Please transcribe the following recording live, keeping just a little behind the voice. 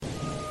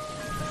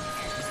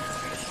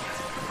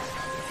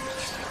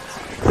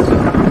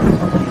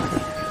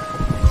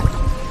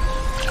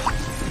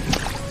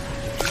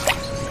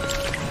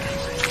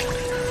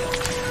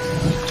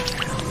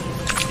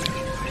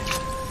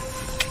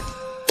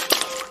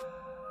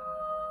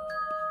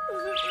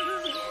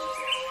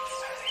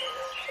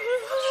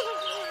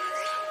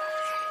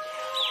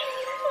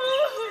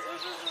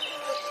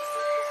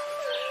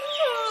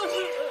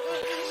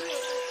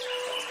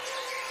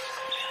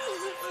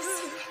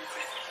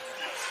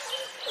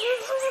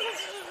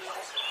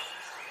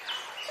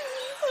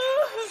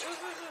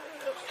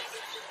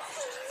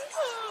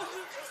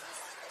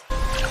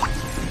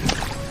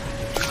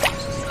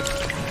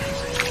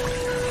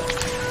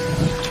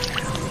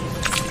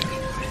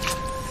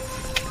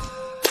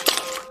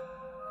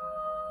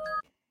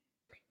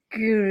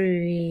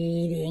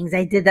Greetings.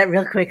 I did that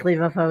real quickly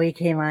before we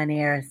came on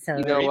air. So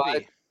You know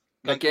what?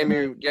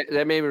 Creepy.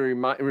 That made me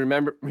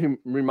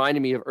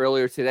reminded me of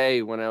earlier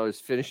today when I was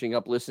finishing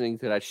up listening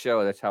to that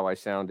show. That's how I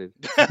sounded.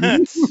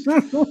 That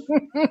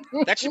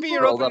should be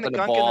your Rolled opening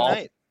up to in a Gunk in the ball.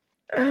 Night.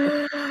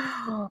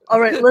 all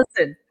right,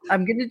 listen.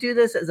 I'm going to do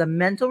this as a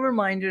mental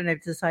reminder, and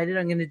I've decided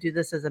I'm going to do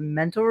this as a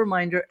mental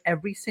reminder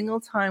every single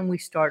time we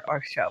start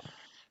our show.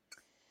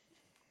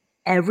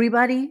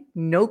 Everybody,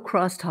 no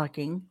cross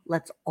talking.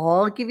 Let's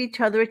all give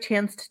each other a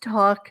chance to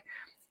talk,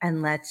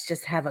 and let's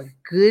just have a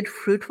good,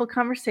 fruitful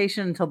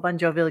conversation until Bon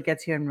Jovi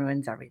gets here and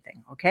ruins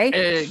everything. Okay?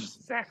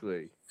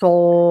 Exactly.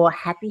 So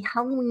happy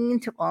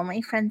Halloween to all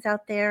my friends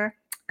out there.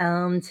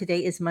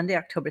 Today is Monday,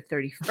 October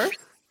 31st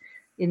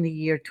in the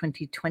year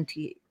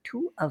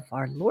 2022 of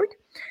our Lord.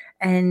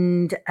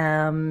 And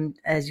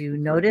as you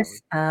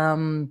notice, our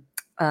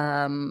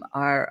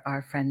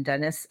friend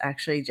Dennis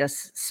actually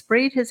just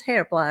sprayed his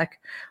hair black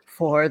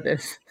for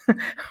this.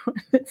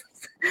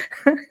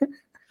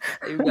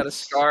 Even got a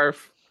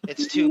scarf.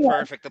 It's too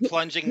perfect. The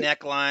plunging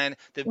neckline,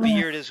 the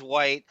beard is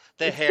white,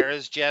 the hair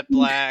is jet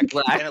black,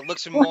 and it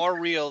looks more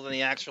real than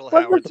the actual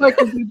What Howard the fuck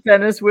hair. is it,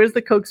 Dennis? Where's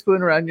the Coke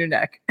spoon around your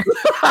neck?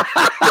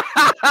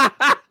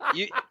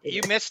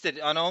 You missed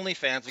it on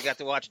OnlyFans. We got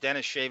to watch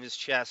Dennis shave his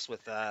chest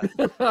with and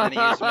then he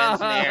used men's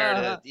nair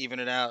to even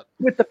it out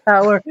with the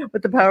power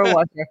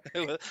washer.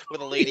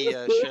 with a lady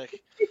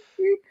chick.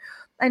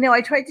 I know.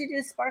 I tried to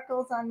do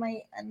sparkles on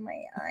my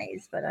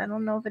eyes, but I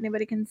don't know if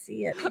anybody can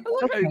see it.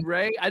 Look at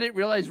Ray. I didn't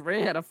realize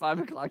Ray had a 5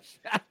 o'clock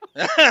shadow.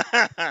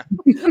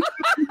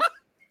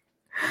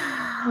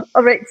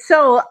 All right,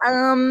 so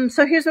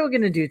here's what we're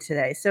gonna do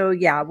today. So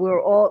yeah, we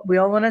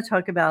all want to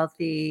talk about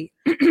the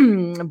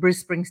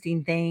Bruce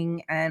Springsteen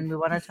thing, and we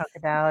want to talk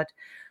about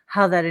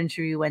how that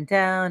interview went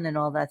down and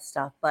all that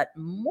stuff. But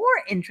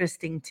more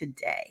interesting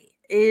today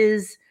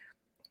is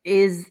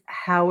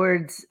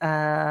Howard's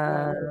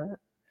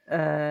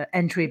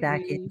entry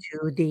back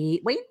into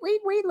the wait,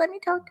 let me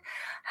talk.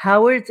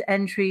 Howard's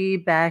entry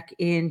back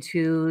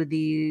into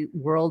the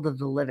world of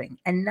the living.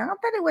 And not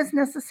that it was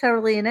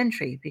necessarily an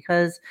entry,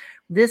 because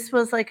this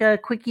was like a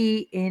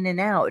quickie in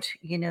and out.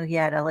 You know, he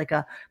had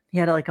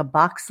a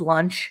box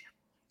lunch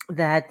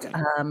that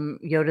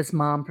Yoda's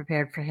mom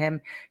prepared for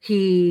him.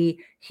 He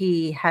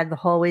had the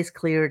hallways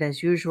cleared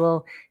as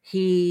usual.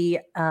 He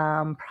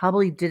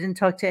probably didn't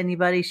talk to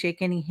anybody,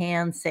 shake any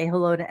hands, say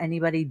hello to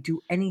anybody,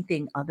 do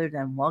anything other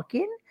than walk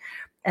in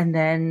and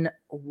then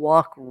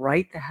walk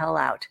right the hell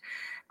out.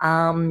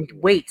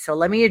 Wait, so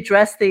let me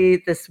address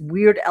this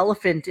weird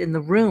elephant in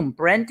the room.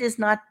 Brent is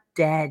not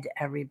dead,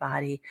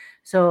 everybody.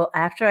 So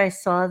after I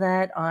saw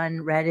that on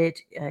Reddit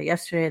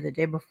yesterday, the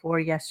day before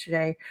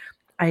yesterday,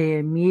 I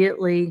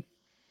immediately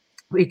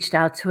reached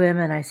out to him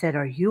and I said,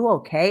 "Are you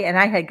okay?" And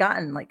I had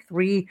gotten like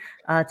 3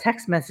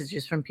 text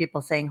messages from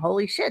people saying,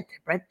 "Holy shit,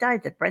 did Brent die?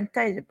 Did Brent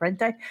die? Did Brent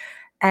die?"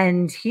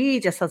 And he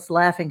just starts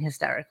laughing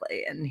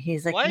hysterically. And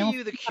he's like, Why "No." are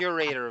you the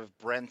curator of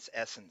Brent's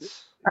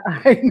essence?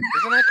 I know.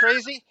 Isn't that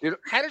crazy?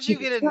 How did you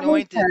get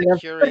anointed the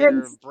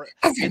curator of Brent?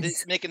 You're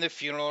making the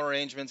funeral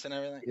arrangements and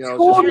everything. You know,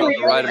 Totally.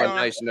 just to write him a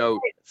nice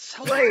note.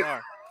 So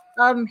bizarre.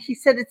 He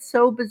said it's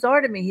so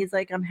bizarre to me. He's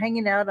like, I'm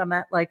hanging out. I'm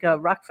at like a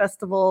rock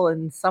festival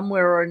and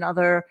somewhere or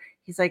another.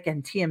 He's like,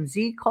 and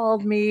TMZ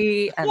called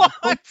me. And What?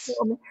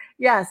 called me.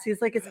 Yes,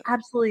 he's like, it's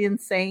absolutely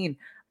insane.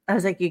 I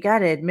was like, you got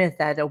to admit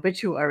that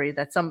obituary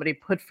that somebody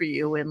put for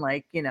you in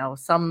like, you know,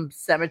 some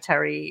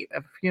cemetery,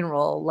 a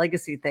funeral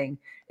legacy thing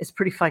is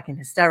pretty fucking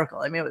hysterical.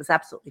 I mean, it was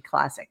absolutely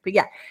classic. But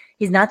yeah,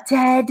 he's not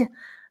dead.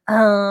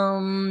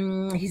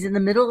 He's in the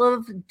middle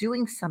of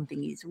doing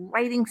something. He's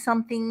writing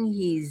something.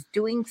 He's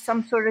doing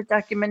some sort of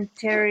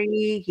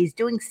documentary. He's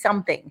doing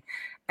something.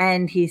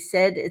 And he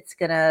said it's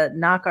gonna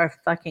knock our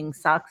fucking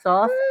socks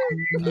off.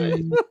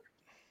 And,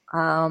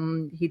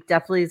 he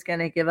definitely is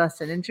gonna give us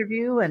an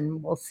interview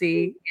and we'll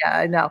see. Yeah,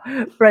 I know.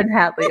 Brent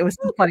Hatley. It was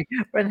so funny.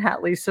 Brent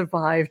Hatley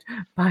survived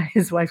by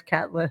his wife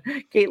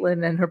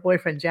Caitlin and her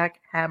boyfriend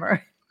Jack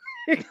Hammer.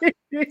 I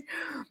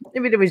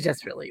mean, it was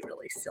just really,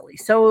 really silly.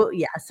 So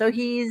yeah, so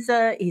he's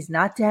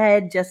not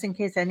dead. Just in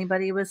case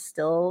anybody was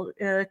still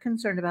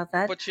concerned about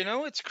that. But you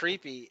know it's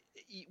creepy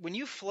when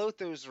you float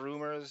those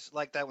rumors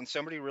like that. When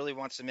somebody really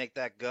wants to make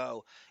that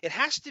go, it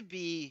has to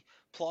be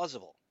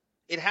plausible.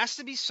 It has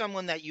to be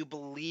someone that you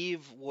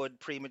believe would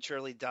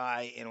prematurely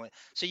die in a way.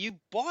 So you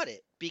bought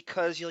it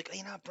because you're like,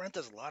 you know, Brent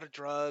does a lot of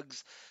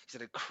drugs. He's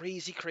in a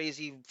crazy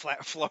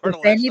Florida If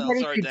lifestyle.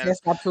 anybody Sorry, could Dennis.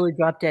 just absolutely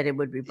drop dead, it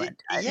would be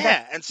Brent.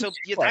 Yeah, and so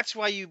that's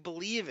why you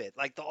believe it.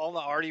 Like all the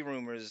Artie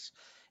rumors,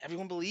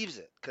 everyone believes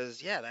it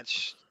because yeah,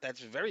 that's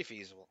very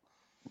feasible.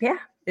 Yeah,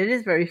 it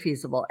is very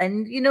feasible.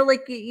 And you know,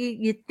 like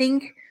you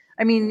think,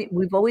 I mean,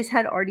 we've always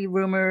had Artie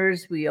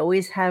rumors. We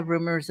always have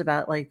rumors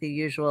about like the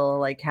usual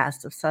like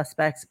cast of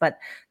suspects, but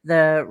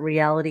the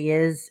reality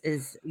is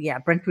yeah,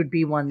 Brent would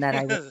be one that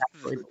I would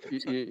absolutely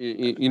believe.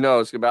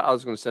 So. I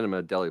was going to send him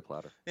a deli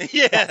platter.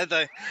 Yeah,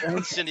 Okay.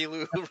 Cindy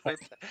Lou who wrote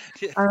that.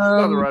 Yeah,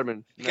 Brother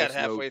Redman, you got nice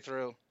halfway note.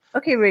 through.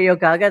 Okay, Radio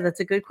Gaga,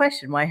 that's a good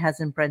question. Why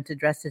hasn't Brent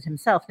addressed it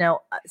himself?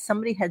 Now,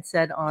 somebody had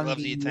said He on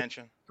loves the the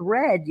attention.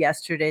 thread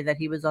yesterday that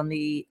he was on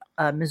the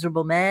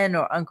Miserable Men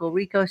or Uncle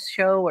Rico's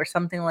show or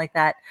something like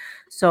that.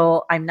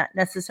 So I'm not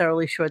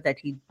necessarily sure that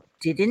he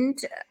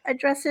didn't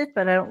address it,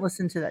 but I don't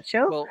listen to that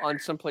show. Well, on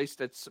some place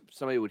that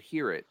somebody would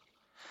hear it.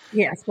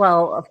 Yes,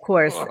 well, of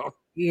course,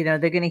 they're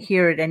going to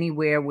hear it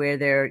anywhere where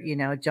they're,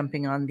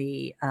 jumping on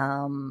the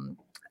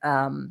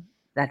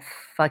that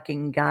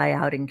fucking guy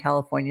out in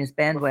California's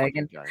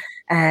bandwagon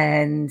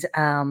and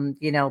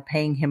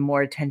paying him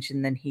more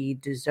attention than he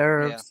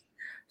deserves.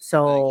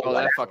 So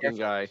that fucking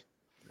guy.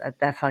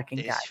 That fucking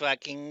guy. This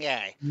fucking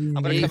guy. I'm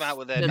going to come out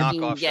with a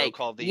knockoff show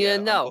called the I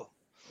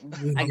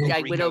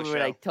went over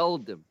and I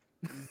told them.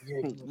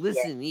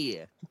 Listen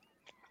here.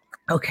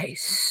 Okay,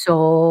 so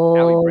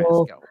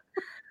all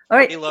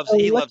right. He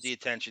loves the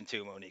attention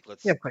too, Monique.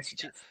 Yeah, of course he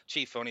does.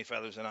 Chief Phony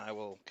Feathers and I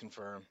will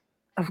confirm.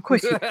 Of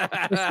course.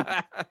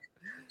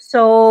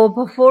 So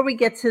before we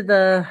get to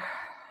the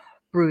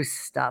Bruce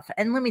stuff,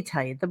 and let me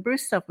tell you, the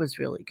Bruce stuff was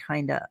really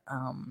kind of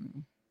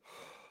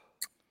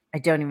I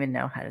don't even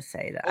know how to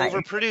say that.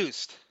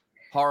 Overproduced.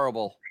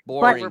 Horrible.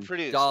 Boring.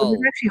 Overproduced. Dull. It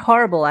was actually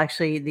horrible.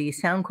 Actually, the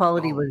sound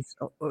quality was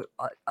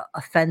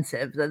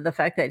offensive. The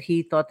fact that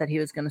he thought that he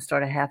was going to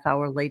start a half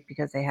hour late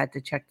because they had to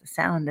check the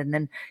sound, and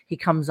then he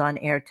comes on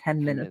air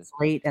 10 minutes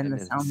late, and the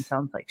sound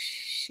sounds like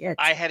shit.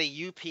 I had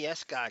a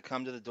UPS guy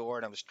come to the door,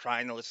 and I was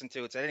trying to listen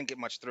to it, so I didn't get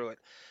much through it.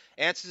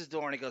 Answers the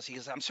door, and he goes,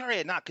 I'm sorry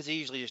I knocked, because he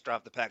usually just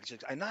dropped the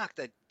package. I knocked.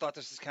 I thought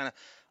this was kind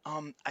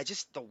of,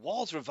 the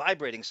walls were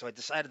vibrating, so I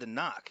decided to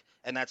knock.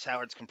 And that's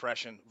Howard's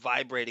compression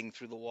vibrating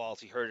through the walls.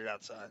 He heard it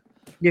outside.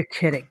 You're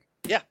kidding.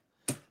 Yeah.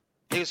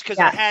 It was because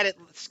I had it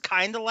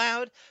kind of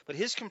loud, but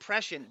his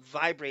compression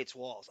vibrates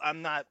walls.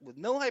 I'm not, with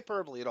no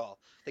hyperbole at all.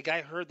 The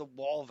guy heard the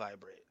wall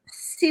vibrate.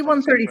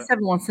 C137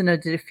 wants to know,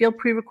 did it feel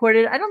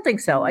pre-recorded? I don't think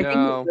so. I think it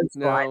was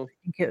live. I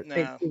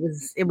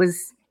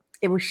think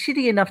it was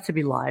shitty enough to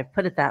be live,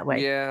 put it that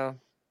way. Yeah.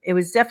 It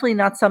was definitely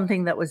not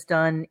something that was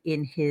done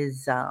in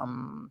his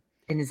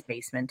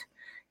basement.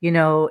 It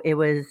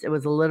was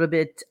a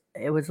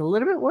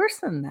little bit worse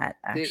than that,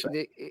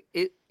 actually.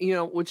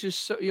 Which is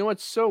so,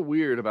 what's so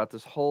weird about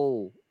this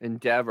whole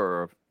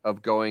endeavor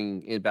of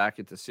going back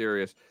into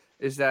Sirius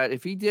is that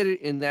if he did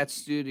it in that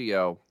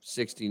studio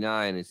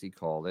 69, as he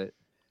called it,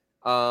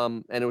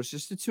 and it was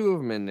just the two of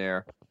them in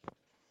there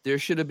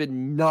should have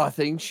been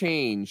nothing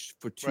changed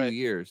for 2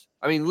 years.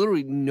 I mean,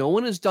 literally no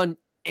one has done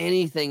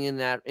anything in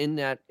that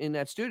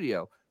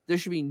studio. There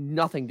should be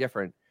nothing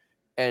different.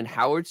 And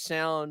Howard's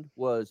sound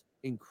was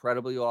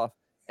incredibly off,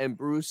 and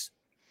Bruce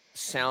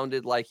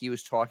sounded like he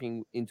was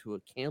talking into a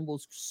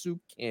Campbell's soup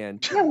can.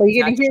 Yeah, well,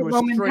 you're gonna hear it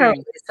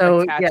momentarily.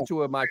 So attached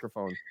to a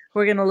microphone.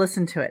 We're gonna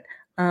listen to it.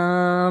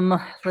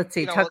 Let's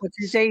see. Taco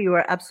Tuesday, you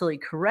are absolutely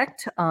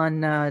correct.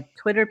 On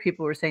Twitter,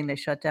 people were saying they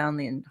shut down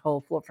the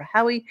whole floor for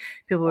Howie.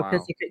 People were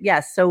pissed.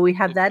 Yes, so we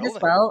have that as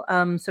well.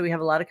 So we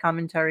have a lot of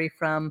commentary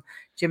from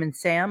Jim and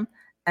Sam,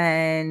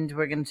 and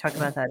we're going to talk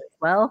about that as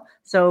well.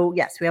 So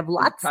yes, we have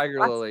lots. Tiger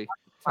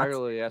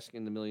Lily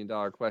asking the $1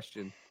 million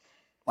question.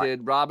 What?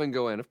 Did Robin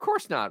go in? Of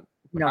course not.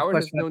 No, Howard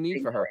has no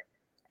need for her.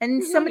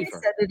 And somebody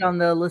said it on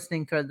the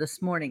listening thread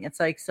this morning. It's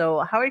like, so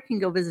Howard can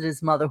go visit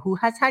his mother who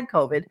has had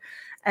COVID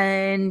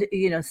and,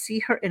 see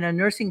her in a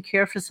nursing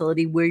care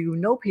facility where,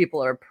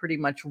 people are pretty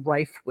much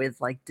rife with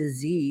like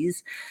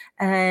disease.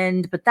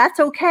 But that's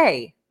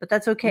okay.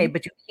 Mm-hmm.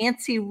 But you can't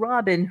see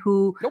Robin,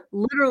 who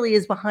literally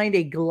is behind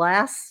a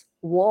glass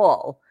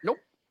wall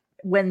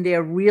when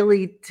they're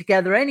really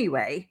together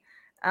anyway.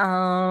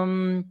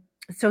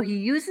 So he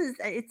uses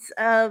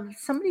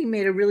somebody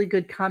made a really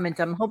good comment.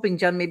 I'm hoping,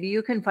 John, maybe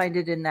you can find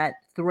it in that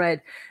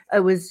thread. It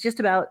was just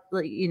about,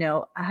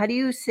 how do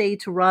you say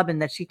to Robin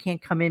that she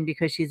can't come in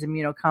because she's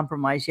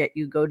immunocompromised, yet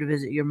you go to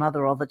visit your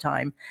mother all the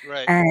time.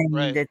 Right.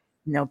 And it's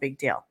no big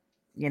deal,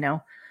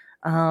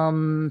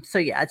 So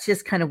yeah, it's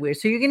just kind of weird.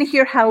 So you're going to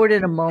hear Howard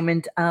in a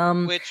moment.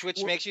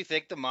 Which makes you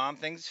think the mom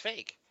thing's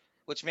fake.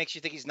 Which makes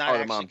you think he's not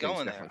actually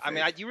going there. I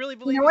mean, do you really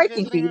believe? I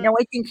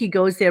think he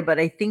goes there, but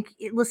I think,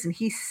 listen,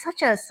 he's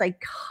such a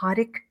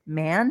psychotic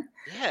man.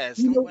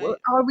 Yes.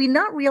 Are we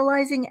not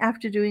realizing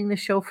after doing the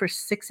show for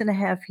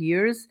 6.5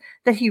 years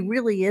that he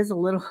really is a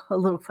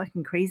little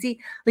fucking crazy?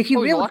 Like he's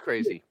a lot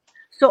crazy.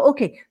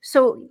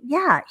 So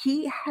yeah,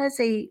 he has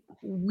a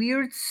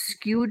weird,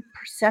 skewed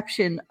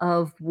perception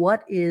of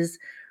what is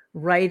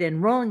right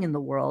and wrong in the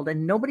world,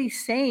 and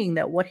nobody's saying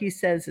that what he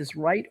says is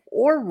right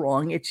or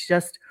wrong. It's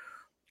just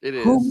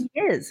who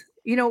he is.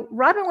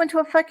 Robin went to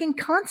a fucking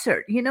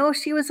concert.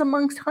 She was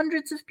amongst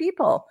hundreds of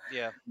people.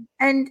 Yeah.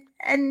 And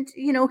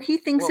he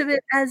thinks of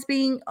it as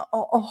being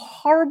a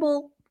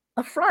horrible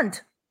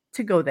affront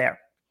to go there.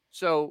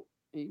 So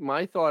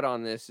my thought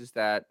on this is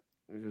that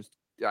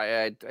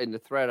in the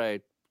thread, I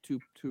had two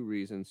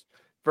reasons.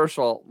 First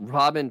of all,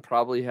 Robin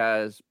probably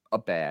has a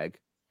bag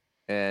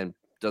and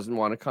doesn't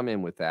want to come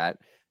in with that.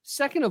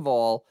 Second of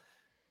all,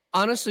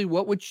 honestly,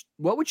 what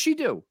would she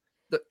do?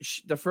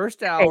 The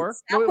first hour.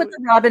 It's not what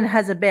the Robin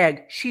has a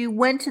bag. She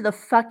went to the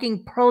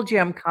fucking Pearl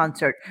Jam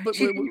concert. But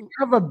she didn't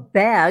have a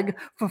bag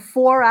for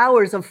 4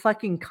 hours of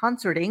fucking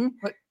concerting.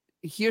 But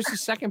here's the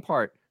second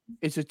part.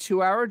 It's a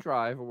 2-hour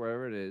drive or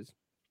wherever it is.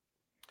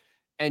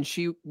 And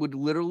she would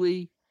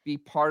literally be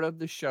part of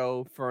the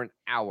show for an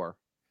hour.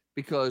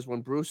 Because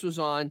when Bruce was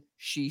on,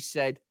 she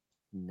said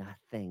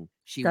nothing.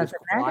 She was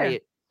quiet.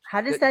 Matter. How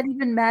does that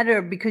even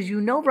matter? Because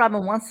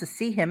Robin wants to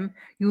see him.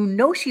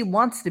 She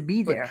wants to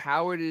be there. But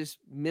Howard is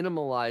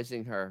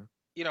minimalizing her.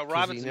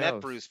 Robin's met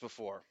Bruce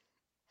before.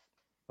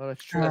 Well,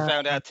 that's true. I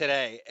found out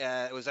today.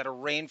 It was at a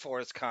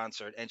Rainforest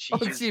concert, and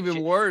it's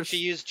even worse. She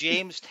used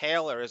James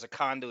Taylor as a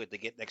conduit to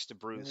get next to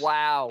Bruce.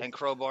 Wow! And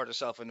crowbarred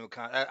herself into a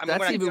concert.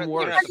 That's even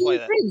worse.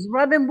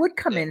 Robin would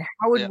come in.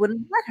 Howard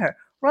wouldn't let her.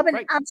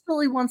 Robin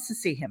absolutely wants to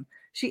see him.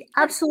 She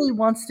absolutely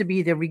wants to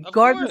be there,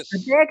 regardless.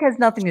 The bag has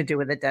nothing to do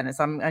with it, Dennis.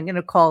 I'm going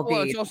to call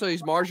it's also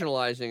he's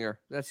marginalizing her.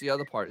 That's the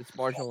other part. It's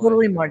marginalizing.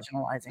 Totally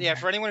marginalizing. Yeah,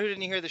 for anyone who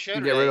didn't hear the show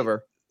today, get rid of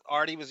her.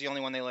 Artie was the only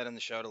one they let on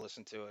the show to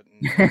listen to it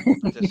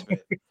and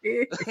participate.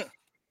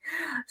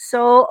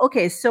 So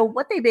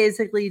what they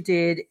basically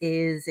did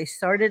is they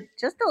started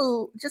just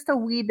a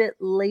wee bit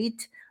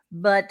late,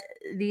 but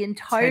the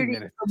entirety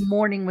of the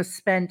morning was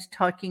spent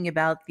talking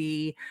about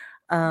the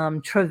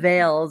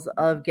travails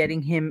of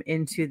getting him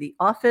into the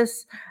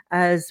office,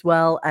 as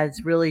well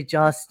as really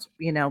just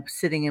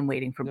sitting and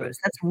waiting for Bruce.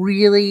 That's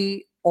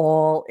really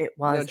all it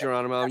was. No,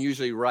 Geronimo, I'm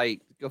usually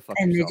right. Go fuck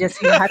and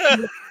yourself.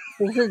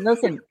 They just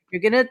listen.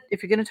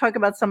 If you're gonna talk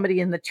about somebody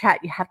in the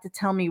chat, you have to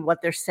tell me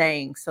what they're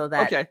saying so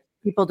that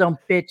people don't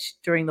bitch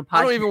during the podcast.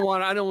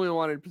 I don't even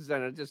want to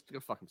present it. Just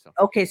go fuck himself.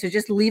 Okay, so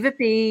just leave it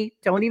be.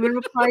 Don't even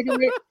reply to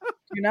it.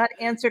 Do not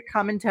answer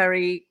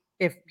commentary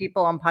if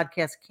people on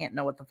podcasts can't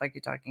know what the fuck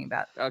you're talking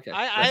about. Okay.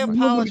 I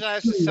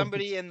apologize to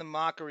somebody in the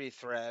mockery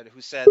thread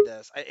who said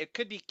this. It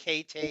could be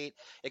K-Tate.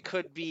 It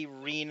could be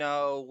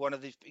Reno. One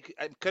of these.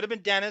 It could have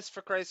been Dennis,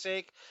 for Christ's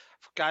sake.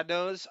 God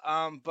knows.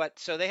 But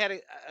so they had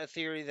a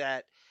theory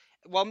that,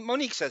 well,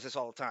 Monique says this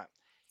all the time.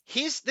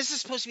 This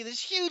is supposed to be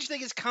this huge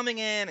thing is coming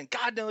in, and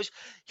God knows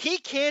he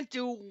can't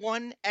do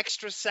 1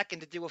 extra second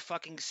to do a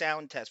fucking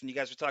sound test when you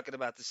guys were talking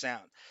about the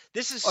sound.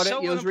 This is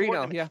so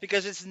important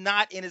because it's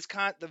not in his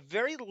the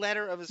very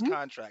letter of his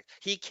contract.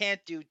 He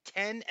can't do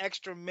 10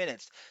 extra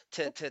minutes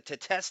to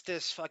test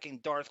this fucking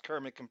Darth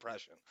Kermit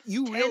compression.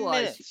 You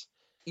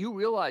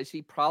realize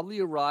he probably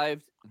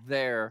arrived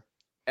there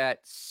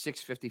at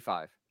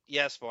 6:55.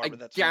 Yes, Barbara.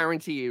 I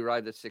guarantee he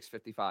arrived at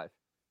 6:55.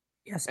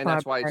 Yes, and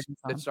that's why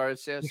it started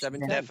at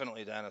 7:10.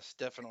 Definitely, Dennis.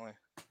 Definitely.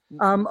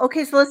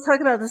 Okay, so let's talk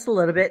about this a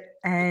little bit,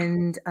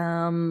 and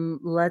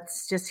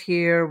let's just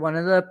hear one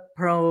of the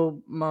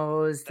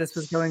promos. This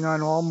was going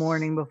on all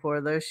morning before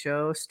the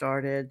show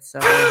started. So,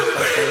 The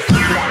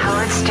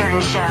Howard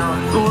Stern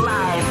Show,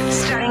 live,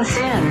 starting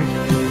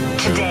soon.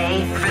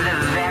 Today, for the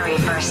very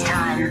first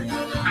time,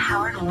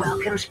 Howard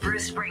welcomes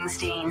Bruce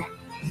Springsteen.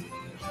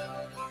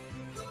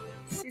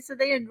 So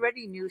they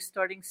already knew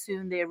starting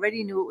soon. They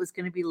already knew it was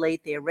going to be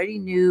late. They already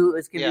knew it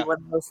was going to be one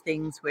of those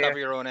things where cover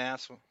your own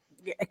ass.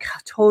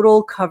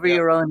 Total cover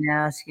your own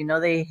ass.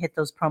 They hit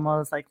those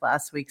promos like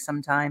last week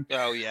sometime.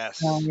 Oh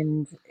yes.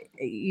 And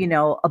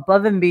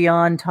above and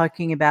beyond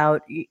talking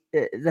about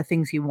the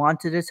things he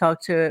wanted to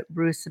talk to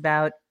Bruce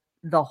about,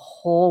 the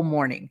whole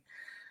morning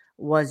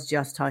was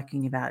just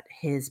talking about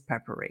his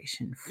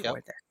preparation for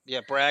this.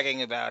 Yeah,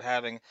 bragging about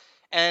having.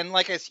 And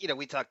like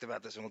we talked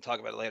about this and we'll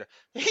talk about it later.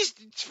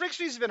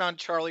 Springsteen's been on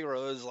Charlie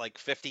Rose like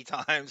 50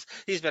 times.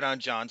 He's been on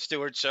Jon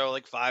Stewart's show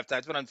like 5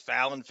 times. Been on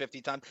Fallon 50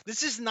 times.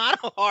 This is not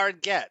a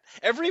hard get.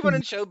 Everyone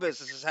in show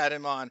business has had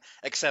him on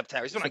except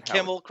Howard. He's been on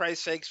Kimmel,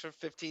 Christ's sakes, for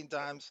 15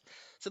 times.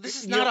 So this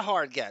is not a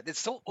hard get. It's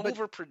so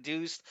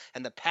overproduced,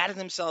 and the patting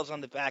themselves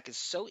on the back is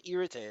so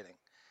irritating.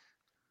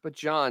 But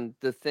John,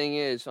 the thing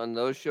is, on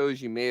those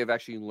shows, you may have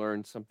actually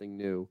learned something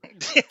new.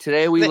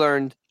 Today we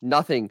learned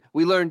nothing.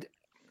 We learned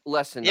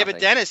less than nothing.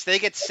 But Dennis, they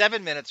get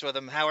 7 minutes with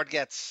him. Howard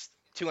gets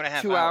 2.5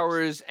 hours. 2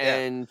 hours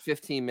and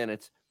 15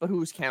 minutes. But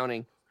who's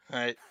counting? All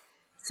right.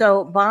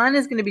 So Vaughn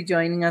is going to be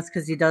joining us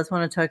because he does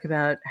want to talk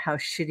about how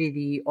shitty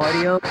the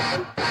audio.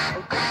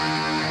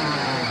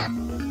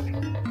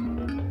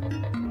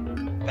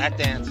 Bat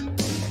dance.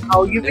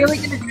 Oh, you really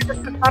going to do this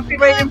for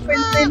copyright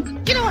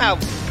infringement? You know how?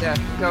 Yeah.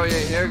 No.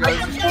 Yeah. There it goes.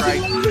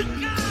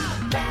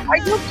 Are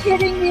you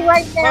kidding me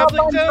right now?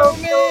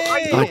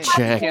 I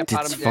checked.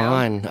 It's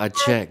fine. I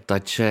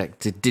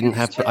checked. It didn't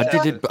happen.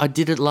 I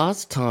did it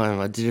last time.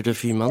 I did it a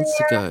few months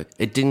ago.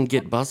 It didn't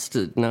get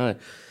busted. No.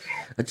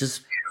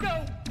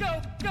 Go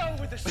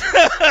with the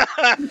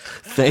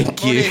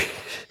Thank you.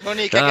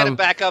 Monique, I got to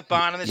back up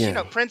on this. Yeah. You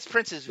know, Prince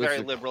is very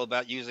liberal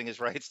about using his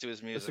rights to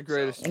his music. That's the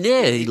greatest.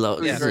 Yeah, he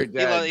loves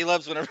it. He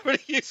loves when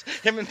everybody uses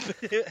him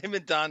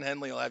and Don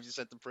Henley will have you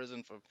sent to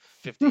prison for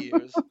 50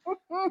 years.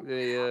 All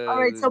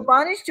right, so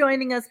Bonnie's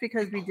joining us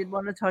because we did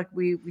want to talk.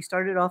 We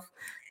started off.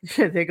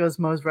 There goes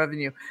Mo's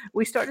revenue.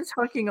 We started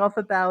talking off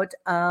about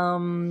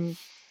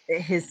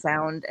his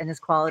sound and his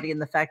quality,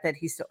 and the fact that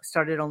he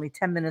started only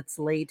 10 minutes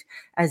late,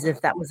 as if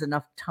that was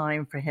enough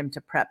time for him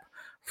to prep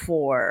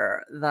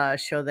for the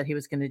show that he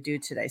was going to do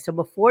today. So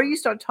before you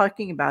start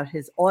talking about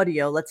his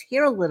audio, let's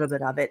hear a little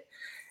bit of it.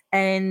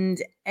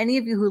 And any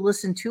of you who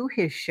listen to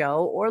his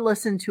show or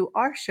listen to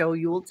our show,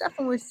 you will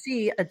definitely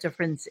see a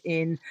difference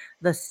in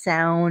the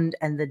sound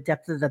and the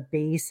depth of the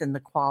bass and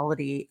the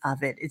quality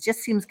of it. It just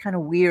seems kind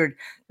of weird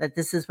that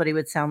this is what he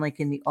would sound like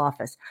in the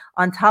office.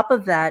 On top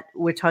of that,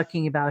 we're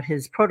talking about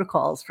his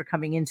protocols for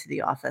coming into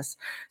the office.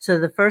 So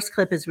the first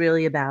clip is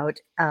really about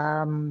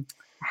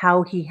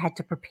how he had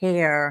to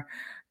prepare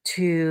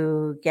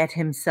to get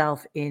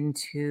himself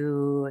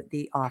into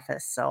the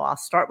office. So I'll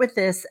start with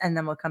this and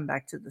then we'll come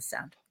back to the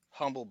sound.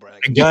 Humble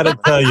brag. I gotta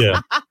tell you,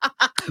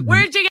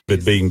 Where'd you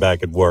with being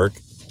back at work,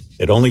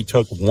 it only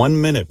took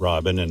 1 minute,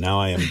 Robin, and now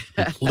I am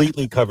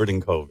completely covered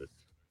in COVID.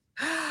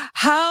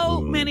 How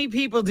many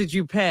people did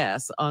you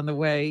pass on the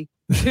way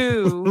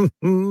to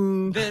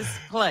this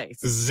place?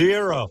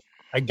 0.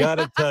 I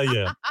gotta tell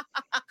you.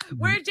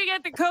 Where'd you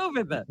get the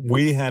COVID then?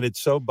 We had it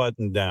so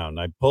buttoned down.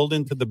 I pulled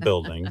into the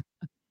building,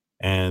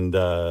 and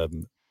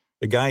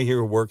the guy here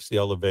who works the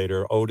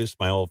elevator, Otis,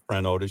 my old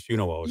friend Otis, you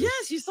know Otis.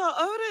 Yes, you saw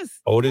Otis.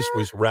 Otis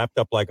was wrapped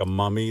up like a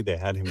mummy. They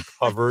had him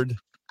covered.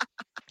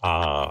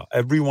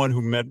 Everyone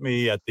who met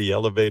me at the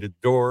elevated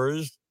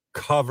doors,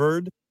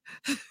 covered.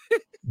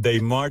 They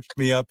marched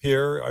me up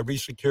here. Every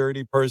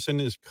security person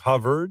is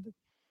covered.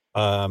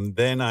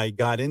 Then I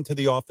got into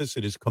the office.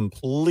 It is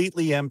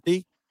completely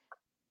empty.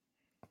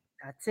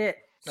 That's it.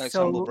 Nice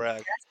humble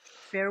brag.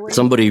 Fairway.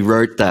 Somebody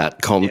wrote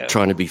that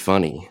trying to be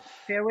funny.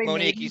 Fairway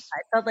Monique, Maiden,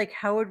 I felt like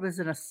Howard was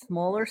in a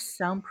smaller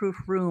soundproof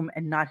room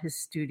and not his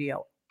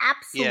studio.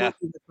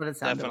 Absolutely, that's what it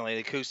sounded definitely.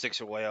 The acoustics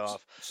are way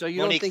off. So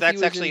you Monique, don't think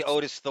that's actually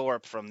Otis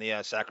Thorpe from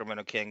the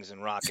Sacramento Kings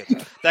and Rockets.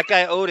 That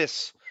guy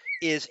Otis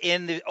is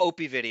in the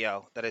Opie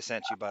video that I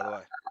sent you, by the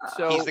way.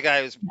 So he's the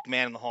guy who's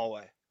man in the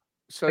hallway.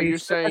 So you're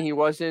saying he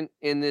wasn't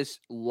in this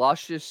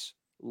luscious,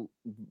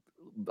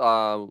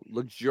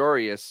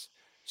 luxurious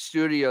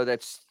studio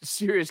that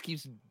Sirius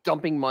keeps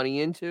dumping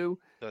money into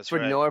for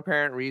no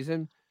apparent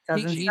reason?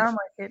 Doesn't sound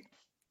like it.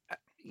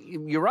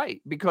 You're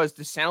right, because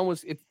the sound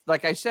was,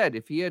 like I said,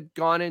 if he had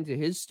gone into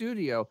his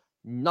studio,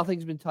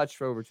 nothing's been touched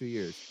for over 2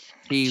 years.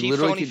 He Chief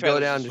literally Phony could go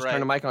down, Feathers just is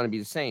turn the right. mic on and be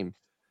the same.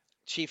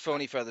 Chief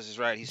Phony Feathers is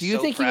right. He's Do you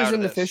so think he proud was of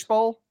in the this.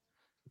 fishbowl?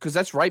 Because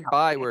that's right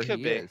by where could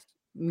he be. is.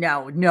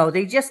 No,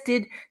 they just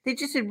did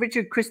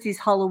Richard Christie's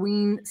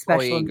Halloween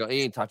special.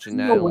 He ain't touching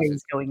that. No way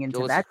he's going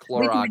into that.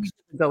 We can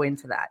go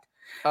into that.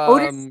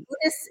 Otis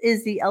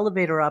is the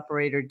elevator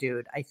operator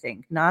dude, I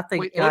think, not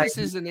the guy. Otis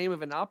is the name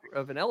of an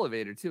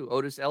elevator too.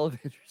 Otis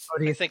Elevators.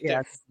 I think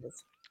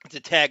it's a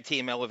tag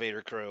team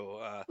elevator crew.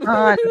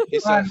 Bon,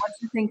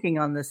 what's you thinking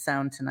on this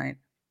sound tonight?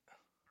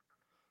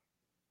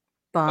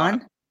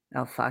 Bon?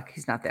 Oh fuck,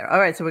 he's not there.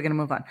 All right, so we're gonna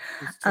move on.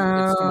 It's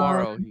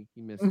tomorrow. He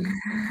missed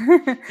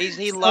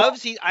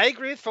it. I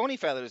agree with Phony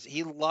Feathers.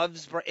 He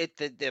loves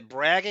the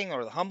bragging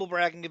or the humble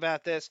bragging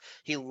about this.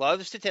 He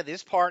loves to tell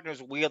his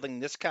partners wielding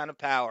this kind of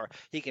power.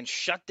 He can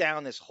shut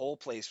down this whole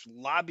place,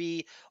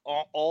 lobby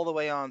all the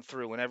way on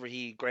through whenever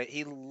he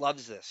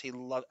loves this.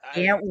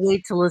 Can't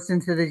wait to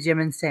listen to the Jim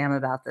and Sam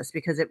about this,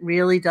 because it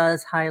really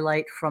does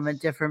highlight from a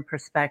different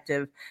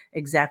perspective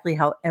exactly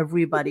how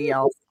everybody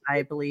else,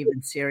 I believe,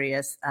 in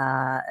Sirius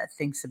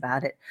thinks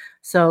about it.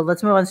 So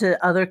let's move on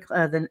to other.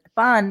 Then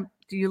Bon,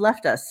 you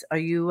left us. Are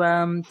you?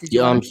 I'm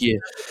here.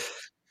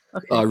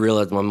 Okay. I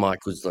realized my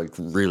mic was like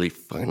really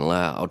fucking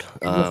loud.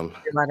 I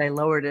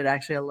lowered it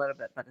actually a little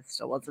bit, but it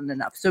still wasn't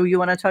enough. So you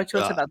want to talk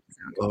to us about the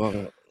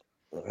sound?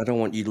 I don't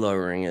want you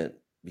lowering it,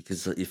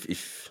 because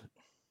if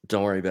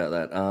don't worry about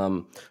that.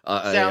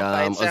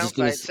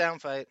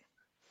 Sound fight.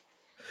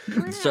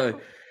 So.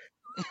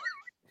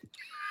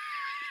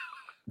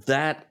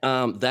 That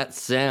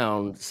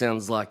sound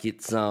sounds like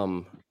it's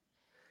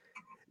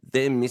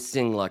they're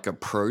missing like a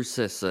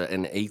processor,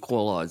 an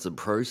equalizer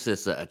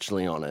processor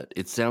actually on it.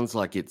 It sounds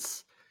like it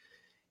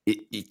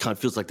kind of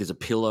feels like there's a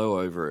pillow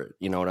over it.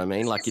 You know what I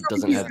mean? Like it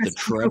doesn't have the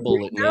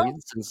treble it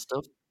needs and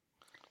stuff.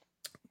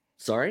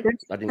 Sorry?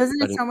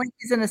 Doesn't it sound like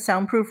he's in a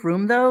soundproof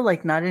room though?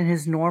 Like not in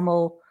his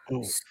normal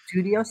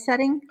studio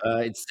setting?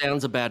 It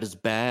sounds about as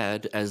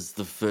bad as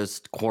the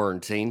first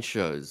quarantine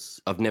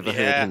shows. I've never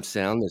heard him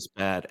sound this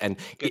bad. And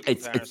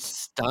it's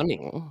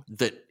stunning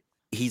that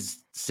his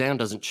sound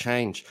doesn't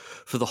change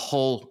for the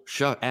whole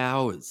show,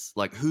 hours.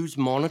 Like, who's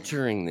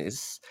monitoring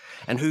this,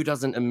 and who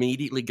doesn't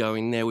immediately go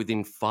in there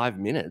within 5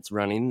 minutes,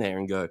 run in there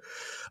and go,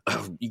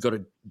 oh, you got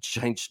to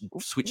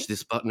switch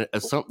this button or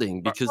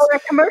something, because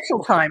at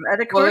commercial time,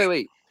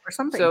 or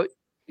something. So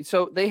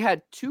So they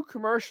had 2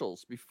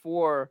 commercials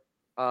before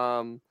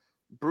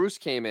Bruce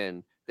came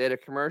in. They had a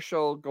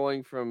commercial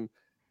going from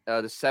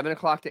the 7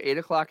 o'clock to 8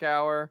 o'clock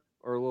hour,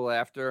 or a little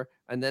after,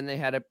 and then they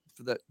had a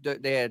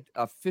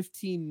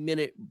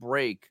 15-minute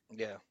break.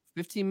 Yeah,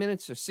 15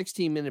 minutes or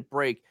 16-minute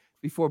break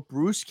before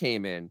Bruce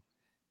came in,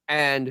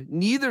 and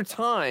neither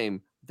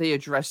time they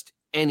addressed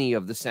any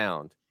of the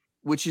sound,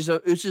 which is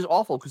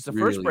awful because the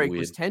first Really break weird.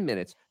 was 10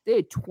 minutes. They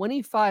had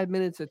 25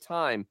 minutes of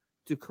time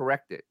to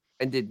correct it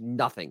and did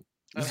nothing.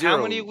 And Zero.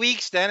 how many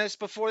weeks, Dennis,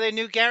 before they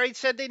knew? Gary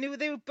said they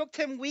booked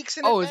him weeks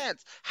in Oh,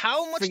 advance.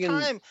 How much friggin-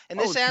 time? And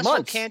this it's asshole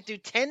months. can't do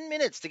 10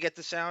 minutes to get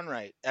the sound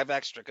right, have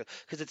extra,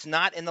 because it's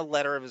not in the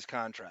letter of his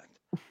contract.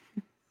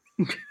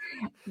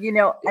 You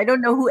know, I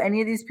don't know who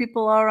any of these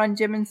people are on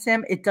Jim and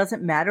Sam. It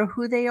doesn't matter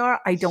who they are.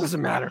 I don't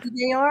Doesn't know matter. who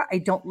they are. I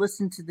don't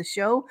listen to the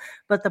show,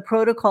 but the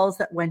protocols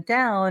that went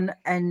down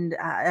and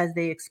as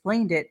they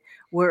explained it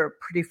were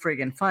pretty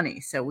friggin'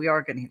 funny. So we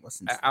are going to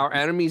listen to Our them.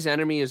 enemy's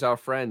enemy is our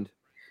friend.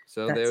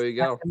 So That's there we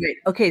go. great.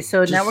 Okay,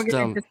 so now we're Just,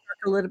 going to just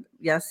talk a little.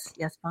 Yes,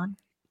 Bon.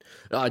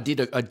 I did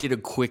a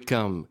quick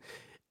EQ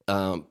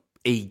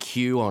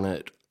on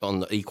it, on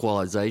the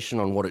equalization,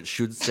 on what it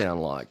should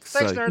sound like.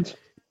 Thanks, So nerds.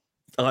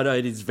 I know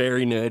it is a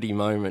very nerdy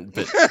moment,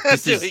 but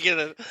this Do we is get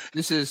it?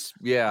 This is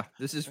very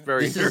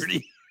This is-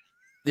 nerdy.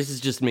 this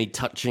is just me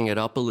touching it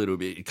up a little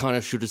bit. It kind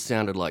of should have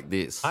sounded like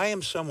this. I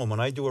am someone, when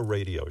I do a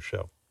radio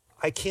show,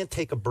 I can't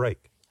take a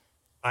break.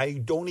 I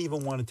don't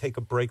even want to take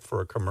a break for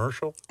a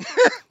commercial.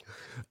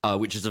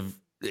 Which is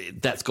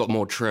that's got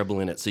more treble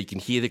in it, so you can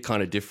hear the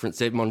kind of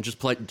difference. Edmond, just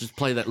play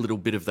that little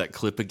bit of that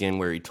clip again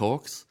where he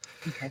talks,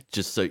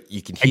 just so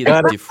you can I hear the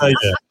gotta tell difference.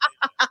 you,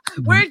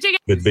 Where'd you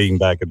get? with being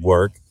back at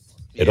work,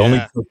 it only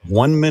Yeah. took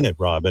 1 minute,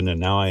 Robin, and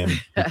now I am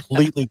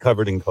completely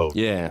covered in coke.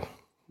 Yeah,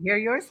 Hear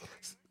yours?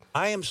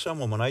 I am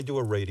someone, when I do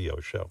a radio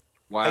show,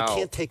 Wow. I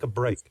can't take a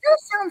break. Still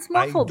sounds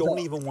I muffled. don't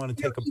though. even want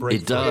to take a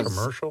break It for a does.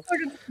 commercial.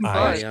 Sort of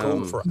I I,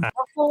 go for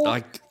muffled.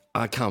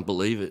 I can't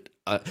believe it.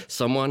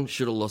 Someone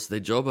should have lost their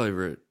job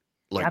over it.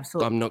 Like,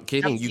 Absolutely. I'm not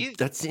kidding. You-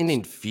 That's an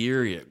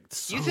inferior.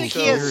 So You think he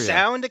inferior. has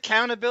sound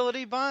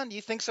accountability, Bond?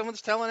 You think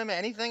someone's telling him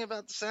anything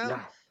about the sound? No.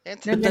 No,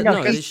 But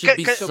no, there should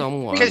be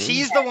someone. Because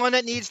he's the one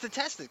that needs to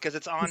test it, because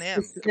it's on He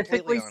him. specifically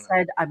Completely on him.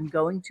 said, I'm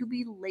going to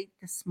be late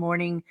this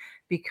morning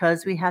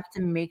because we have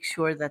to make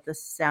sure that the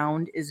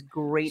sound is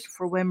great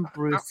for when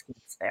Bruce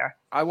gets there.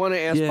 I want to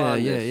ask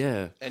Bond this.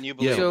 yeah. And you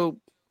believe him. So,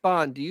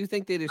 Bond, do you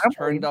think they just I believe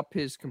turned it. up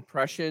his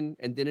compression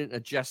and didn't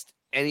adjust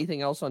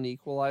anything else on the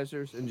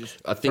equalizers and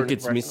just? I think turned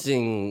it's compression up?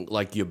 missing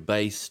like your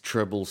bass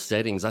treble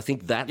settings. I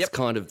think that's Yep.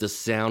 kind of the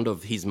sound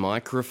of his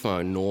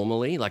microphone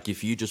normally. Like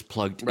if you just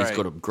plugged, he's Right.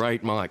 got a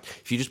great mic.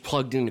 If you just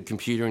plugged in the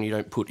computer and you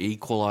don't put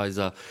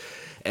equalizer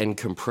and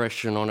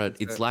compression on it,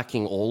 it's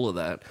lacking all of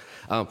that.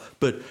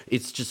 But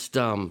it's just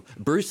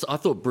Bruce. I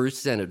thought Bruce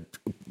sounded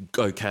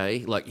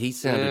okay. Like he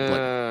sounded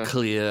like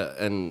clear,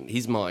 and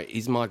his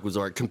mic was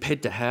alright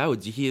compared to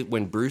Howard's. You hear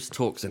when Bruce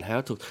talks and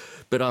Howard talks,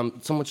 but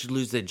someone should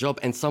lose their job,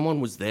 and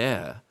someone was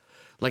there.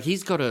 Like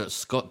he's got a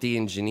Scott the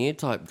engineer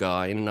type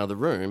guy in another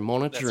room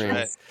monitoring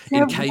right.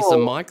 in case a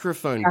Several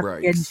microphone Scott the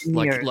breaks.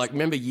 engineers. Like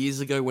remember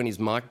years ago when his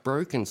mic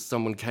broke and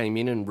someone came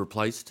in and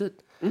replaced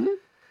it?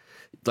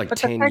 Like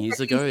But the 10 fact years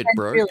that he ago, it spent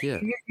broke. really- Yeah.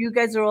 you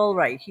guys are all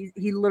right.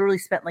 He literally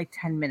spent like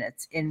 10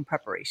 minutes in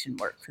preparation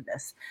work for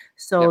this.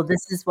 So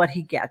this is what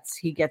he gets.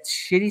 He gets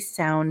shitty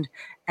sound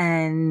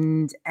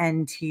and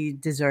he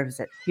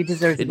deserves it. He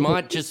deserves it. It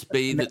might just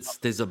be that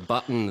there's a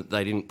button that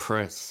they didn't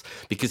press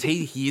because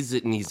he hears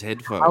it in his How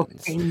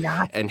headphones, could they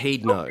not? and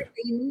he'd How know. could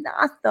they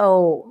not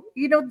though?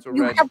 You know, So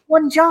you Reg- have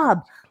one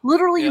job.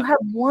 Literally, you Yep. have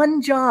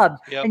one job,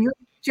 Yep. and your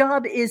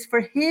job is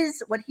for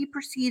what he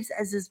perceives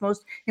as his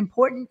most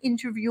important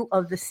interview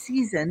of the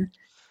season, Of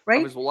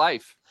right? his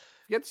life.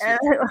 It's Uh,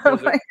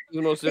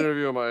 the most important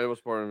interview of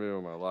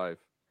my life.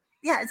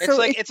 Yeah, It's so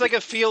like a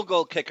field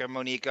goal kicker,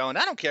 Monique, going,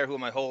 I don't care who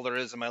my holder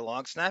is and my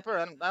long snapper.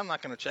 I'm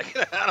not going to check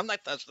it out. I'm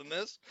not touching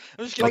this.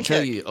 I'm just I'll going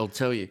tell to you. I'll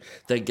tell you.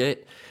 They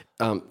get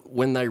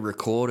when they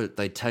record it,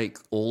 they take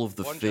all of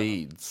the One job.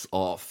 feeds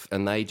off,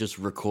 and they just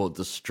record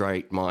the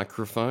straight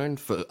microphone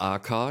for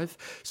archive.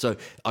 So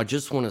I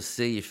just want to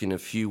see if in a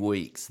few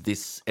weeks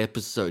this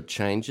episode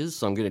changes.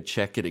 So I'm going to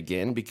check it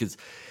again because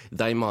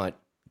they might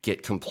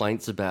get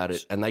complaints about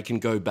it, and they can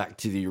go back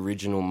to the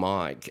original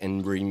mic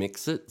and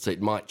remix it. So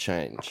it might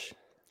change,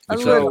 A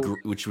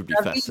which would be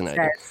David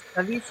fascinating.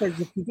 David says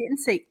if he didn't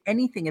say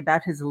anything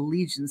about his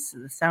allegiance to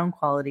the sound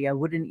quality, I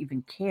wouldn't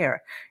even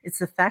care. It's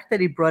the fact that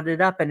he brought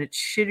it up, and it's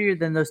shittier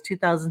than those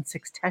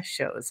 2006 test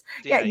shows.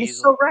 Yeah, you're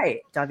easily. so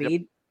right,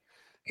 David.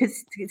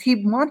 Because he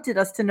wanted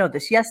us to know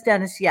this. Yes,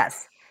 Dennis.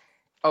 Yes.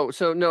 Oh,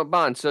 so no,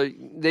 Bond. So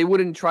they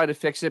wouldn't try to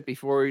fix it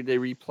before they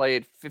replay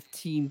it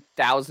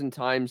 15,000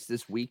 times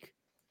this week,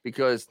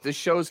 because this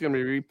show is going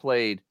to be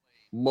replayed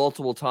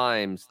multiple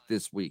times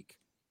this week.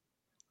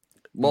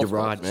 You're Multiple.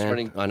 right,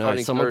 man. I know.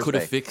 Starting Someone could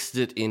have Thursday. fixed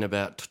it in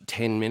about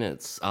 10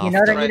 minutes You know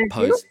what after I'm going to do?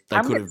 post. They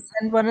I'm could going have. to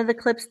send one of the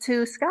clips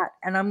to Scott,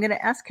 and I'm going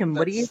to ask him,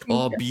 what do you That's think?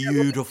 Oh, of the-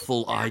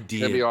 beautiful That'd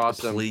be idea.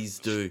 awesome. Please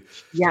do.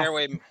 Yes,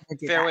 Fairway I'm gonna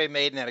do that. Fairway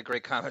Maiden had a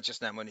great comment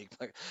just now, Monique.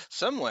 Like,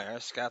 somewhere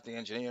Scott the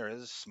engineer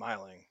is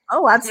smiling.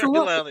 Oh,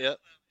 absolutely. Yep.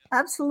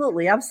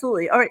 Absolutely.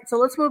 All right, so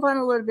let's move on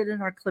a little bit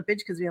in our clippage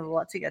because we have a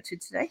lot to get to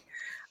today.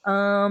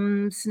 So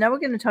now we're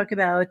going to talk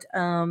about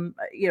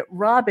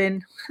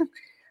Robin.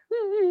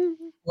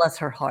 Bless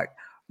her heart.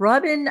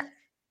 Robin,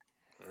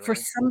 for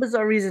some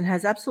bizarre reason,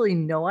 has absolutely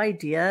no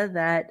idea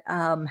that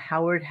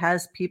Howard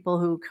has people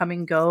who come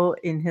and go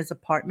in his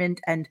apartment.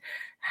 And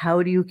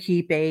how do you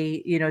keep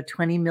a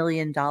 $20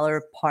 million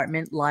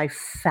apartment lie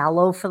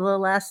fallow for the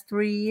last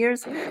 3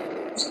 years?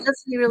 She doesn't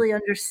really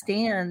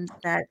understand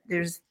that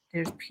there's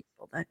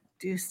people that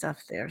do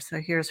stuff there. So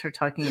here's her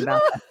talking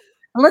about that.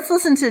 And let's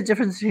listen to the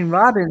difference between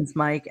Robin's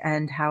mic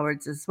and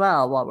Howard's as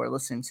well while we're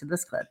listening to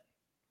this clip.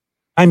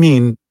 I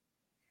mean,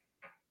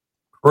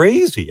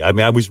 crazy. I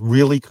mean, I was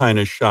really kind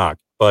of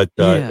shocked, but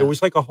it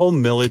was like a whole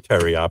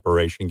military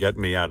operation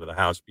getting me out of the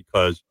house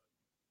because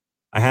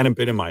I hadn't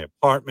been in my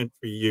apartment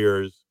for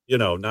years.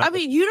 I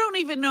mean, you don't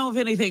even know if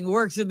anything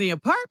works in the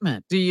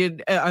apartment. Do you?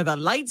 Are the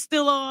lights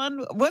still on?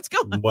 What's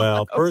going on?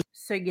 Well, first,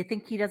 So you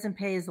think he doesn't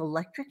pay his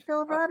electric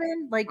bill,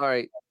 Robin? Like, All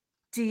right.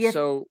 do you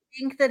So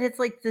think that it's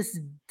like this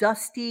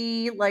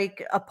dusty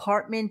like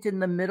apartment in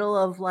the middle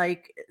of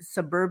like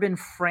suburban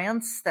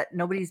France that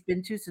nobody's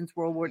been to since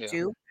World War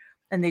II,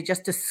 and they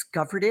just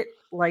discovered it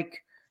like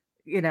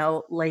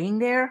laying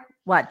there?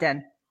 What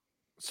then?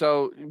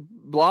 So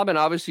Blobbin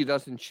obviously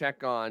doesn't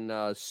check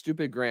on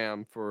Stupid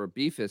Graham for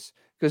Beefus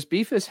because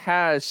Beefus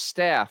has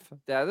staff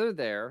that are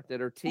there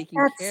that are taking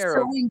care That's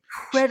of. so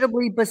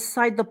incredibly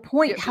beside the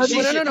point. Yeah, How do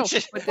you? no.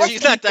 She's But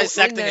there's not people in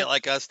dissecting that- it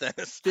like us,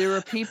 Dennis. There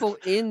are people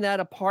in that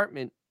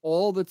apartment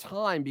all the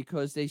time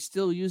because they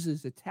still use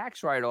as a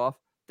tax write-off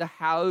to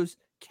house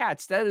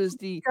cats. That is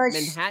the Does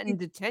Manhattan she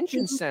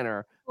Detention think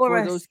Center For for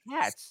a those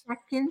cats.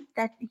 second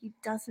that he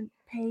doesn't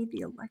pay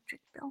the electric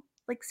bill.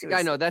 Like seriously.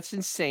 I know that's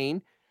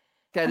insane.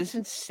 That is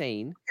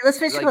insane. Let's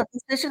finish Like- the clip.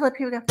 Let's finish the clip.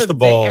 Here we go. first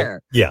of all,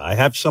 There. yeah, I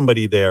have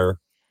somebody there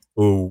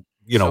who,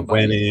 went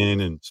Somebody. in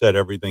and set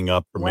everything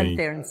up for Went me.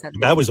 there and said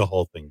That was a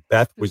whole thing.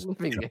 Beth was,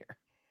 Living there.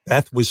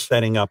 Beth was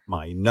setting up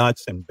my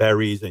nuts and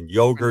berries and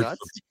yogurt. Nuts?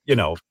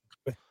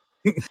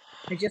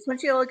 I just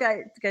want you all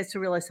guys to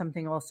realize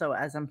something also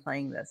as I'm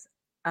playing this.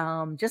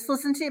 Just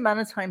listen to the amount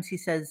of times he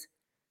says,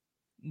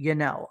 I'm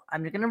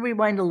going to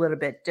rewind a little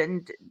bit.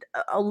 And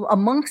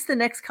amongst the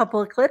next couple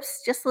of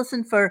clips, just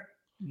listen for,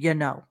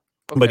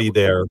 somebody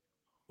there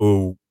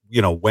who,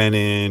 went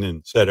in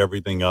and set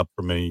everything up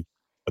for me.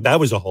 But that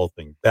was a whole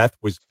thing. Beth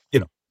was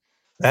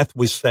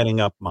setting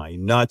up my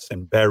nuts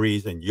and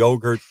berries and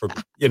yogurt for,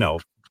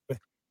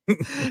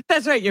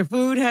 That's right. Your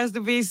food has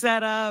to be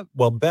set up.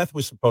 Well, Beth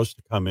was supposed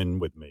to come in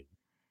with me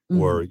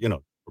for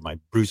my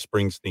Bruce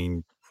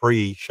Springsteen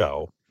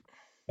pre-show.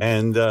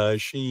 And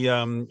she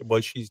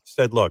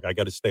said, look, I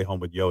got to stay home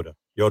with Yoda.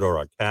 Yoda,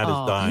 our cat, is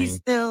dying. He's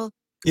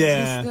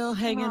still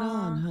hanging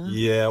on, huh?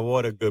 Yeah,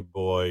 what a good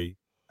boy.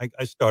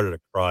 I started to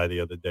cry the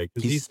other day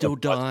because He's still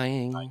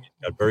dying. He's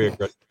got very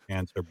aggressive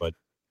cancer, but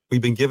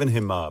we've been giving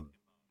him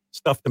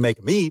stuff to make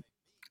him eat.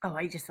 Oh,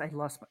 I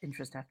lost my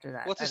interest after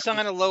that. What's a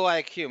sign of low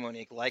IQ,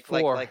 Monique? Like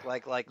the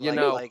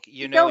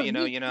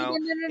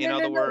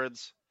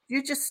words.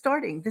 You're just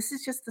starting. This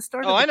is just the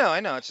start. Oh, I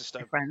know. It's just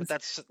start. Friends. But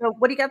that's so.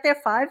 What do you got there?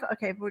 5.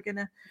 Okay, we're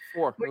gonna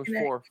 4. It was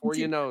 4. 4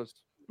 you knows.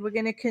 We're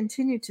gonna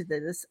continue to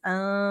this.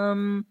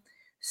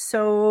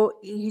 So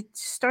he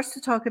starts to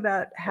talk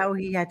about how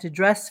he had to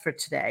dress for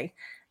today,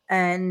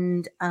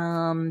 and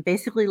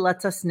basically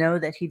lets us know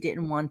that he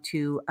didn't want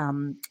to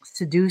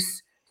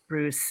seduce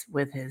Bruce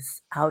with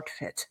his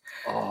outfit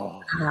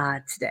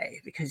today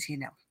because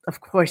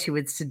of course he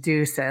would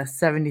seduce a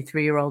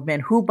 73-year-old man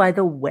who, by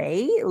the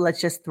way,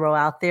 let's just throw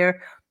out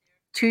there,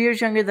 2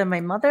 years younger than my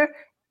mother,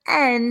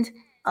 and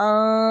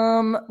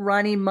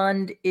Ronnie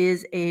Mund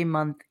is a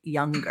month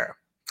younger.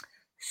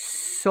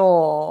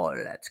 So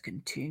let's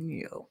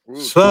continue.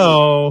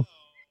 So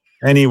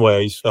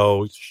anyway,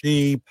 so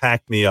she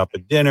packed me up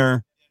at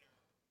dinner.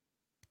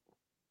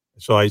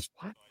 So I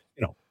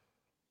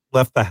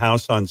left the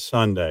house on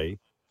Sunday.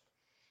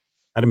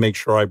 Had to make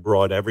sure I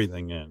brought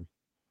everything in.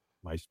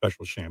 My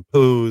special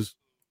shampoos.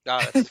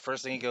 That's the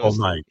first thing he goes.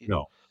 Oh my,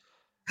 no.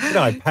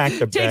 I packed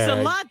a bag. Takes a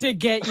lot to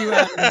get you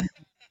out.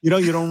 You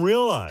don't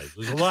realize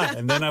there's a lot.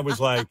 And then I was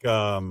like,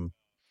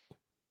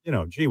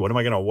 gee, what am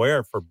I going to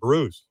wear for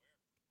Bruce?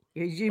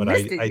 You but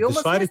missed it. I You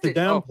almost decided missed to it.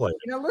 downplay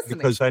it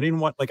because I didn't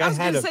want, I was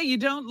going to say, you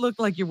don't look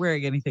like you're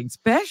wearing anything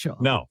special.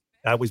 No,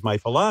 that was my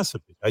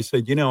philosophy. I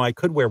said, I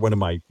could wear one of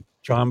my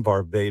John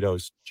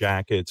Barbados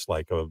jackets,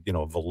 like a,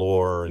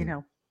 velour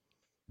and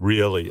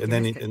really. And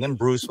then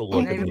Bruce will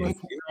look at me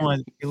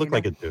like, you look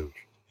like a douche.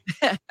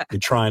 You're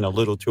trying a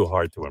little too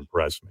hard to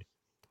impress me.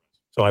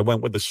 So I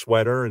went with a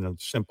sweater and a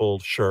simple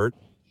shirt,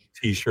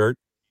 T-shirt.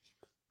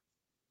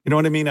 You know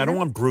what I mean? I don't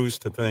want Bruce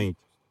to think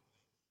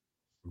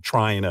I'm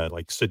trying to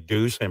like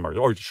seduce him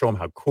or show him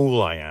how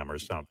cool I am or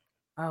something.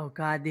 Oh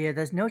God,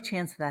 there's no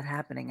chance of that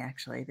happening.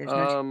 Actually, there's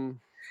no chance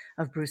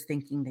of Bruce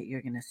thinking that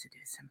you're going to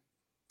seduce him.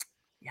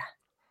 Yeah,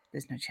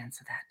 there's no chance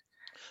of that.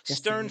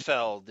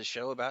 Sternfeld, the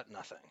show about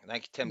nothing.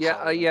 Thank you, Tim.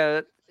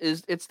 Yeah,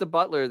 it's the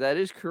butler. That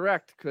is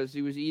correct because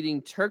he was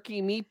eating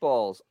turkey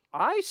meatballs.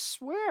 I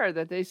swear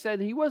that they said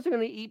he wasn't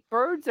going to eat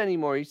birds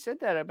anymore. He said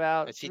that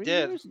about 3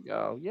 years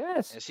ago.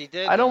 Yes, he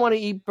did. I don't want to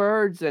eat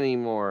birds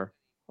anymore.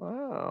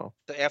 Wow.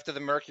 After the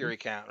mercury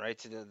count, right?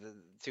 To the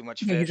too much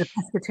fish. Yeah, he's a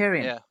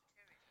pescatarian. Yeah.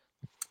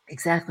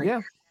 Exactly.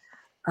 Yeah.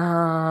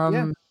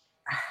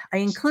 I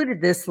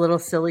included this little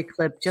silly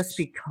clip just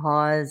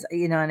because,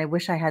 and I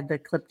wish I had the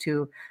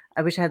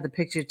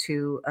picture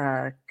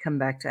to come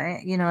back to.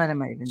 I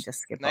might even just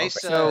skip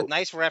over.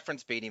 Nice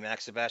reference, Beanie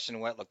Mac, Sebastian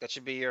Wetlook. That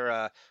should be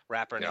your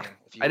rapper name.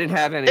 I didn't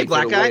have any. Hey,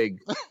 black guy. Wig.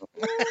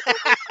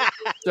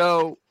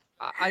 So,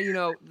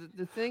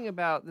 the thing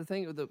a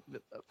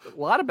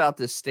lot about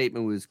this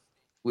statement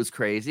was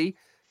crazy.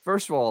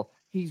 First of all,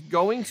 he's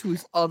going to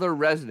his other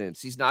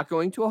residence. He's not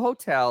going to a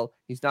hotel.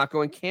 He's not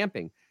going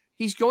camping.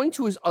 He's going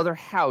to his other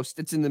house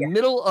that's in the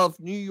middle of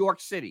New York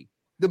City.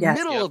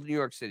 Middle of New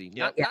York City.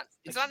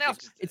 It's not now.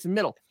 It's the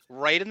middle.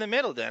 Right in the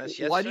middle, Dennis.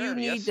 Yes, Why do you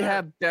need to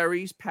have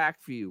berries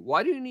packed for you?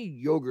 Why do you need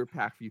yogurt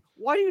packed for you?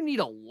 Why do you need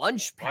a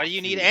lunch packed? Why do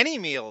you need any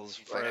meals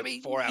for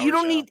a 4 hours? You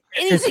don't need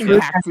anything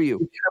packed for you.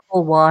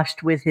 Triple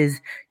washed with his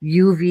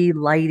UV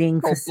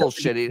lighting. Oh,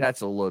 bullshit.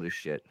 That's a load of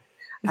shit.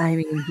 I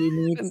mean, he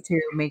needs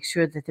to make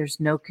sure that there's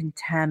no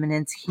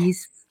contaminants.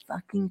 He's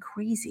fucking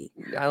crazy.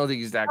 I don't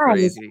think he's that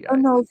crazy. I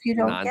don't know if you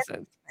don't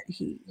nonsense.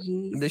 Get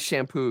it. The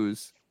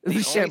shampoos.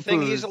 The only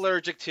thing he's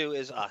allergic to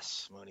is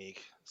us,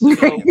 Monique.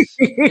 So,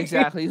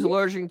 exactly. He's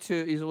allergic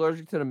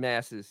to the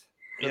masses.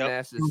 The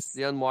masses.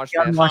 The unwashed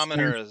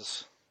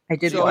commoners. I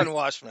did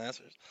unwashed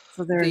masses.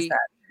 So there's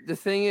that. The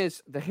thing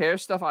is, the hair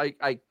stuff I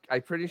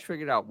pretty much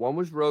figured out. One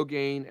was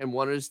Rogaine and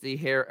one is the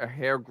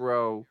hair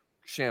grow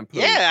shampoo.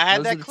 Yeah, I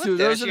had that clip.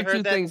 Those are the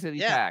two things that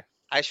he packed.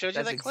 I showed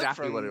you that clip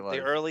exactly from what it was.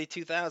 The early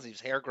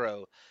 2000s. Hair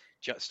grow.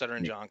 Stutter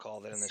and John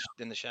called it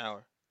in the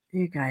shower.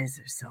 You guys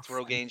are so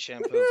Rogaine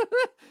shampoo.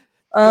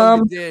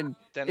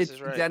 Dennis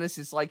is right. Dennis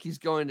is like he's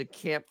going to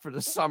camp for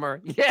the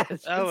summer.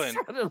 Yes, Owen. It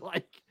sounded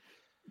like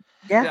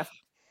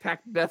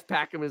Beth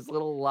pack him his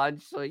little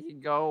lunch so he can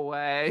go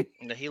away.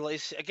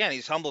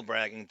 He's humble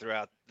bragging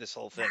throughout this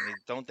whole thing.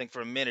 Don't think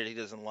for a minute he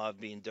doesn't love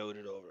being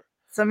doted over.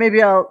 So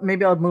maybe I'll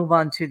move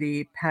on to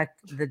the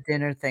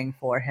dinner thing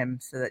for him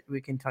so that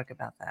we can talk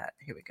about that.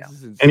 Here we go.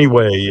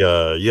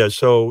 Anyway,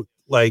 so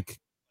like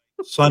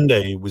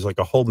Sunday was like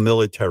a whole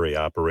military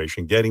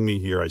operation getting me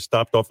here. I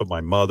stopped off at my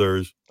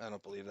mother's. I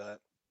don't believe that.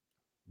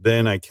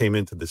 Then I came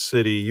into the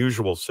city,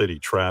 usual city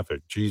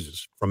traffic.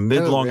 Jesus, from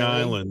Long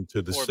Island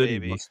to the city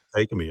must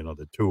have taken me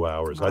another 2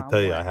 hours. I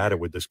tell you, I had it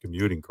with this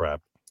commuting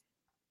crap.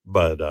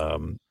 But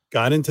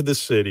got into the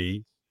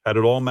city, had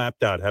it all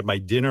mapped out, had my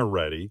dinner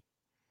ready.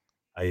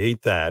 I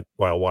ate that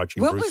while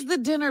watching. What was the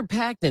dinner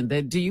packed in?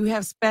 Do you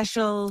have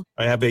special?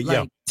 I have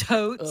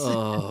totes.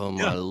 Oh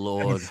my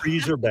Lord! A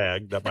freezer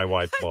bag that my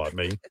wife bought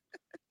me,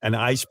 and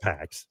ice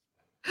packs.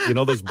 You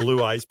know those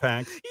blue ice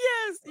packs?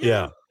 Yes.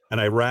 Yeah.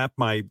 And I wrapped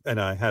I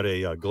had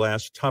a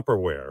glass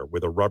Tupperware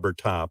with a rubber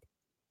top,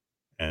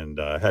 and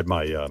had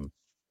my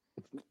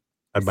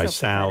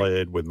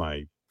salad with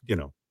my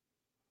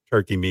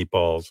turkey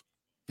meatballs.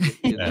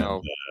 And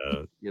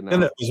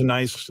it was a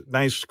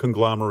nice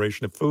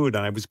conglomeration of food,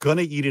 and I was going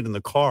to eat it in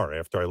the car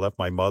after I left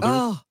my mother's.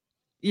 Oh,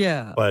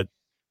 yeah. But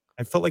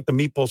I felt like the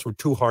meatballs were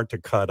too hard to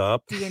cut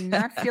up. Do you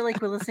not feel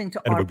like we're listening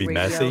to and art it would be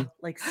radio? messy?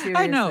 Like seriously,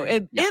 I know.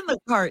 In the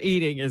car,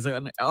 eating is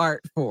an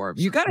art form.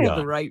 You got to have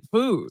the right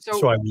food.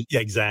 So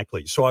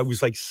exactly. So I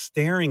was like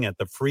staring at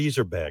the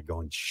freezer bag,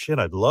 going, "Shit,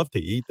 I'd love to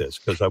eat this,"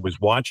 because I was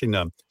watching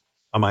them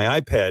on my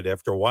iPad.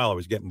 After a while, I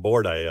was getting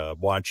bored. I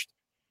watched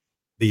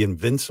The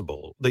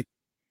Invincible.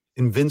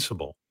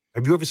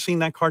 Have you ever seen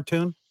that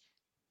cartoon?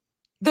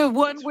 The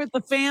one with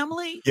the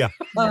family? Yeah.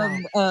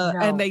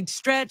 And they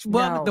stretch.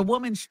 The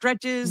woman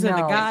stretches and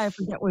the guy, I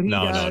forget what he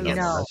does.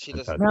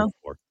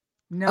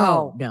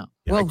 No. Yeah,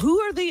 well, who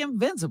are the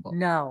Invincible?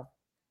 No.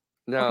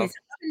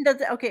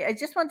 Okay, I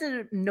just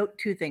wanted to note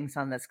two things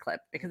on this clip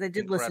because I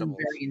did listen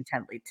very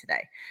intently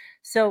today.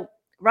 So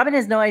Robin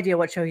has no idea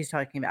what show he's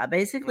talking about.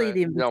 Basically,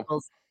 The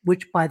Invincibles,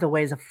 which, by the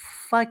way, is a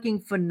fucking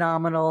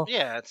phenomenal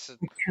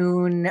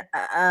cartoon.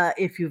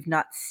 If you've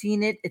not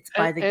seen it, it's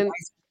by the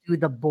guys who do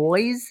The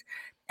Boys,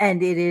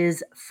 and it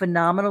is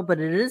phenomenal. But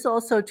it is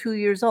also 2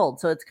 years old,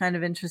 so it's kind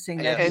of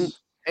interesting.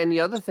 And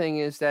the other thing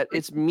is that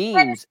it's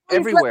memes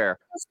everywhere.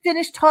 Let's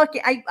finish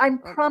talking. I'm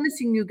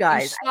promising you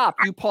guys. You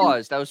stopped. You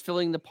paused. I was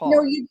filling the pause.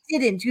 No, you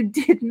didn't. You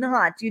did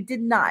not. You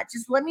did not.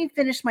 Just let me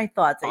finish my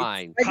thoughts.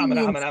 Fine.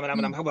 No,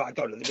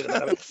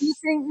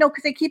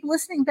 because I keep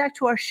listening back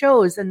to our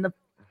shows, and the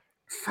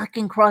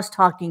fucking cross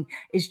talking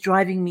is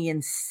driving me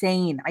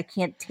insane. I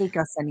can't take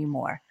us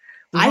anymore.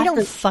 I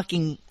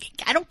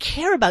don't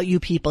care about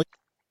you people.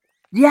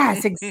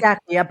 Yes,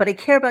 exactly. Yeah, but I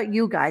care about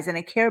you guys, and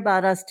I care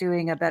about us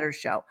doing a better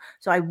show.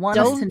 So I want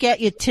don't get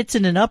your tits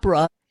in an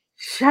uproar.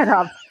 Shut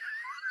up.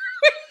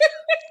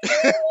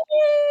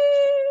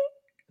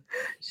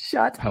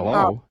 Shut up.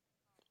 Hello.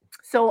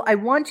 So I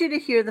want you to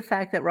hear the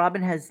fact that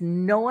Robin has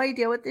no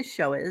idea what this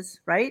show is,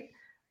 right?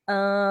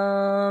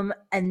 And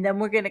then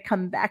we're going to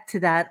come back to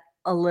that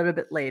a little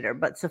bit later.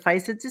 But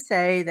suffice it to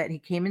say that he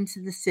came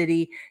into the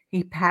city.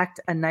 He packed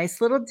a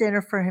nice little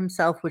dinner for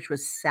himself, which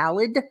was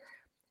salad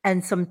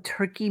and some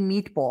turkey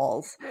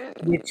meatballs,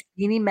 which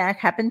Beanie Mac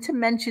happened to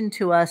mention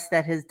to us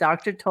that his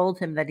doctor told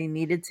him that he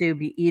needed to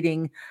be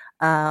eating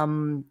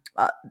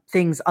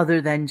things other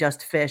than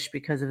just fish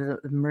because of the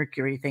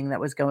mercury thing that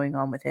was going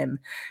on with him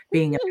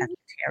being a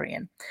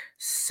pescatarian.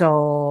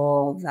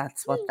 So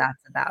that's what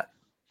that's about.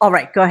 All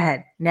right, go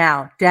ahead.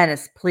 Now,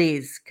 Dennis,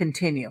 please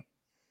continue.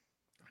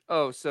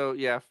 Oh, so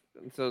yeah.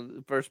 So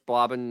first,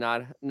 Blobbin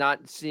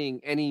not seeing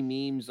any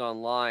memes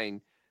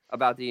online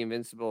about the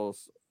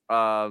Invincibles.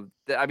 I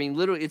mean,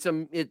 literally, it's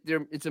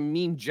a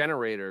meme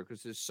generator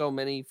because there's so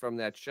many from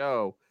that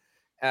show,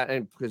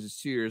 and because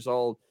it's 2 years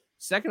old.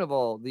 Second of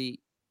all,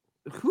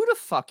 who the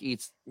fuck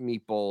eats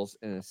meatballs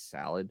in a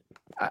salad?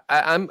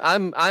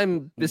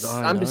 I'm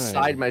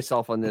beside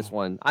myself on this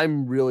one. I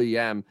really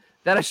am.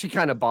 That actually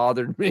kind of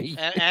bothered me.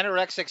 And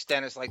anorexics,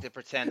 Dennis, like to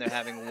pretend they're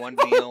having one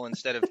meal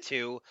instead of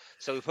two.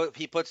 So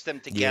he puts them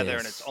together,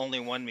 and it's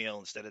only one meal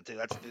instead of two.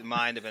 That's the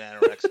mind of an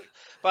anorexic.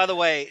 By the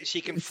way,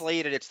 she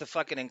conflated. It's the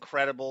fucking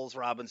Incredibles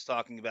Robin's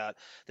talking about.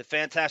 The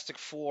Fantastic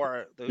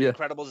Four. The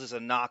Incredibles is a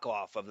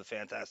knockoff of the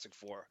Fantastic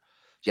Four.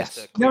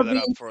 Yes. No,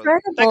 The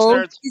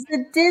Incredibles is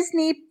a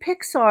Disney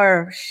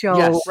Pixar show.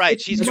 Yes,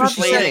 right. She's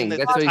conflating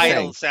the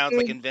title. Sounds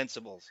like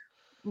Invincibles.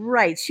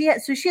 Right. She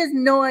has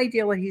no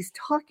idea what he's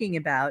talking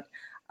about.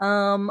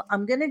 I'm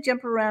gonna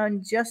jump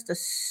around just a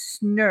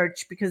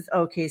snurch because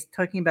he's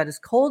talking about his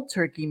cold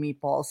turkey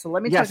meatballs. So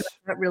let me talk about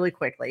that really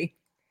quickly.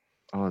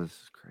 Oh, this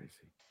is crazy.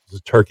 The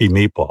turkey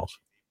meatballs.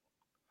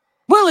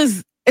 Well,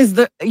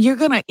 you're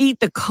gonna eat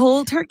the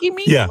cold turkey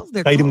meatballs? Yeah,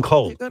 They're I eat them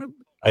cold.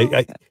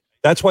 I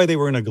that's why they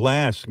were in a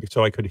glass,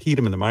 so I could heat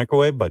them in the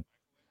microwave. But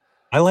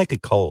I like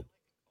it cold.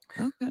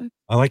 Okay.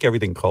 I like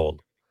everything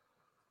cold.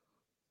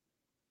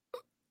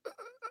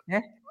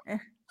 Yeah.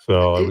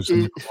 So I was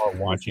in the car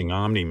watching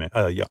Omni-Man.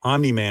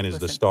 Omni-Man is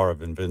the star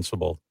of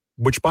Invincible,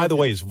 which, by the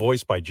way, is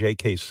voiced by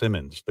J.K.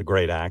 Simmons, the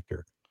great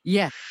actor.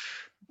 Yeah.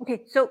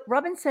 Okay, so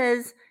Robin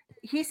says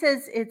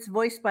it's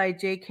voiced by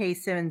J.K.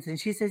 Simmons, and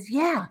she says,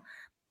 yeah,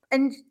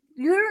 and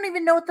you don't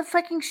even know what the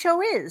fucking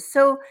show is.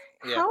 So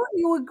how are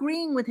you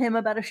agreeing with him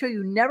about a show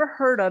you never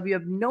heard of? You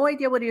have no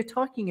idea what you're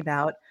talking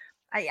about.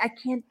 I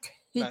can't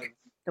take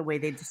the way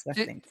they discuss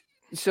things.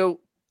 So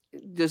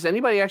does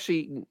anybody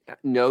actually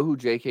know who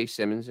J.K.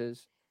 Simmons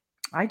is?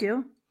 I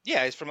do.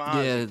 Yeah, he's from Oz.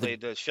 He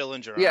played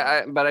Schillinger.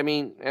 Yeah, but I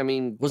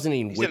mean, wasn't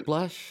he in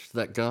Whiplash?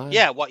 That guy?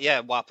 Yeah,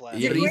 Whiplash.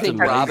 Yeah, do you think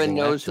Robin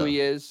knows who he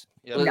is?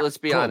 Yeah. Let's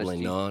be honest.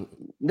 Probably not.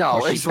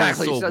 No, she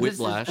exactly. saw So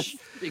Whiplash.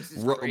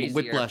 Whiplash.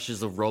 Whiplash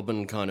is a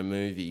Robin kind of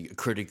movie,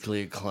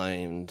 critically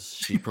acclaimed.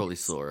 She probably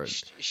saw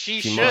it.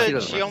 She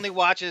should. She only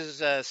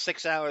watches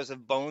 6 hours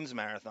of Bones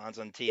marathons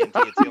on TNT.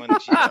 It's the only thing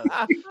she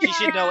does. She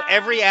should know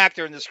every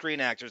actor in the Screen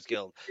Actors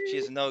Guild. She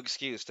has no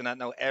excuse to not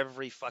know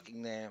every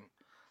fucking name.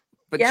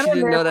 But she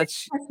didn't know that.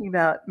 Talking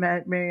about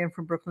Marianne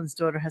from Brooklyn's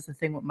Daughter has a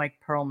thing with Mike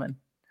Perlman.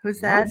 Who's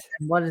that?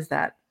 And what is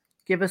that?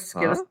 Give us.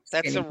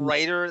 That's a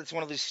writer. It's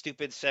one of those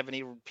stupid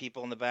 70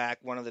 people in the back.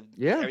 One of the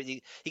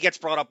he gets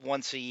brought up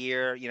once a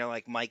year. You know,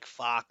 like Mike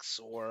Fox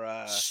or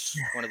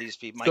one of these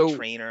people, Mike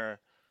Trainer.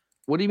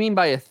 What do you mean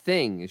by a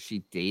thing? Is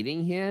she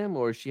dating him,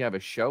 or does she have a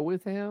show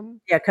with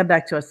him? Yeah, come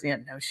back to us. Yeah,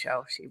 no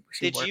show. She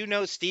Did you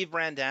know Steve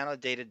Brandano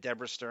dated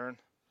Deborah Stern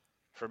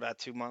for about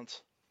 2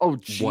 months? Oh,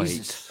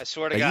 Jesus! I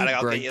swear to God,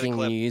 I'll get you the clip.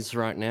 Breaking news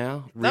right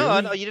now?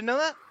 Really? No, you didn't know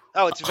that?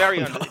 Oh, it's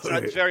very under.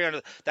 It's very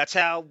under. That's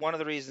how one of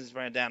the reasons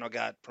Brandano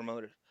got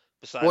promoted.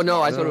 Besides,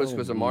 I thought it was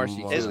because of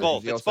Marcy. It's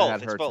both. It's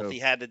both. It's both. Too. He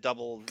had the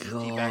double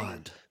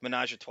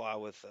menage a trois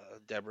with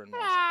Deborah and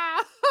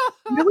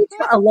Marcy.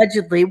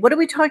 Allegedly, what are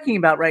we talking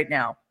about right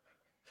now?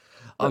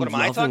 I'm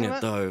loving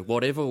it though.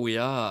 Whatever we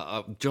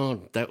are,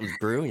 John, that was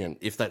brilliant.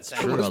 If that's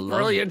true, I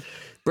love it.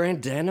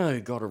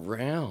 Brandano got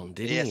around,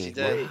 didn't he? Yes, he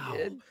did. Wow.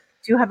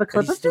 Do you have a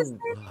clip of this?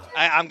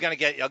 I'll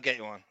get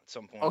you one at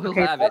some point. Oh, he'll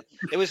have it.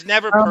 It was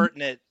never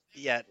pertinent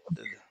yet.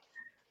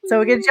 So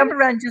we're going to jump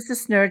around just a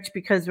snurch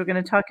because we're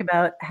going to talk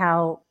about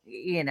how,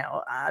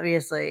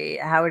 obviously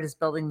Howard is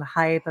building the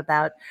hype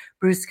about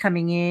Bruce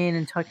coming in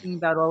and talking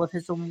about all of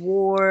his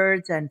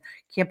awards and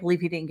can't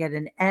believe he didn't get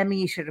an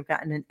Emmy. He should have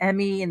gotten an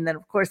Emmy. And then,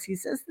 of course, he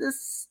says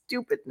this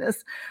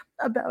stupidness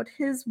about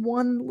his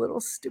one little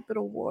stupid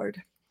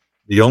award.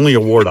 The only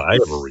award I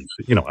ever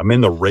received, I'm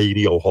in the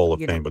Radio Hall of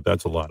Fame, but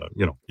that's a lot of,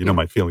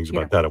 my feelings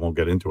about that. I won't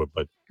get into it,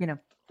 but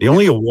the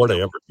only award I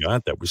ever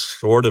got that was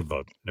sort of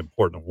an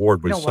important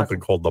award was something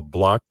called the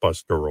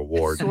Blockbuster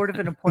Award. Sort of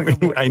an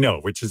important award. I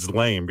know, which is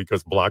lame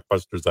because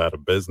Blockbuster's out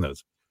of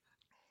business.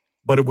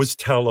 But it was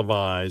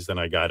televised, and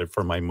I got it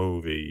for my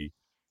movie.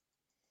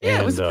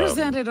 Yeah, it was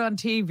presented on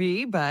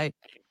TV by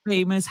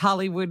famous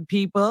Hollywood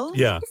people.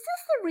 Yeah. Is this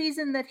the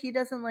reason that he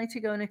doesn't like to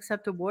go and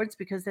accept awards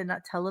because they're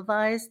not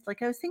televised?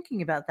 Like, I was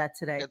thinking about that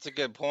today. That's a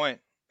good point.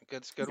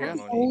 That's a good Is that one,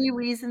 the Monique. only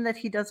reason that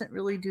he doesn't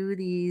really do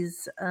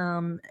these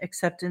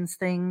acceptance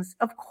things?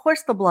 Of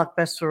course, the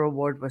Blockbuster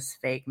Award was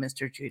fake,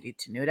 Mr. Judy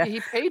Tenuta.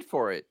 He paid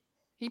for it.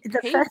 He The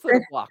paid fact for the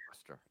that-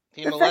 Blockbuster.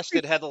 He the fact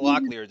molested that Heather he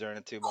Locklear during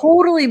it too. by the way.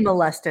 Totally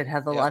molested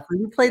Heather Yeah. Locklear.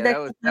 You played Yeah, that.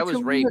 that was- clip that not was too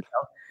long rape. ago.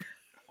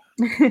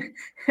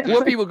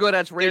 More people go,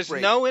 that's rape. There's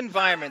rape. no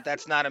environment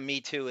that's not a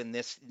Me Too in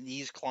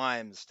these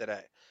climes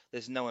today.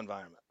 There's no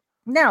environment.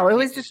 No, it He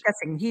was just-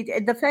 disgusting.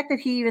 The fact that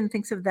he even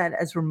thinks of that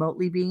as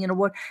remotely being an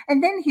award,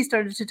 and then he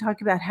started to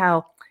talk about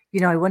how,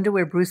 I wonder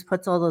where Bruce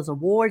puts all those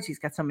awards. He's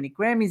got so many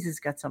Grammys.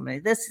 He's got so many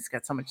of this. He's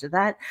got so much of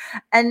that.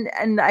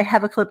 And I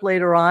have a clip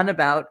later on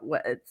about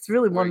it's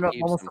really Where one he of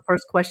keeps almost them. the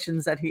first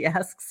questions that he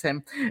asks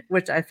him,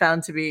 which I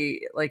found to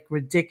be like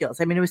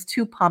ridiculous. I mean, it was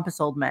two pompous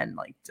old men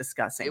like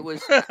discussing. It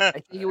was. I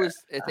think it was.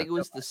 I think it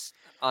was this.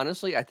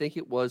 Honestly, I think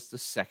it was the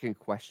second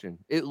question.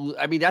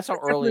 I mean, that's how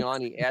It's definitely early the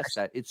on he second asked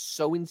that. It's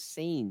so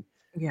insane.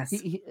 Yes.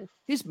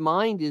 His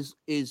mind is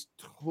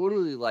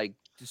totally like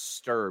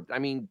disturbed. I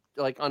mean,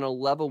 like on a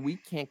level we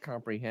can't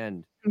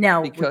comprehend.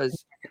 Now,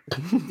 Because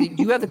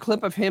you have the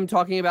clip of him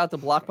talking about the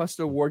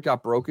Blockbuster award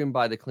got broken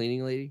by the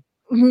cleaning lady.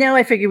 no,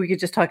 I figured we could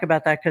just talk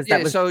about that because Yeah.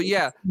 that was So you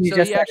so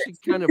just he said actually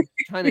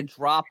kind of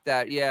dropped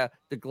that. Yeah,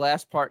 the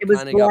glass part it was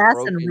kind of got glass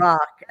broken and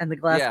rock, and the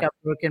glass Yeah. got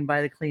broken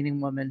by the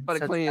cleaning woman. by the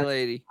So cleaning that's-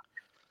 lady.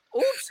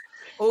 Oops.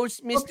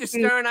 Oops, Mr. Oopsie.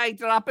 Stern, I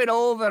drop it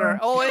over.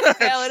 Oh, it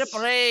fell in a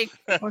break.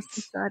 Oh,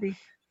 so sorry.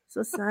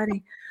 So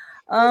sorry.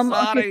 So Okay,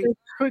 sorry. so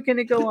we're going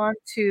to go on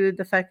to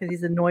the fact that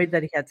he's annoyed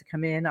that he had to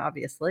come in,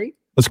 obviously.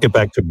 Let's get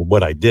back to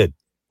what I did.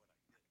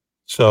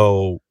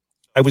 So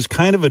I was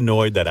kind of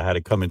annoyed that I had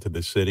to come into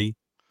the city,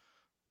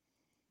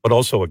 but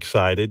also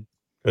excited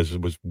because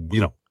it was,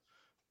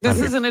 This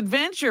Okay. is an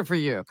adventure for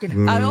you. I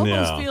mm, almost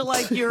yeah. feel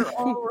like you're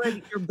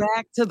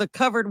back to the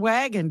covered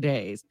wagon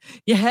days.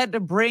 You had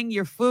to bring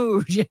your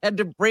food, you had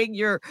to bring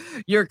your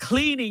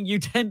cleaning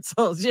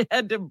utensils, you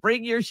had to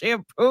bring your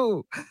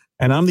shampoo.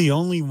 And I'm the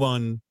only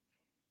one.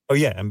 Oh,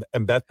 yeah.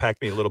 And Beth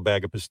packed me a little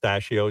bag of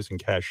pistachios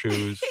and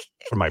cashews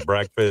for my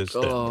breakfast.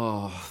 and-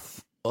 Oh,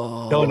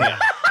 Oh, yeah.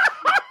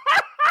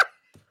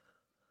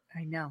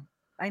 I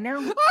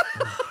know.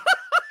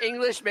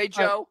 English,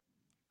 Joe. know.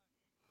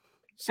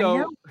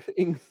 So,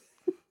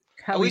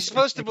 How Are we is-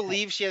 supposed to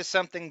believe she has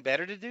something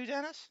better to do,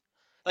 Dennis?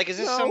 Like, is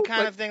this some No,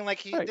 kind but- of thing? Like,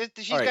 she's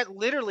all right. got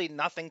literally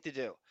nothing to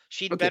do.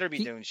 She'd Okay, better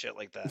be doing shit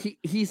like that.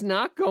 he's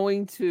not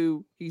going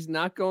to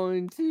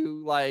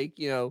like,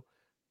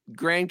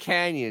 Grand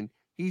Canyon.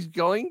 He's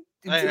going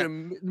into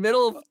the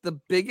middle of the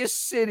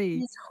biggest city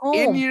His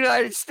in home. the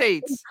United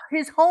States.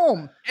 His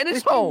home. And his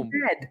with his home.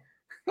 bed.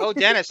 Oh,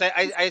 Dennis,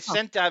 I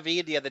sent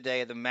David the other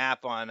day the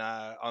map on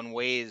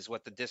Waze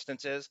what the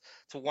distance is.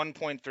 It's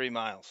 1.3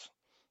 miles.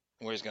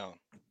 Where he's going.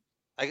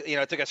 I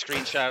took a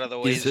screenshot of the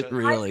Waze. is it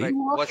really? I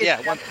can walk What's it yeah,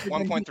 faster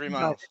than he 1.3 can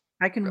miles.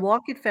 go. I can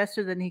walk it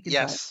faster than he can.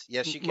 Yes,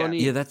 yes, you can.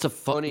 Monique, Yeah, that's a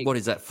Monique. what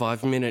is that?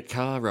 5-minute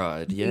car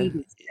ride? Yeah.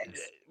 Maybe 6.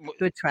 Good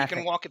You traffic.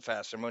 can walk it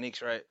faster.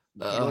 Monique's right.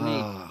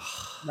 Ah.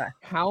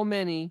 how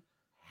many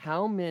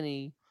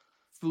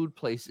food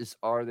places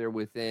are there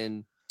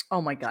within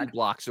Oh my 2 God.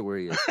 blocks of where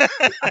he is?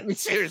 I mean,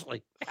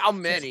 seriously, how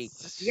many?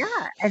 Yeah,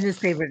 and his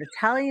favorite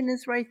Italian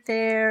is right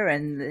there,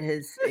 and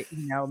his,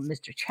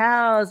 Mr.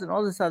 Chow's and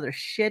all this other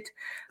shit.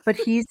 But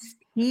he's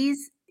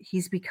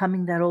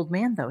becoming that old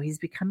man, though. He's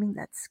becoming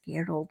that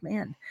scared old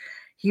man.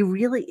 He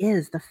really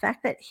is. The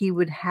fact that he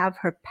would have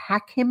her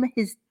pack him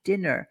his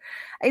dinner.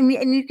 I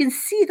mean, and you can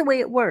see the way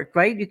it worked,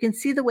 right? You can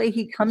see the way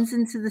he comes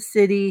into the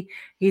city.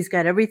 He's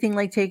got everything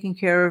like taken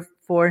care of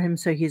for him.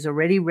 So he's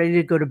already ready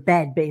to go to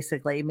bed,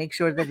 basically. Make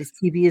sure that his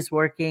TV is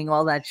working,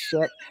 all that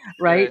shit,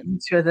 right? Right.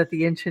 Make sure that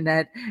the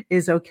internet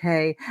is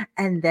okay.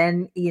 And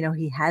then,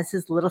 he has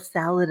his little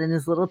salad and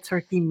his little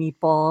turkey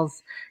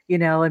meatballs,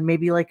 and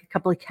maybe like a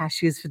couple of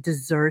cashews for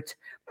dessert.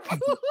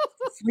 And he goes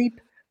to sleep.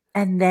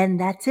 And then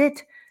that's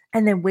it.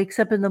 And then wakes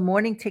up in the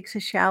morning, takes a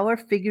shower,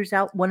 figures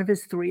out one of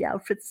his 3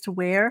 outfits to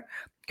wear,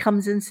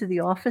 comes into the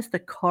office. The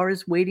car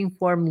is waiting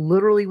for him,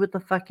 literally with the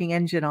fucking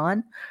engine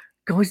on,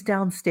 goes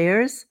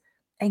downstairs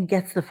and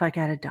gets the fuck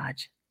out of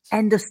Dodge.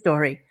 End of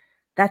story.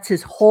 That's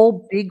his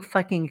whole big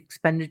fucking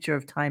expenditure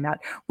of time out,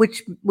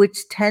 which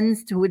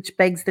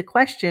begs the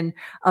question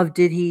of,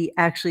 did he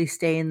actually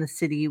stay in the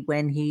city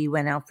when he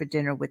went out for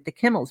dinner with the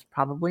Kimmels?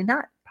 Probably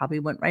not. Probably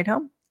went right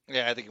home.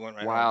 Yeah, I think he went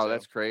right. Wow, home,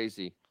 that's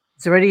crazy.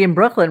 It's already in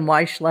Brooklyn.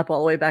 Why schlep all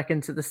the way back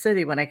into the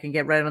city when I can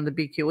get right on the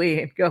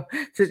BQE and go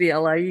to the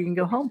LA? You can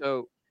go home.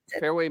 So,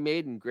 Fairway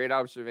Maiden, great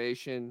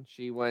observation.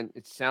 She went.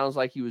 It sounds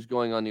like he was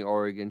going on the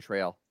Oregon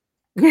Trail.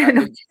 Yeah,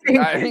 no kidding.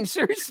 I mean,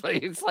 seriously,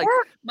 it's like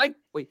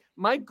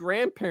my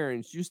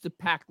grandparents used to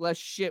pack less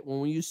shit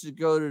when we used to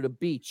go to the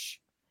beach.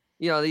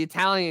 The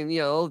Italian,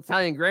 old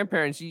Italian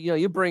grandparents.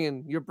 You're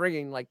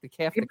bringing like the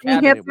You cabinet.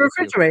 have the with you.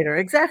 refrigerator,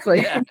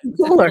 exactly. Yeah,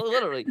 Cooler.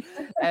 literally.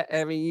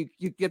 I mean,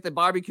 you get the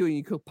barbecue and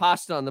you cook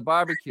pasta on the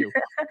barbecue.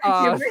 You're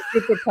right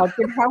with the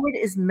pumpkin. Howard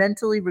is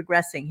mentally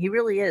regressing. He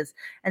really is.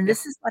 And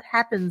this is what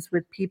happens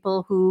with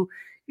people who,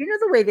 You know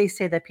the way they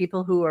say that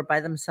people who are by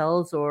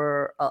themselves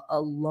or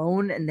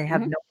alone and they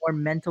have no more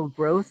mental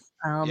growth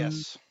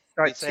Yes.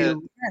 start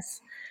to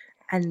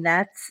and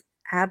that's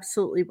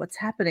absolutely what's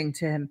happening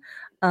to him.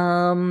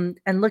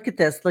 And look at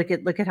this. Look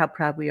at how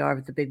proud we are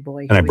of the big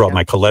boy. And I brought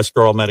my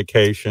cholesterol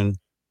medication.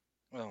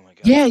 Oh my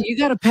God. Yeah, you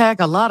got to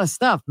pack a lot of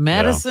stuff: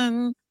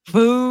 medicine,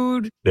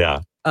 food. Yeah.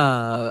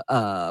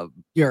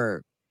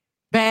 Your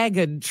bag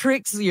of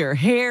tricks, your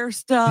hair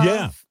stuff.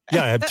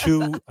 Yeah.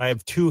 I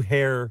have two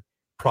hair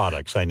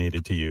products I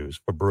needed to use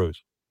for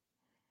Bruce.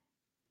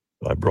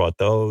 So I brought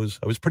those.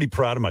 I was pretty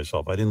proud of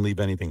myself. I didn't leave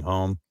anything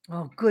home.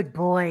 Oh, good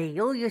boy.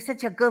 Oh, you're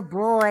such a good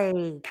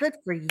boy. Good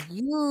for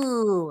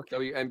you.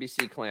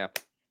 WNBC clamp.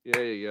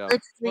 There you go.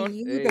 Good for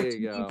you There that you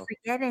you didn't go.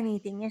 forget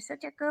anything. You're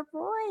such a good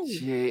boy.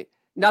 Gee.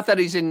 Not that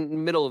he's in the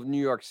middle of New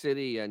York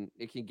City and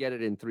it can get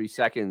it in 3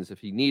 seconds if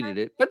he needed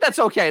it, but that's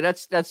okay.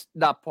 That's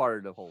not part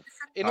of the whole.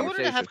 In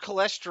order to have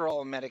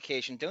cholesterol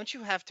medication, don't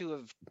you have to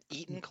have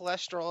eaten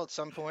cholesterol at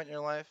some point in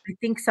your life? I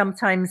think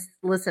sometimes.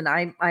 Listen,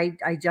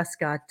 I just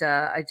got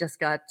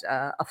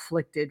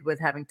afflicted with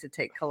having to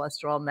take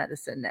cholesterol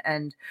medicine,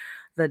 and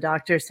the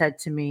doctor said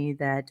to me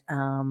that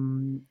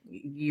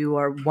you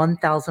are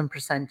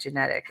 1,000%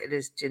 genetic. It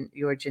is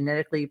you are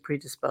genetically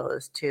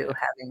predisposed to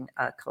having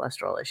a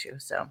cholesteral issue.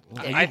 So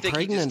I think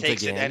he just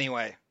takes it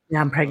anyway.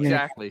 Yeah, I'm pregnant.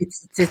 Exactly.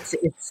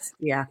 It's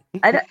yeah.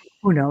 I don't,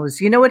 who knows?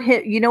 You know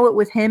what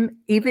with him,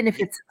 even if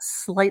it's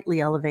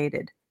slightly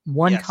elevated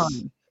one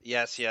time.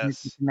 Yes.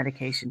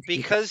 Medication.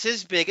 Because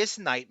his biggest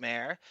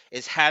nightmare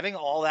is having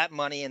all that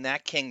money in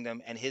that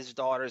kingdom and his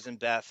daughters and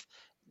Beth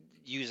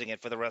using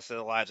it for the rest of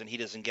their lives, and he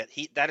doesn't get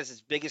that is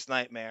his biggest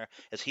nightmare,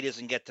 is he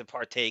doesn't get to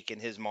partake in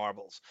his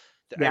marbles.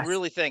 Yes. I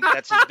really think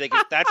that's his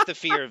biggest that's the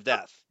fear of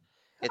death.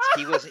 I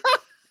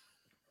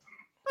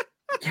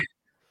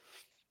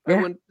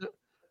went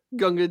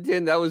Gunga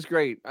Din, that was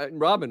great.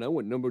 Robin, I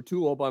went number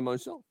 2 all by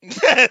myself.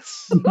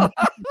 Yes.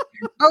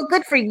 Oh,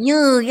 good for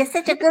you. You're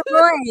such a good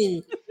boy.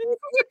 You're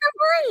such a good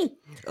boy.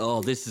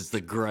 Oh, this is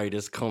the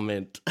greatest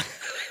comment.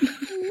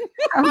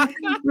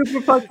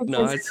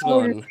 Nice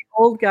one.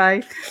 Old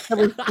guy that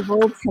was the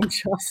old from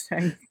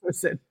Shawshank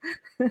prison.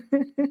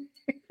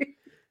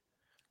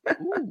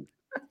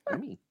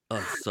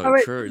 That's so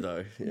right, true,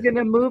 though. Yeah. We're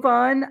gonna move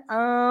on,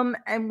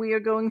 and we are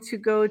going to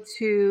go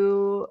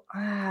to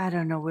I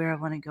don't know where I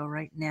want to go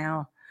right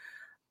now.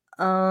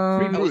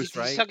 Bruce,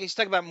 right? He's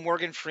talking about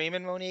Morgan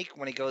Freeman, Monique,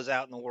 when he goes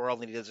out in the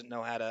world and he doesn't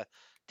know how to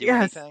do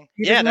anything.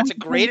 Yeah, that's a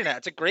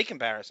great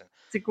comparison.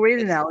 It's a great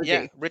analogy.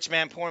 Yeah, rich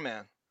man, poor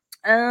man.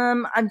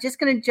 I'm just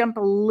going to jump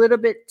a little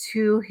bit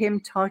to him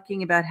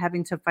talking about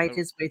having to fight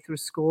his way through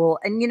school.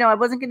 And, I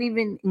wasn't going to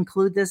even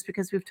include this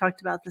because we've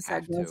talked about this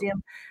ad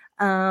nauseum.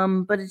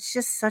 But it's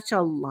just such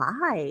a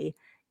lie.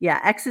 Yeah,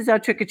 X is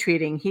out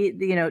trick-or-treating. He,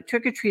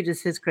 trick-or-treat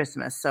is his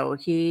Christmas. So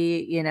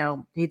he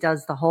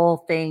does the whole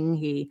thing.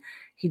 He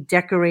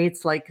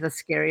decorates like the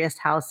scariest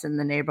house in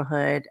the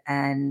neighborhood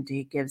and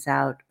he gives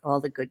out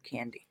all the good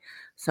candy.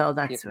 So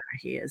that's where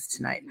he is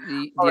tonight.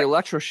 The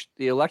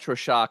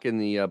electroshock in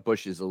the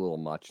bush is a little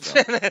much.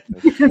 It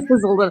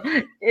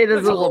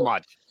is a little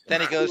much.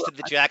 Then he goes to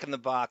the Jack in the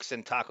Box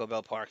and Taco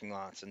Bell parking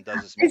lots and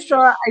does his mischief.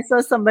 I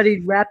saw somebody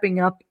wrapping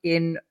up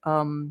in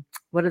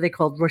what are they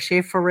called?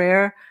 Rocher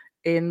Ferrer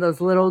in those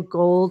little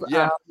gold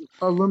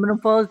aluminum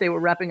foils. They were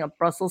wrapping up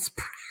Brussels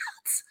sprouts.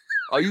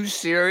 Are you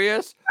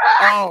serious?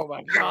 Oh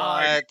my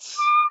God.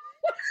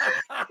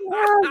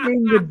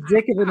 Being the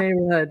dick of the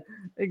neighborhood.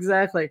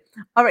 Exactly.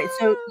 All right.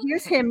 So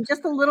here's him.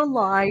 Just a little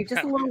lie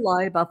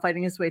about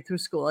fighting his way through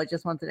school. I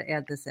just wanted to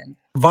add this in.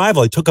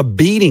 Survival. I took a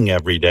beating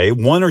every day,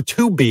 1 or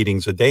 2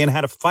 beatings a day, and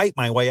had to fight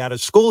my way out of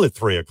school at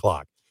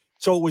 3:00.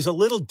 So it was a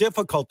little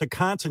difficult to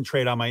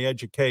concentrate on my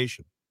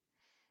education.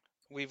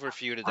 We've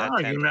refuted that.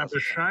 You never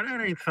said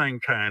anything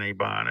to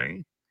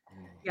anybody.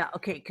 Yeah,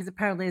 okay, because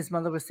apparently his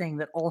mother was saying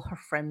that all her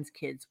friends'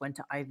 kids went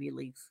to Ivy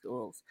League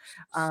schools.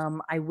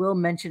 I will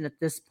mention at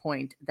this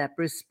point that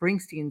Bruce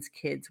Springsteen's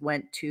kids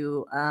went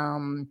to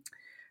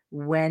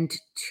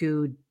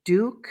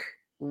Duke,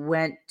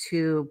 went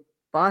to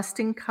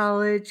Boston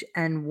College,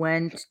 and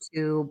went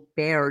to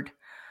Baird.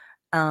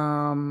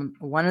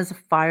 One is a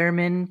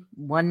fireman,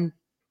 one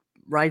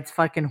rides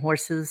fucking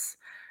horses,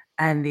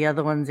 and the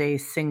other one's a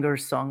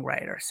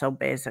singer-songwriter. So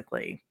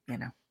basically,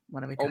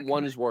 what are we talking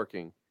one is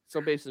working. So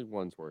basically,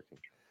 one's working.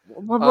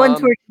 Well,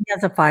 one's working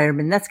as a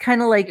fireman. That's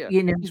kind of like,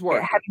 having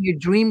your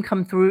dream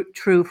come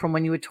true from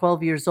when you were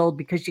 12 years old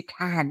because you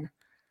can.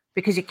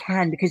 Because you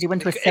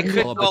went to a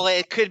seminary. Well,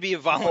 it could be a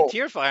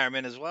volunteer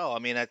fireman as well. I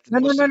mean, no.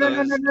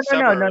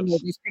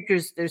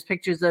 There's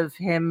pictures of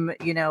him,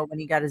 when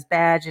he got his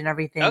badge and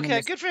everything.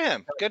 Okay, good for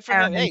him. Good for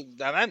him. Hey,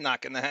 I'm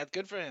knocking that.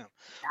 Good for him.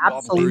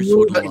 Absolutely. Bruce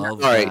would love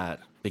that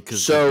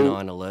because of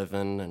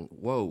 9/11 and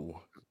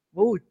whoa.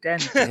 Oh, damn.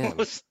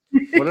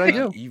 What did I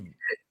do?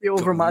 You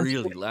over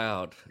really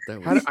loud.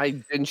 I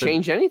didn't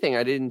change anything.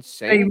 I didn't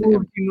say. You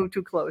moved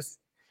too close.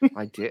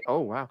 I did. Oh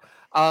wow.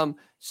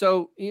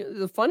 So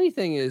the funny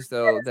thing is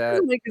though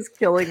that wig is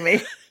killing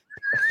me.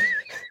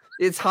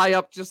 It's high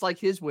up, just like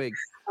his wig.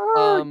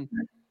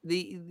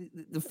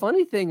 the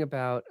funny thing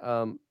about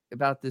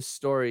this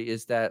story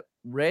is that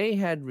Ray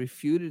had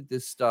refuted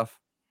this stuff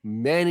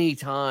many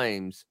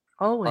times.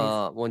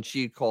 Always. When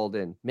she called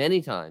in,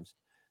 many times.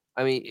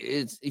 I mean,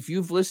 it's if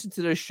you've listened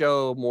to the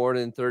show more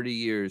than 30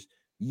 years,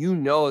 you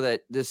know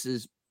that this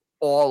is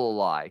all a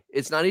lie.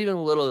 It's not even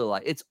a little a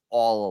lie. It's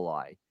all a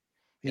lie.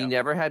 He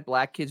never had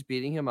black kids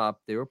beating him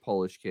up. They were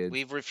Polish kids.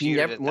 We've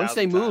refuted it. Once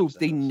they moved,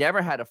 they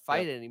never had a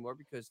fight anymore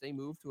because they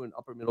moved to an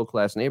upper middle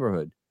class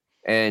neighborhood.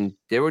 And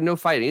there were no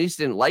fighting. They just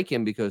didn't like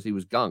him because he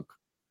was gunk.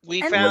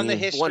 We found the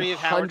history of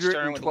Howard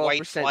Stern with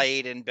white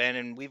flight and Ben,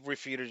 and we've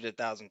refuted it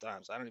 1,000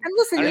 times. I don't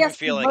even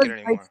feel like it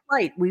anymore. White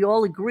flight. We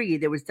all agree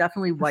there was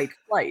definitely white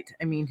flight.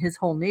 I mean, his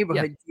whole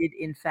neighborhood did,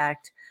 in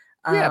fact,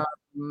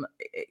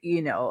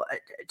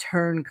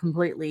 turn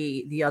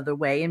completely the other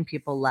way, and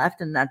people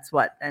left, and that's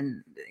what,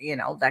 and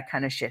that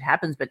kind of shit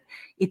happens. But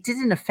it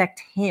didn't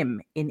affect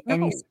him in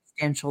any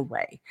substantial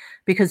way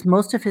because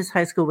most of his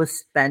high school was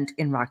spent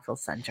in Rockville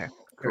Center.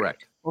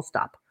 Correct. We'll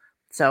stop.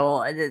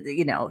 So,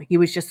 he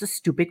was just a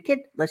stupid kid.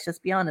 Let's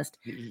just be honest.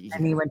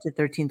 And he went to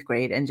 13th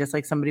grade. And just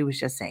like somebody was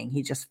just saying,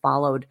 he just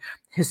followed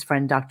his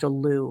friend, Dr.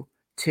 Lou,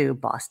 to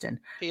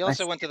Boston. He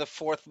also went to the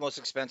 4th most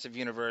expensive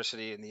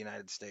university in the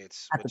United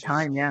States. At the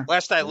time, yeah.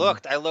 Last I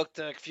looked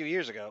a few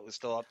years ago. It was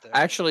still up there.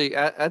 Actually,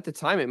 at the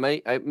time, it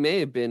may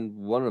have been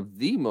one of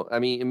the most, I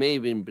mean, it may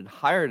have been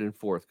higher than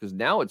 4th because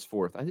now it's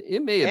 4th.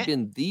 It may have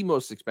been the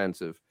most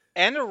expensive.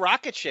 And a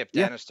rocket ship,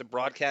 Dennis, to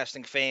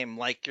broadcasting fame,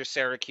 like your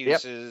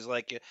Syracuse's,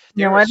 like I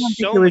don't think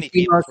it was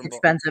the most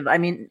expensive. I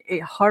mean,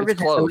 Harvard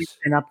has always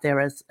been up there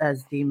as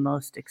the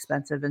most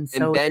expensive, and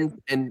so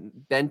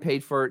Ben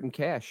paid for it in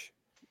cash.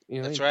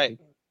 That's right.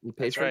 He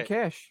paid for it in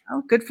cash.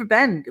 Oh, good for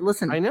Ben.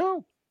 Listen, I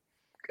know.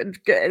 Good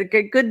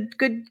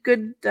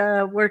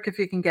work if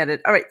you can get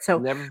it. All right, so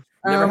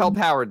never helped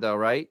Howard though,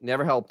 right?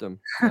 Never helped him.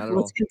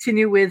 Let's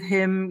continue with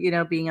him,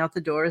 being out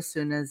the door as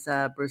soon as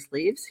Bruce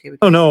leaves. Here we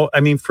go. Oh no, I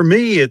mean for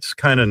me, it's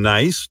kind of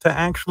nice to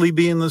actually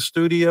be in the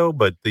studio,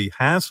 but the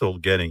hassle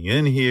getting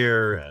in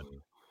here,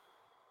 and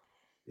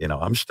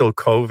I'm still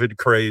COVID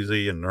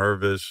crazy and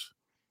nervous,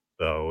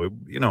 so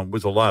it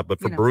was a lot. But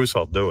for Bruce,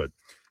 I'll do it.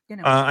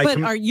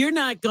 You're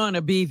not going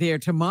to be there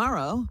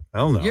tomorrow.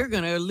 Hell no. You're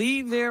going to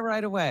leave there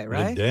right away,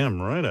 right? You're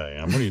damn right I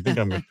am. What do you think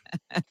I'm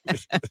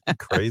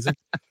crazy?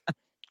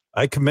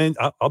 I commend.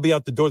 I'll be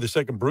out the door the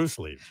second Bruce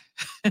leaves.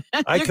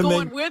 You're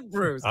going with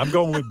Bruce. I'm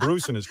going with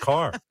Bruce in his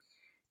car.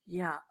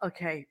 Yeah.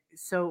 Okay.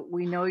 So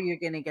we know you're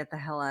going to get the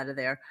hell out of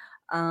there.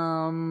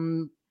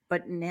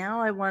 But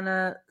now I want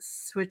to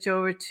switch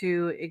over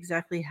to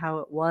exactly how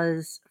it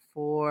was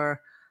for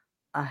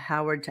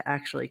Howard to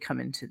actually come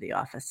into the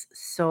office.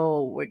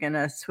 So we're going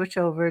to switch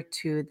over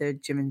to the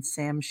Jim and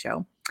Sam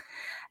show.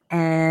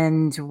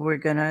 And we're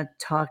going to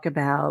talk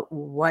about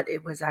what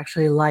it was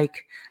actually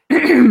like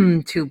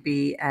to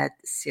be at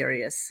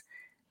Sirius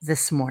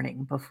this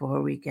morning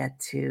before we get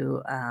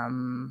to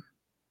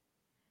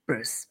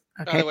Bruce.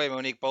 Okay. By the way,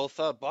 Monique, both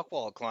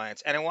Buckwald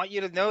clients. And I want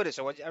you to notice,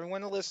 I want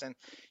everyone to listen.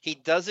 He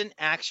doesn't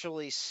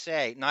actually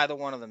say, neither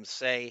one of them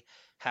say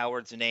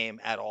Howard's name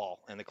at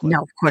all in the clip.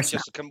 No, of course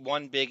it's just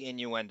one big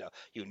innuendo.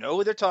 You know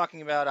who they're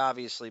talking about,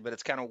 obviously, but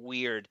it's kind of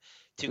weird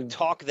to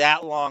talk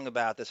that long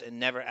about this and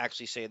never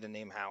actually say the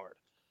name Howard.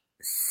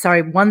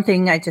 Sorry, one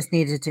thing I just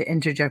needed to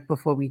interject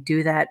before we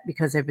do that,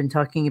 because I've been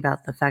talking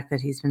about the fact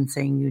that he's been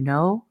saying,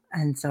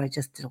 and so I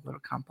just did a little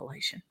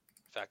compilation.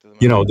 Fact of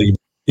the or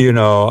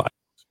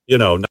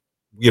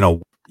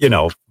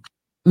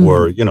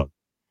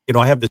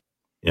I have this,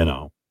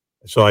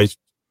 so I,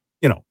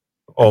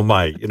 oh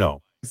my,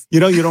 you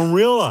don't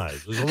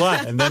realize there's a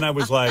lot. And then I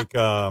was like, gee,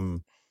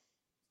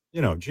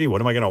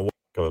 what am I going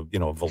to,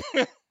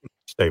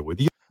 stay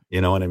with you? You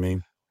know what I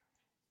mean?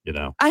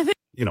 I think,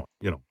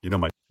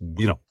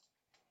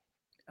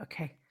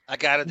 Okay. I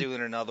got to do it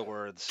in other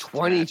words.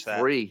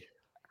 23.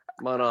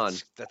 Come on.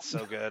 That's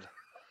so good.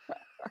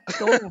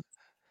 Don't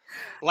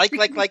like.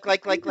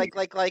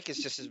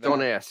 It's just as bad.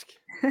 Don't ask.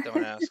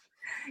 Don't ask.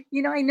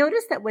 I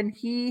noticed that when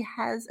he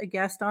has a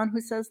guest on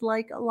who says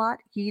like a lot,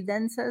 he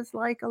then says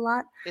like a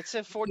lot. It's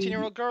a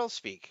 14-year-old girl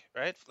speak,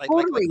 right?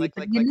 Totally.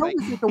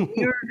 It's a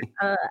weird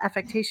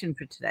affectation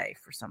for today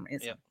for some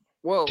reason. Yeah.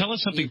 Well, tell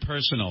us something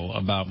personal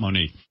about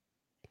Monique.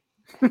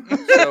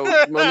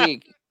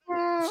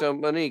 So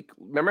Monique,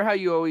 remember how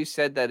you always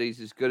said that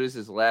he's as good as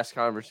his last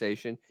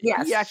conversation?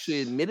 Yes. He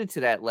actually admitted to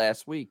that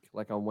last week,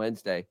 like on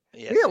Wednesday.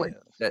 Yes, really?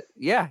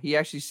 He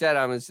actually said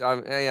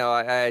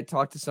I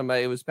talked to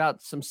somebody. It was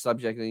about some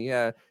subject,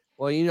 and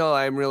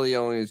I'm really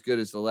only as good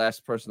as the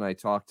last person I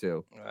talked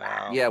to.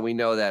 Wow. Yeah, we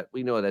know that.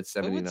 We know that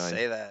 79. Who would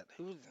say that?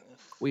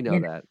 We know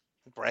that.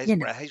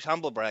 He's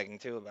humble bragging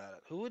too about it.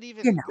 Who would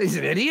even? He's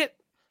an idiot.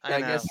 I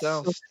guess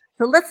so.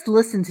 So let's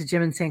listen to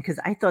Jim and Sam, because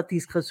I thought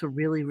these clips were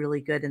really, really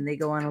good, and they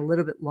go on a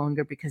little bit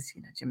longer because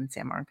Jim and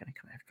Sam aren't going to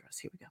come after us.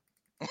 Here we go.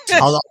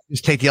 I'll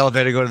just take the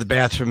elevator, go to the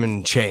bathroom,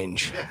 and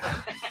change.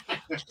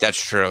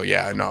 That's true.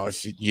 Yeah, no,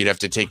 you'd have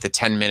to take the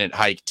 10-minute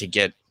hike to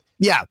get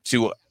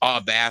to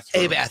a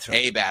bathroom. A bathroom.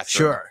 A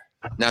bathroom. Sure.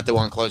 Not the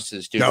one close to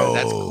the studio. No,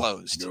 that's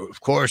closed. No, of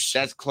course.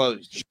 That's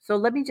closed. So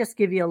let me just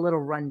give you a little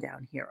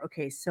rundown here.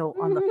 Okay, so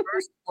on the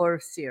first floor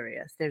of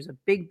Sirius, there's a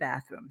big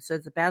bathroom. So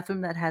it's a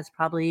bathroom that has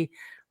probably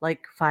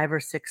like 5 or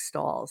 6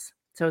 stalls.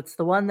 So it's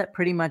the one that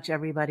pretty much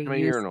everybody How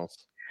many uses.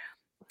 urinals?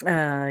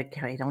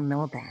 I don't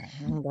know that.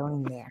 I'm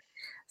going there.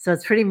 So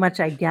it's pretty much,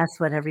 I guess,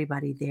 what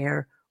everybody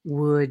there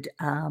would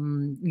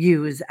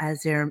use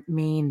as their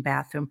main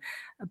bathroom.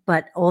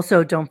 But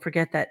also don't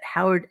forget that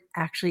Howard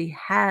actually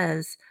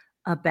has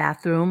a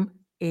bathroom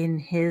in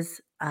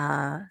his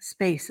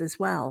space as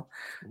well.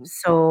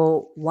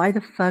 So why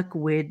the fuck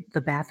would the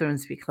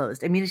bathrooms be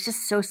closed? I mean, it's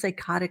just so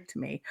psychotic to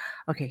me.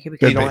 Okay, here we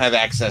go. You don't have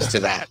access to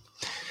that.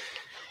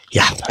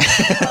 Yeah.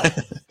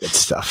 Good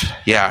stuff.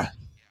 Yeah.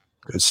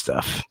 Good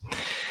stuff.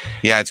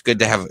 Yeah, it's good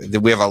to have.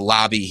 We have a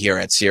lobby here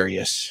at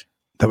Sirius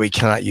that we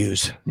cannot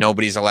use.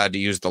 Nobody's allowed to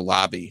use the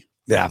lobby.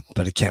 Yeah,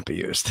 but it can't be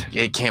used.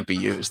 It can't be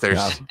used.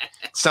 There's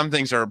some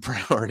things are a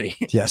priority.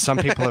 Yeah, some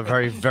people are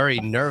very, very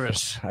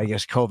nervous. I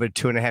guess COVID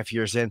 2.5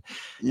 years in.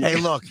 Hey,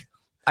 look,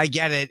 I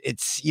get it.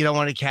 It's you don't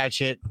want to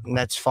catch it, and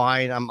that's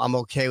fine. I'm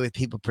okay with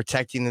people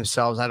protecting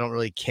themselves. I don't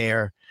really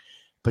care.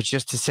 But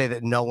just to say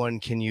that no one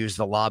can use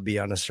the lobby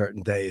on a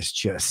certain day is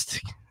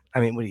just, I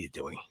mean, what are you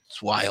doing?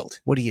 It's wild.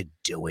 What are you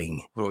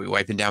doing? What, are we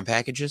wiping down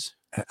packages?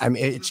 I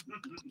mean, it's.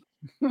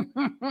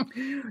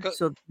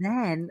 So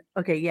then,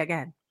 okay, yeah, go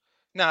ahead.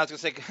 No, I was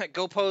going to say,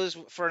 go pose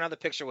for another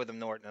picture with him,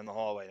 Norton, in the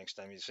hallway next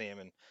time you see him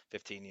in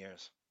 15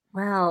 years.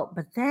 Well,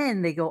 but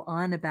then they go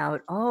on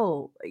about,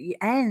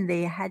 and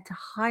they had to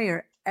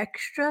hire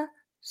extra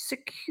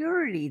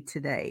security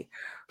today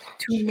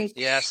to make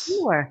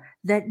sure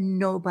that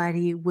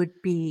nobody would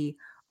be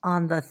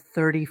on the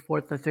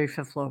 34th or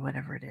 35th floor,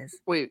 whatever it is.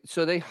 Wait,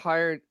 so they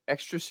hired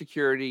extra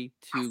security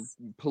to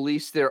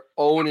police their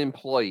own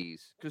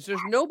employees? Because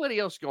there's nobody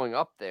else going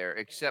up there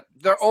except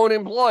their own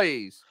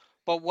employees.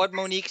 But what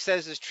Monique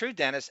says is true,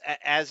 Dennis,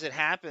 as it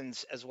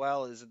happens as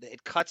well, is that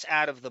it cuts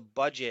out of the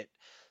budget.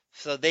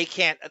 So they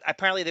can't,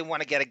 apparently they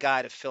want to get a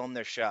guy to film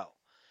their show.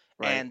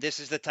 Right. And this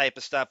is the type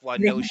of stuff why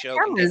no show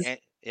can get,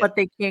 but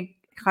they can't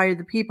hire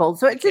the people.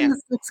 So it's in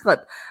this next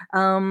clip.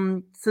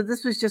 So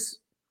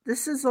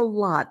this is a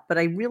lot, but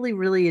I really,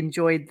 really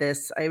enjoyed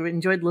this. I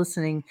enjoyed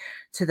listening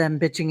to them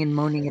bitching and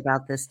moaning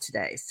about this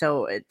today.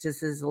 So it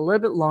just is a little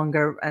bit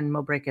longer, and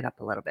we'll break it up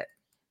a little bit.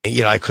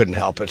 You know, I couldn't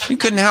help it. You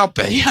couldn't help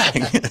it. Yeah.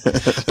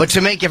 But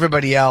to make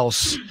everybody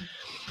else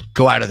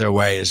go out of their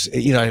way is,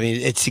 you know what I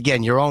mean? It's,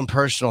 again, your own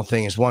personal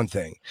thing is one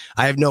thing.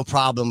 I have no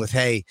problem with,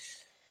 hey,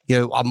 you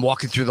know, I'm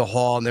walking through the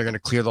hall and they're going to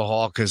clear the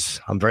hall because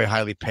I'm very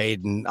highly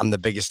paid and I'm the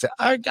biggest.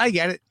 I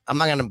get it. I'm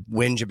not going to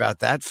whinge about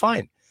that.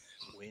 Fine.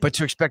 But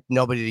to expect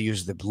nobody to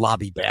use the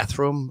lobby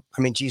bathroom,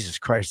 I mean, Jesus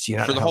Christ, you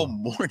know, for the whole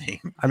morning.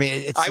 I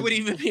mean, I would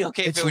even be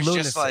okay if it was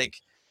lunacy. Just like.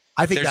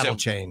 I think that'll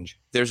change.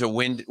 There's a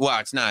wind. Well,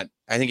 it's not.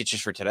 I think it's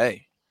just for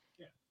today.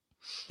 Yeah.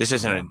 This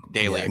isn't a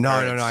daily. No,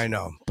 I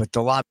know. But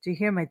the lobby. Do you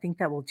hear him? I think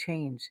that will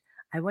change.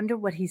 I wonder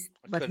what he's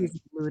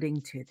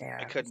alluding to there.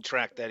 I couldn't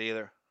track that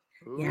either.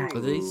 Yeah. Are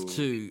these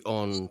two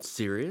on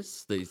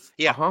Sirius? These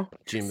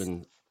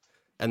Jim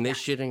and they're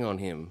shitting on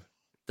him.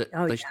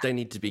 They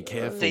need to be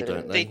careful,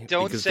 don't they? They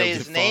don't say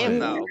his name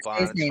though.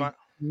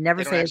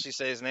 Never say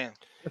his name.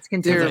 Let's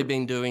continue. Have they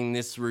been doing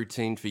this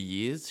routine for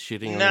years,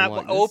 shitting on him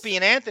like Opie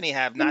and Anthony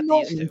have, not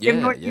these two.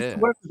 Jim Norton used to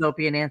work with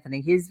Opie and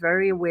Anthony. He's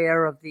very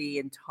aware of the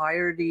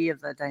entirety of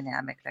the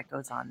dynamic that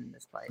goes on in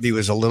this place. He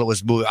was I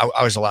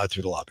was allowed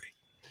through the lobby.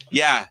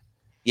 Yeah.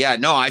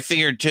 No, I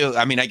figured too.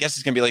 I mean, I guess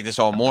it's gonna be like this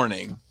all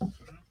morning.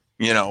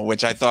 You know,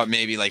 which I thought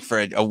maybe like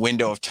for a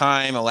window of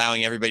time,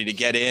 allowing everybody to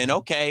get in.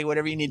 Okay,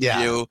 whatever you need to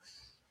do.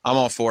 I'm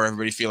all for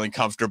everybody feeling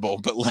comfortable,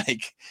 but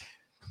like,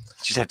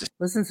 just have to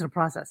listen to the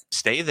process.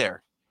 Stay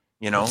there.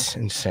 You know, it's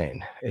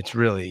insane. It's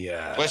really.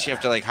 Plus, you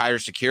have to like hire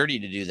security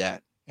to do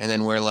that, and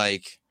then we're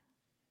like,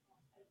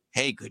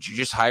 "Hey, could you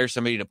just hire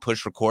somebody to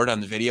push record on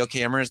the video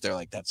cameras?" They're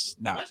like, "That's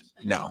no,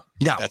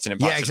 that's an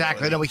impossibility." Yeah,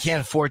 exactly. No, we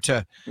can't afford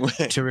to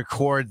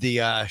record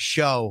the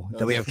show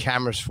that we have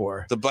cameras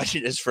for. The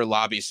budget is for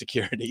lobby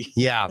security.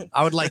 Yeah,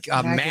 I would like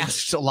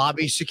masked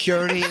lobby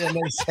security, and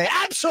they say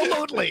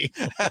absolutely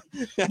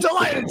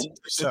delighted.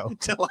 So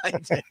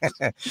delighted.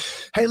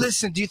 Hey,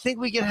 listen, do you think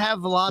we can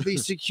have lobby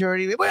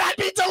security? Well, I'd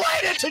be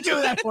delighted to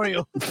do that for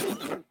you.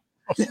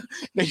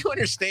 Now you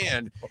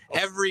understand,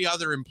 every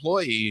other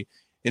employee,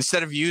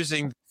 instead of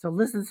using so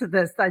listen to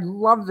this. I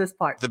love this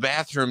part. The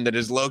bathroom that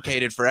is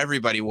located for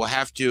everybody will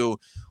have to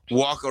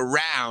walk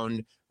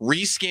around,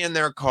 rescan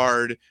their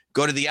card,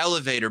 go to the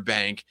elevator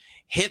bank,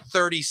 hit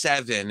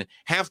 37,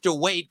 have to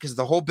wait because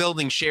the whole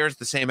building shares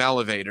the same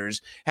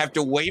elevators, have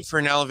to wait for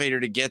an elevator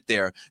to get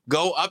there,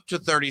 go up to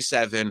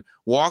 37,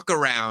 walk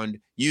around,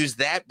 use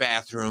that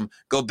bathroom,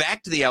 go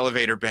back to the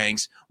elevator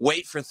banks,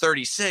 wait for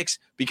 36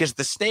 because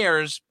the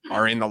stairs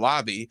are in the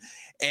lobby.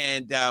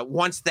 And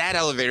once that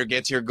elevator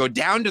gets here, go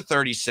down to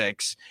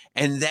 36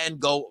 and then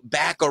go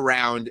back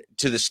around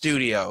to the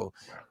studio.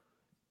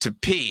 to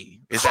pee.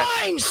 Is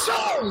Fine,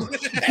 so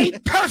a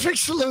perfect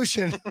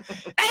solution.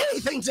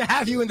 Anything to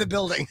have you in the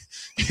building.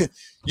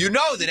 You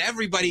know that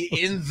everybody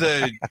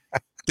that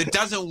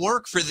doesn't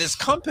work for this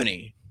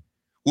company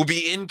will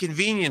be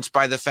inconvenienced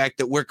by the fact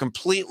that we're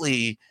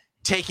completely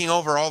taking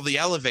over all the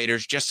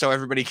elevators just so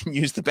everybody can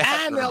use the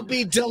bathroom. And they'll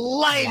be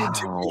delighted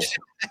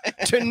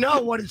to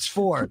know what it's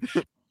for.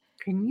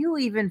 Can you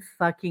even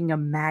fucking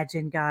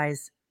imagine,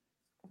 guys?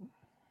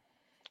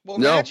 Well,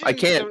 no, I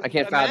can't. I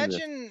can't fathom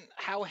imagine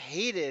how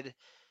hated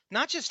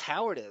not just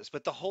Howard is,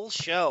 but the whole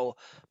show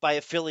by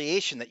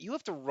affiliation. That you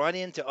have to run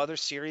into other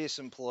Sirius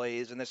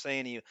employees, and they're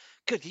saying to you,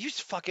 "Good, you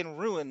just fucking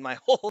ruined my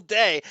whole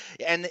day."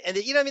 And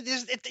you know, what I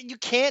mean, you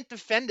can't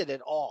defend it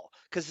at all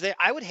because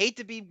I would hate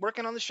to be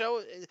working on the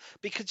show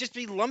because just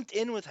be lumped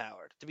in with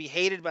Howard, to be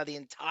hated by the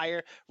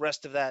entire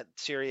rest of that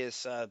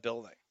Sirius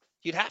building.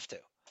 You'd have to.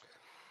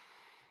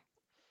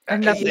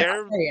 And Because nothing to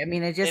they're say. I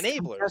mean,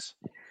 enablers.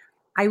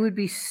 I would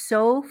be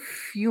so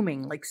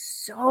fuming, like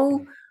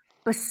so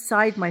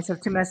beside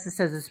myself. Tim Estes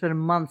says it's been a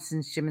month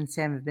since Jim and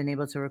Sam have been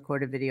able to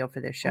record a video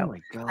for their show. Oh my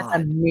That's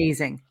God.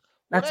 amazing.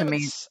 What That's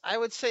amazing. I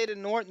would say to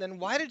Norton, then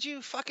why did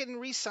you fucking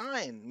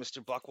resign,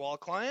 Mr. Buckwall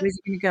client? Where's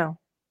he gonna go?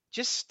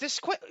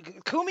 Just quit.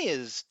 Kumi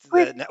is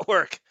Quit. the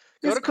network.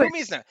 Go Just to quit.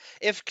 Kumi's now.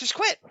 Just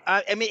quit.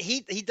 I mean,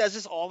 he does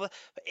this all the.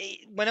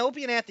 When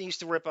Opie and Anthony used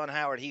to rip on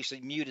Howard, he used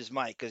to mute his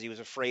mic because he was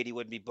afraid he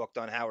wouldn't be booked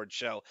on Howard's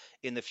show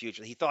in the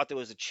future. He thought there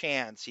was a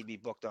chance he'd be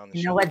booked on the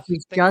You show. know what?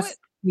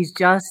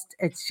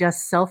 It's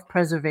just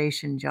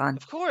self-preservation, John.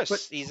 Of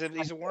course, he's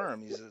a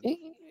worm. You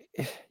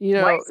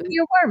Why know, is he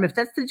a worm? If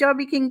that's the job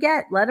he can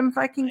get, let him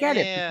fucking get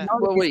it. Yeah. No,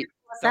 well, if he's wait.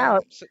 gonna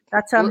puss out,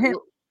 that's on him.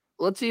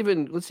 Let's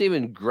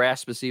even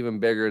grasp this even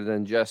bigger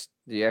than just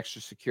the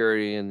extra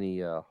security in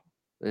the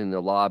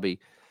lobby.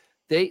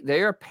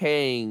 They are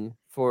paying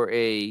for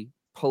a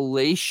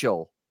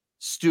palatial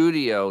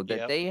studio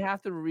that they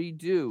have to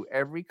redo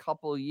every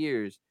couple of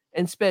years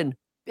and spend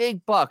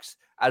big bucks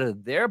out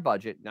of their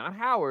budget, not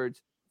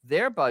Howard's,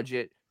 their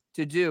budget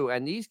to do.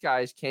 And these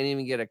guys can't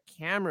even get a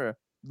camera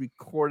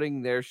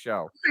recording their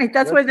show. Right,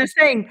 that's why they're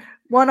saying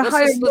want to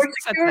hire more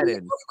let's set that security. in.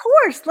 Of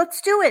course,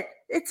 let's do it.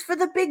 It's for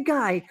the big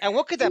guy. And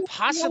what could that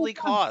possibly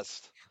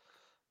cost?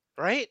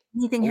 Right?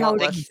 Anything A lot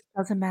Howard less. needs,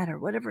 doesn't matter.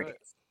 Whatever it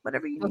is,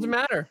 whatever you Doesn't need.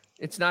 matter.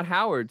 It's not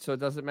Howard, so it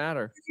doesn't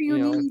matter. You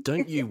need.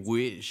 Don't you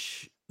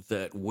wish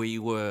that we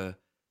were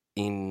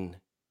in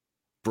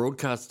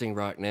broadcasting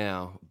right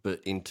now,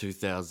 but in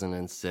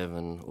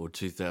 2007 or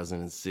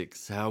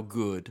 2006? How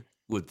good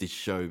would this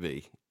show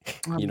be?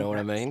 You know what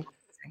I mean?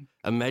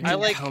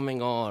 Imagine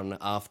coming on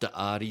after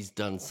Artie's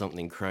done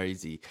something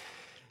crazy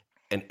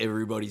and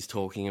everybody's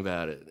talking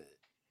about it.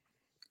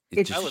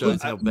 It just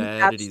shows how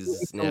bad it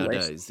is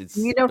nowadays. It's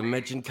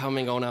imagine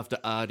coming on after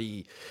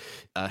Artie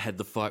had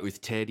the fight with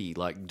Teddy,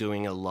 like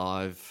doing a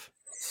live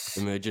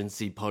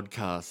emergency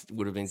podcast. It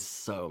would have been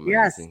so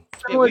amazing.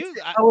 Yes,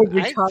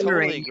 I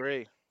totally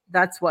agree.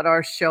 That's what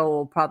our show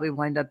will probably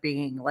wind up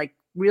being, like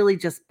really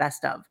just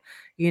best of,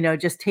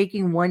 just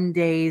taking one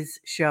day's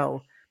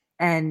show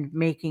and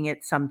making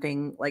it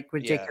something like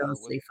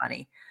ridiculously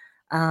funny.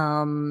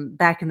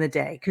 Back in the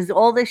day, because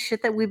all this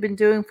shit that we've been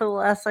doing for the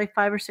last like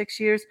 5 or 6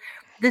 years,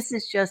 this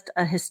is just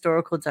a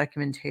historical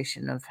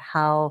documentation of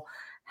how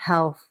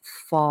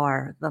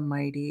far the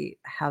mighty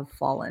have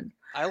fallen.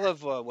 I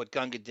love what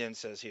Gunga Din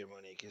says here,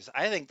 Monique. Is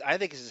I think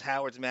this is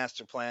Howard's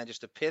master plan,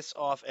 just to piss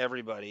off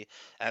everybody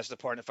as the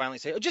partner. Finally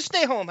say, "Oh, just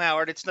stay home,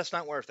 Howard. That's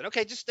not worth it."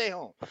 Okay, just stay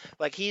home.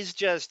 Like he's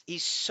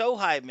so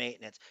high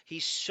maintenance.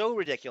 He's so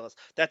ridiculous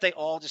that they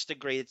all just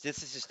agree this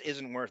just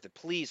isn't worth it.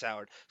 Please,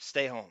 Howard,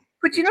 stay home.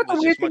 But you know the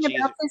weird thing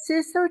about this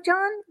is, though,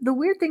 John? The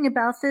weird thing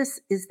about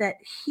this is that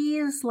he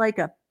is like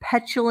a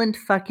petulant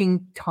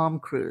fucking Tom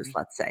Cruise,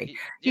 let's say.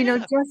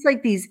 Just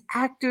like these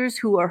actors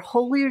who are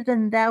holier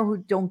than thou, who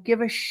don't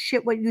give a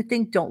shit what you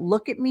think. Don't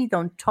look at me.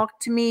 Don't talk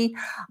to me.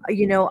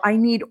 I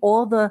need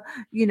all the,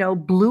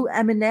 blue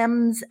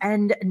M&Ms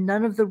and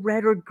none of the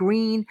red or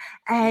green.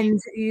 And,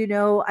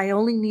 I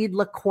only need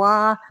La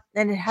Croix.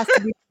 And it has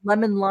to be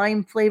lemon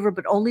lime flavor,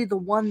 but only the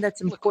one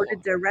that's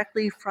imported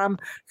directly from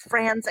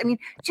France. I mean,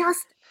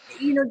 just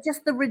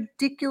the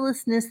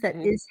ridiculousness that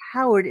is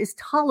Howard is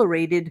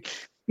tolerated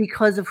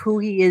because of who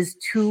he is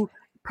to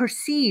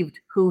perceived,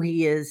 who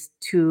he is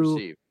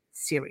to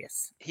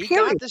Sirius. He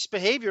got this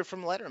behavior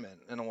from Letterman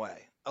in a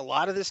way. A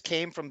lot of this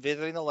came from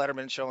visiting the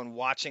Letterman show and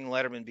watching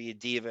Letterman be a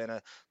diva and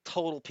a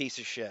total piece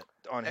of shit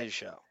on his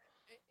show.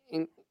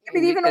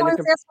 But even all his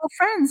asshole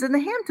friends in the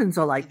Hamptons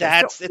are like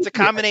that. It's a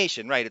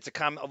combination, right? It's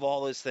a of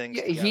all those things.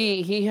 Yeah,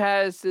 he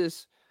has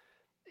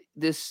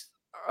this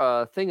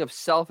thing of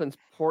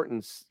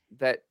self-importance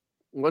that,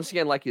 once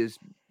again, like his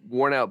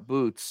worn-out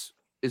boots,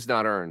 is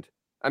not earned.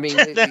 I mean,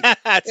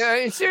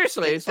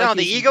 seriously, it's no, like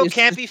the ego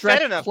can't be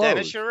fed enough. Clothes.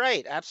 Dennis, you're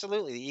right.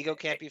 Absolutely, the ego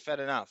can't be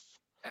fed enough.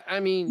 I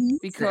mean,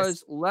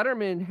 because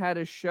Letterman had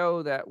a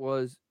show that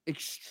was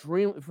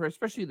extremely, for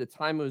especially the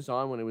time it was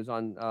on, when it was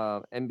on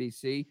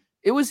NBC.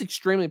 It was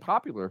extremely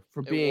popular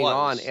for being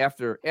on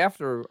after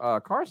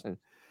Carson,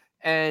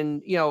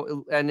 and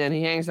and then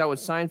he hangs out with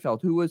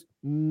Seinfeld, who was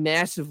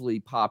massively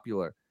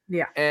popular.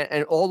 Yeah,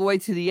 and all the way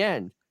to the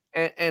end.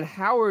 And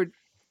Howard,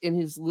 in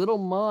his little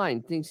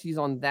mind, thinks he's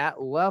on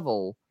that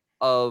level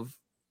of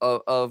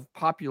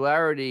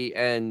popularity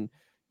and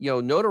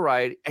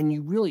notoriety, and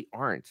you really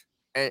aren't.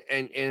 And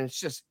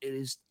it's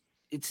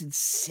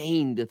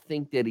insane to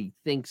think that he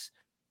thinks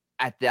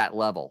at that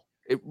level.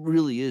 It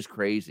really is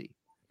crazy.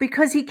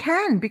 Because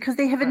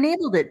they have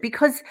enabled it,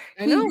 because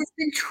he has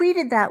been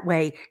treated that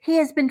way. He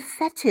has been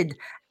feted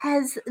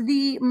as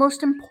the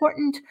most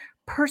important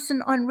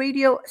person on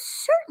radio,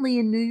 certainly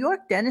in New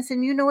York, Dennis,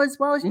 and you know as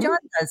well as John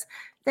does,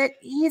 that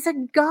he's a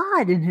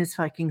god in his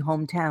fucking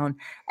hometown.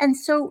 And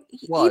so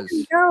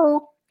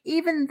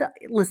even though,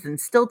 listen,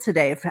 still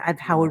today, if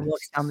Howard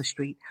walks down the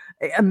street,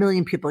 a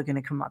million people are going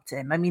to come up to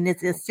him. I mean,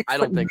 it's 6 I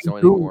don't think so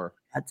anymore.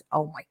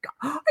 Oh my God.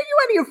 Are you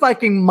out of your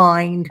fucking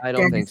mind? I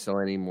don't think so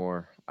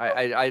anymore.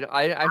 I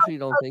actually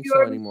don't think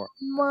so anymore.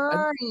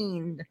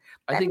 Mind.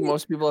 I think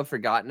most people have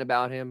forgotten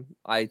about him.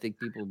 I think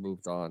people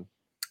moved on.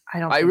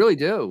 I really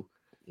do.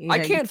 I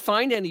can't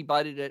find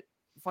anybody that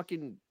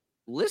fucking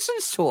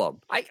listens to him.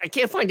 I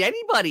can't find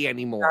anybody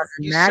anymore.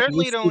 You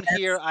certainly don't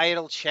hear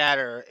idle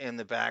chatter in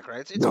the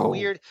background. It's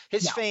weird.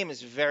 His fame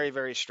is very,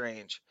 very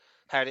strange.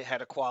 How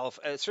to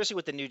qualify, especially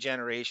with the new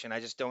generation. I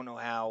just don't know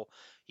how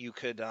you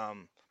could.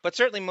 But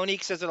certainly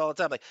Monique says it all the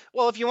time. Like,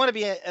 well, if you want to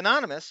be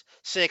anonymous,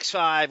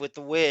 6'5" with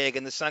the wig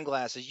and the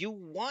sunglasses, you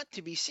want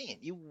to be seen.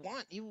 You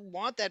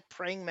want that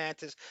praying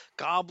mantis,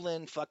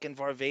 goblin, fucking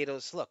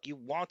Varvatos look. You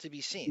want to be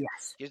seen.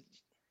 Yes.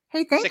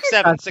 Hey, thank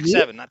 6'7",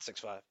 6'7", not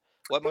 6'5".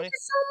 What, Monique? Thank you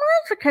so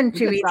much for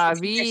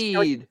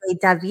contributing.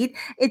 David.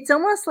 It's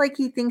almost like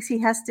he thinks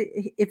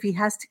if he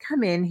has to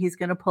come in, he's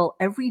going to pull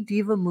every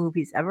diva move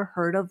he's ever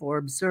heard of or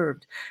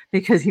observed,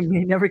 because he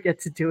may never get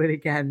to do it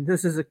again.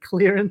 This is a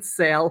clearance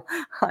sale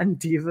on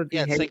diva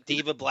behavior. It's like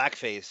diva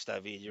blackface,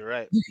 David. You're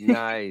right.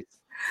 Nice.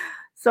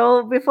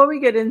 So before we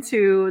get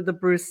into the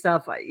Bruce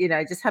stuff,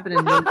 I just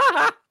happened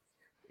to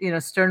know,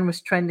 Stern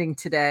was trending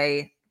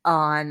today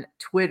on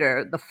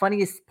Twitter. The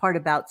funniest part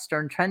about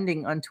Stern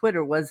trending on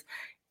Twitter was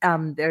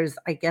there's,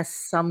 I guess,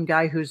 some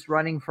guy who's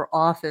running for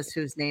office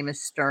whose name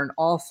is Stern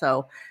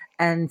also.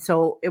 And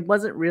so it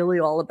wasn't really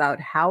all about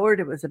Howard.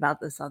 It was about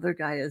this other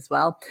guy as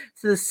well.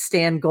 So this is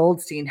Stan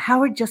Goldstein.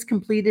 Howard just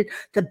completed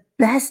the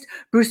best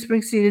Bruce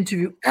Springsteen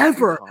interview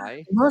ever.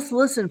 Must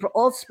listen for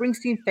all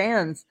Springsteen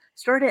fans.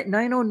 Started at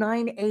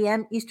 9:09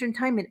 a.m. Eastern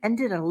time and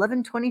ended at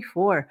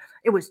 11:24.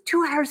 It was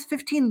 2 hours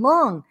 15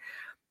 long.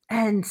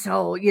 And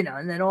so,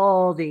 and then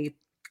all the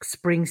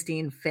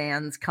Springsteen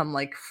fans come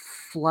like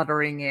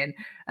fluttering in.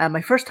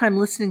 My first time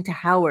listening to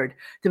Howard,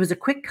 there was a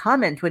quick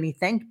comment when he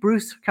thanked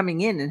Bruce for coming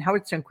in, and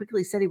Howard Stern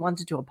quickly said he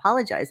wanted to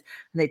apologize,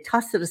 and they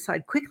tossed it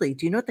aside quickly.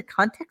 Do you know what the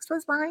context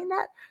was behind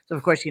that? So,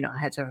 of course, I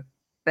had to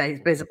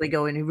basically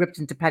go in. He ripped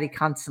into Patty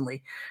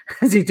constantly,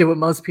 as he did with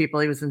most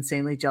people he was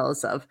insanely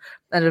jealous of.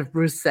 And as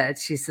Bruce said,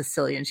 she's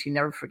Sicilian. She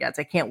never forgets.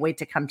 I can't wait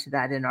to come to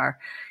that in our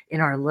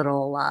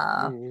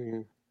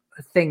little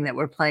thing that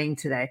we're playing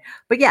today.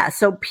 But yeah,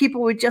 so people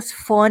were just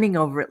fawning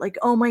over it, like,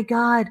 oh my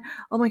god,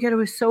 it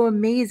was so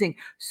amazing.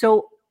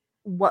 So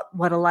what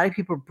a lot of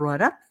people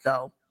brought up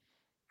though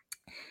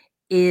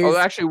is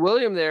actually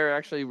William there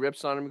actually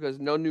rips on him because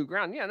no new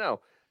ground. Yeah, no,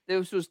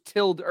 this was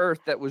tilled earth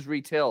that was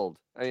retilled.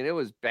 I mean, it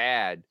was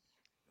bad.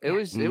 There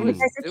was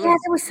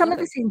some of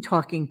the same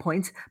talking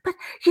points, but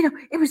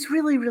it was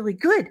really, really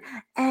good.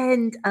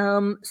 And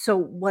so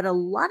what a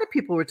lot of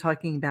people were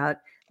talking about,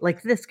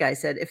 like this guy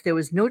said, if there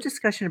was no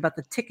discussion about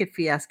the ticket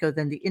fiasco,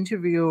 then the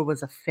interviewer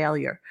was a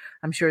failure.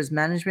 I'm sure his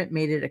management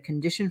made it a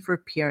condition for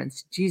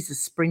appearance.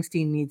 Jesus,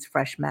 Springsteen needs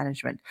fresh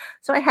management.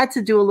 So I had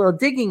to do a little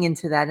digging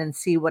into that and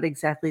see what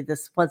exactly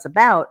this was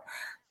about.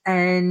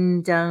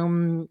 And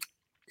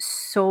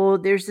so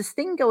there's this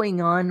thing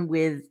going on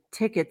with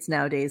tickets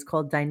nowadays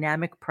called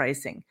dynamic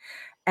pricing.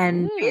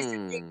 And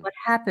basically what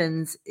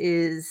happens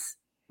is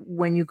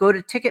when you go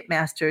to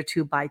Ticketmaster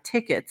to buy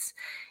tickets,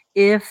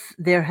 if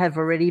there have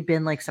already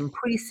been like some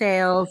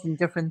pre-sales and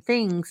different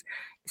things.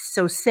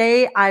 So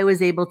say I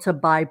was able to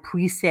buy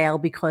pre-sale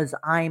because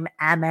I'm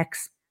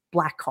Amex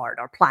Black Card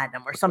or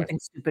Platinum or something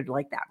stupid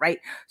like that, right?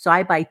 So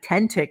I buy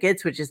 10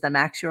 tickets, which is the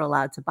max you're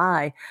allowed to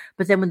buy.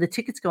 But then when the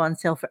tickets go on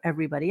sale for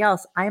everybody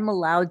else, I'm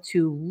allowed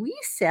to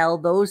resell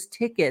those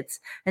tickets,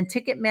 and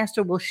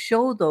Ticketmaster will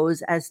show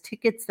those as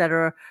tickets that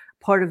are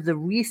part of the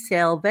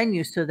resale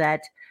venue so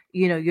that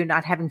you're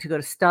not having to go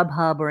to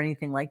StubHub or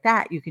anything like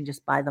that. You can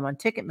just buy them on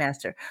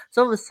Ticketmaster.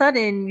 So all of a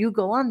sudden you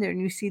go on there and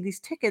you see these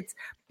tickets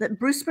that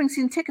Bruce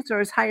Springsteen tickets are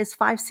as high as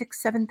 $5,000,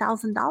 $6,000,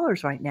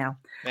 $7,000 right now.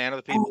 Man of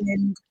the people.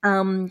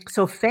 And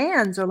so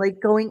fans are like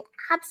going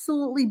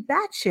absolutely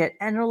batshit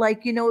and are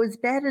like, it's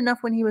bad enough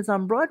when he was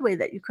on Broadway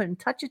that you couldn't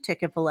touch a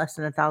ticket for less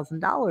than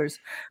 $1,000.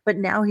 But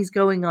now he's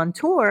going on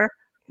tour,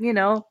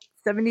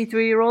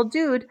 73-year-old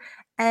dude.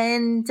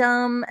 And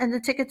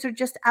the tickets are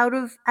just out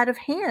of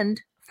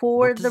hand.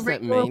 What does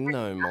that mean,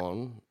 though,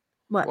 Mon?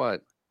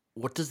 What?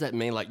 What does that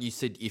mean? Like you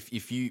said,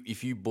 if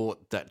you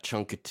bought that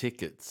chunk of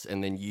tickets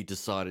and then you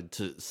decided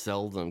to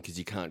sell them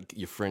because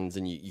your friends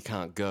and you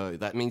can't go,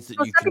 that means that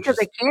No, you it's not can because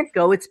just I can't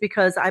go. It's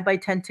because I buy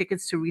 10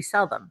 tickets to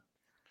resell them.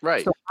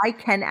 Right. So I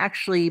can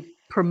actually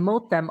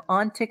promote them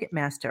on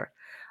Ticketmaster.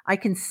 I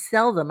can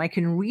sell them. I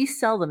can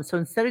resell them. So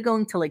instead of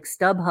going to like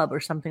StubHub or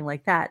something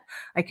like that,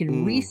 I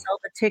can resell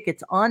the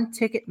tickets on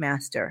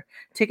Ticketmaster.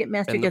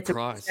 Ticketmaster and the gets a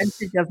price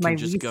percentage of my can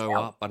just go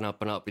resale. up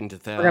and up into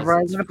Whatever I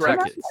thousands want for to put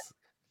on tickets. there.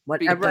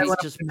 Whatever I But want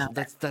it's to put on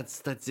there.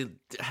 that's it.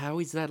 How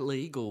is that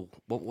legal?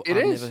 It I've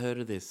is. never heard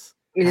of this.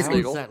 It is How is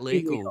legal. that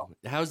completely legal?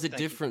 How is it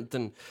Thank you. different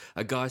than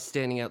a guy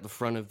standing out the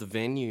front of the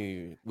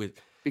venue with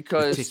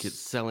Because tickets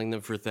selling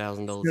them for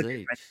 $1,000 no each?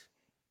 different.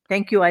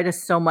 Thank you, Ida,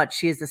 so much.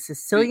 She is a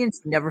Sicilian.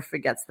 She never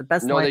forgets. The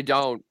best no, line. they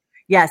don't.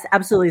 Yes,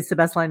 absolutely. It's the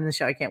best line in the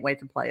show. I can't wait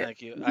to play it.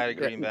 Thank you. I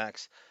agree,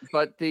 Max.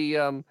 But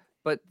the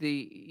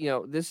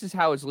this is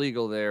how it's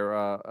legal there,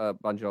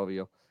 Bon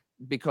Jovial,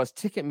 because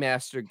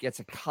Ticketmaster gets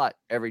a cut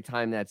every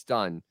time that's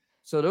done.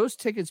 So those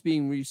tickets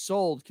being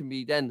resold can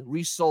be then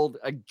resold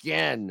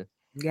again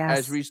as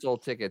Yes.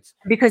 resold tickets.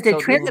 Because they So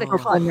they get a transfer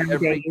cut fund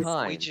every nowadays.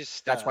 time. We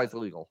just That's why it's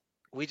illegal.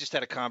 we just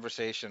had a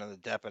conversation on the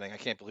Depening. I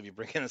can't believe you're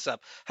bringing this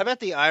up. How about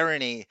the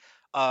irony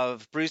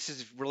of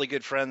Bruce's really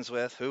good friends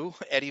with who?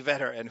 Eddie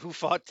Vedder, and who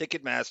fought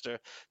Ticketmaster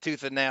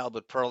tooth and nail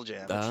but Pearl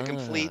Jam. It's a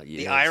complete the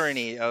Yes.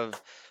 irony of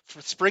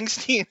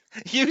Springsteen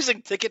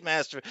using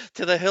Ticketmaster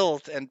to the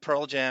hilt and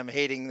Pearl Jam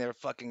hating their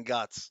fucking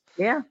guts.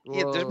 Yeah.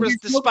 Yeah, Whoa. There's no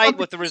despite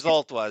what the competition.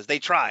 result was, they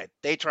tried.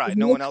 They tried. There's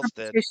No no one else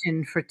did.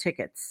 competition for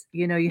tickets.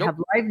 You know, you Nope. have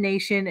Live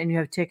Nation and you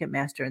have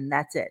Ticketmaster, and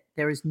that's it.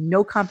 There is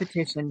no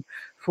competition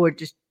for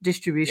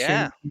distribution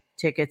Yeah. of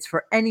tickets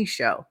for any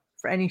show.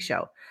 For any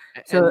show.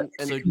 So And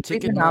it's So a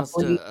complete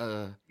monopoly.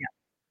 Ticketmaster, Yeah.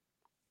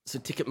 so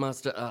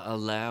Ticketmaster are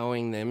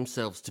allowing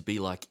themselves to be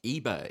like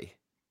eBay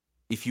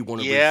if you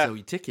want to Yeah. resell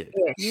your ticket.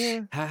 Ish.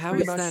 yeah, How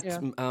pretty is much, that? yeah.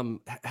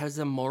 How's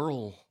the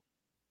moral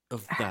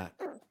of that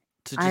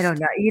to I don't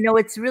just know. You know,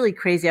 it's really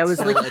crazy. I was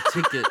sell like, a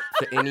ticket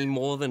for any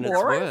more than it's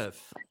Warren?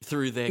 worth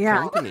through their Yeah.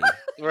 company?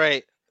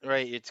 Right.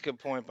 It's a good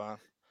point, Bon.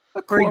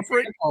 A for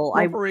corporate example,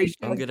 corporation.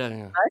 I'm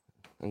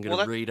gonna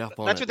Well, read up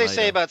on that's it what they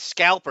say later. about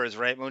scalpers,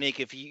 right, Monique?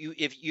 If you,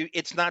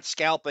 it's not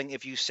scalping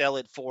if you sell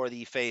it for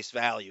the face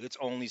value. It's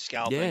only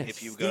scalping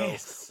if you Yes, go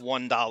yes.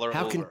 $1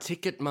 How over. can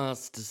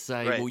Ticketmaster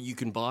say, Right. well, you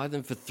can buy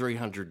them for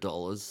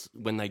 $300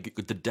 when the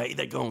day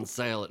they go on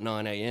sale at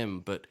 9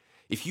 a.m. But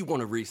if you want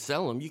to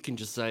resell them, you can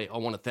just say, I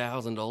want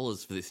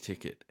 $1,000 for this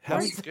ticket. How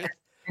Right. is that?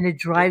 And it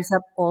drives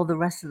up all the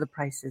rest of the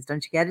prices.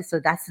 Don't you get it? So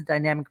that's the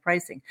dynamic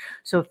pricing.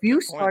 So if you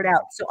Good point. start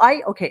out, so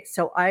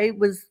I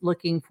was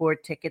looking for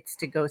tickets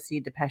to go see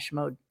Depeche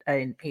Mode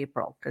in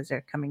April because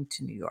they're coming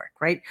to New York,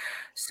 right?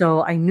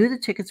 So I knew the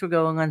tickets were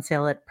going on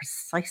sale at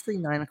precisely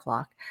 9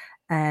 o'clock.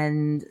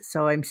 And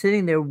so I'm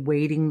sitting there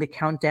waiting the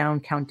countdown,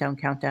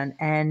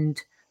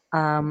 and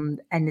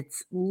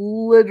it's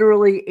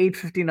literally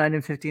 8:59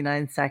 and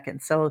 59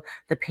 seconds. So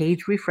the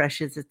page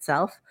refreshes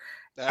itself,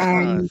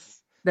 and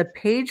the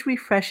page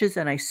refreshes,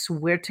 and I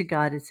swear to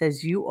God, it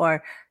says you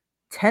are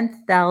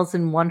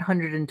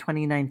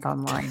 10,129th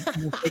online.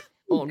 And it's like,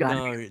 Oh, God,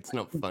 no, it's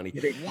not funny.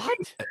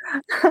 What?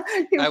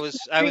 I was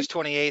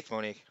 28th,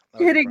 Monique. I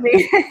was kidding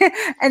impressed. me.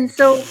 And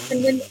so,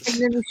 and then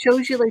it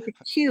shows you like the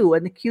queue,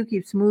 and the queue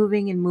keeps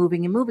moving and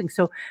moving and moving.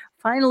 So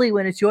finally,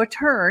 when it's your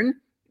turn,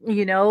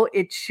 you know,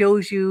 it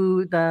shows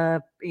you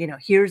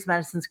here's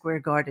Madison Square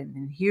Garden,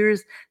 and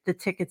here's the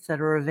tickets that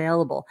are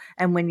available.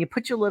 And when you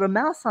put your little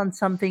mouse on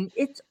something,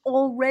 it's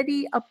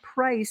already a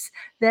price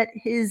that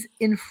is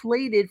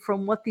inflated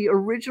from what the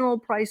original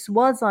price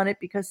was on it,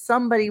 because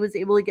somebody was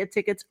able to get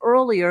tickets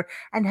earlier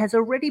and has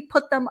already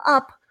put them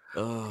up for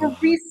Oh,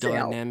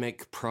 resale.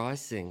 dynamic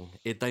pricing.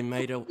 They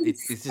made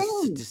It's this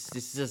insane.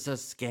 is a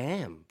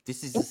scam.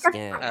 This is a Of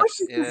scam.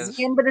 course It it's a is.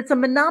 scam, but it's a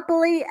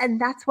monopoly,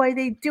 and that's why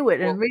they do it.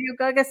 Well, And Radio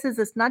Gaga says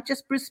it's not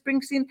just Bruce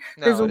Springsteen.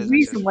 no, There's a it isn't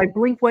reason just. why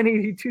Blink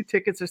 182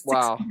 tickets are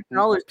Wow.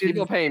 $600.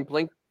 People paying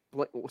Blink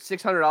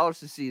 $600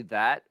 to see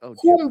that? Oh,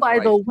 dear Whom, by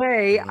the Christ.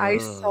 way, I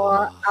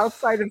saw Ugh.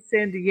 outside of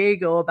San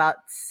Diego about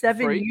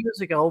 7 Free? years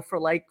ago for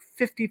like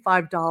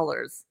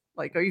 $55.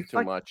 Like, are you Too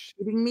fucking much.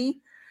 kidding me?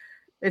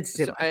 It's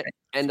too So, much.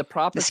 and the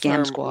proper The scam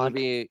term squad. would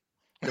be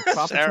the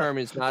proper Sarah. term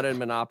is not a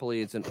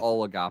monopoly, it's an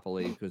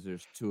oligopoly because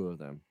there's two of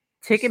them.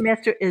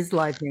 Ticketmaster is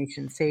Live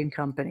Nation, same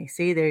company.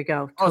 See, there you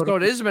go. Oh, so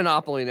Total- it is a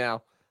monopoly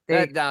now.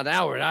 There you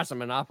That's a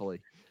monopoly.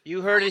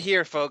 You heard it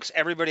here, folks.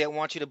 Everybody, I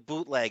want you to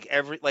bootleg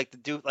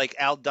like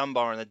Al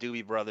Dunbar and the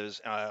Doobie Brothers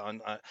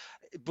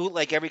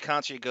bootleg every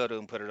concert you go to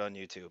and put it on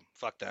YouTube.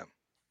 Fuck them.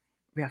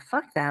 Yeah,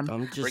 fuck them.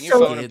 I'm just Bring your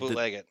phone and scared that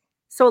bootleg it.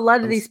 So a lot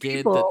of I'm these scared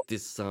people. that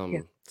this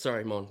Yeah.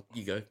 sorry, Mon,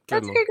 you go. Go,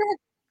 That's Mon. okay.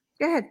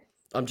 Go ahead.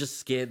 I'm just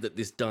scared that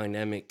this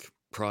dynamic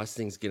price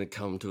thing's going to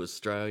come to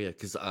Australia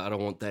because I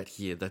don't want that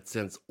here. That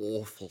sounds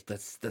awful.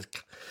 That's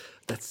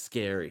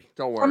scary.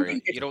 Don't worry.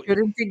 Something that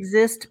shouldn't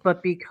exist,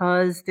 but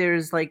because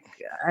there's like,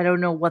 I don't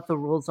know what the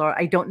rules are.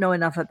 I don't know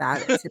enough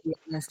about it, to be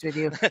honest with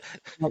you.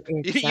 But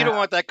You don't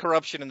want that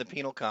corruption in the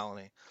penal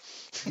colony.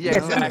 Yeah,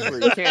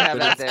 exactly. You can't have But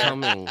that it's there.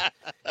 coming.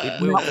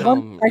 It will Not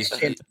come. one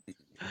question.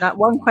 Not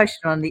one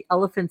question on the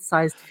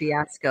elephant-sized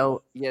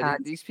fiasco. Yeah,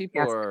 these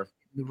people are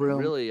the room.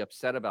 really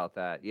upset about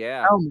that.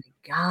 Yeah. Oh my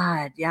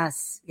God!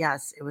 Yes,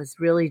 yes. It was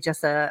really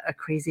just a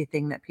crazy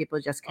thing that people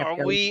just kept. Are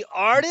going. we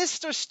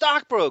artists or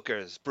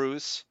stockbrokers,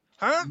 Bruce?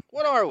 Huh?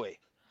 What are we?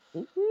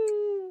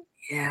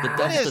 Yeah. But What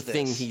that's the is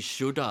thing this? he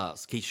should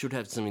ask. He should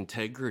have some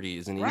integrity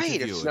as an Right,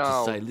 interviewer it's- to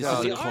No, say, this no,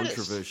 is a no.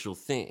 controversial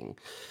thing.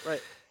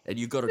 Right. And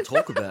you got to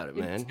talk about it,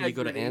 man. You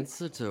got to Integrity.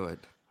 answer to it.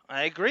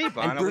 I agree,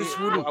 Bon. And Bruce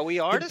wouldn't. Are we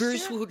but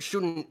artists? here?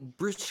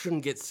 Bruce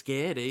shouldn't get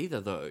scared either,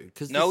 though,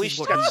 because No, this he is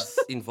what should- he's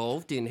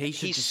involved in. He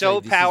should He's just so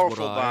say, this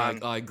powerful, is what I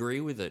Bon.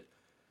 agree with it.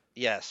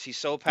 Yes, he's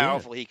so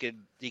powerful. He could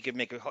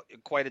make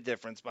quite a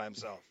difference by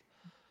himself.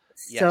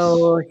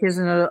 So here's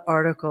another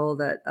article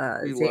that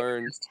We Zane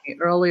learned- asked me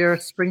earlier.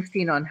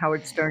 Springsteen on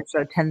Howard Stern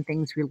Show, 10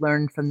 things we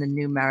learned from the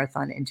new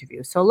marathon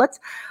interview. So let's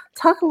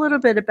talk a little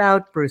bit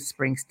about Bruce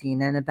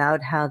Springsteen and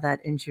about how that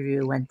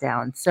interview went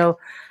down. So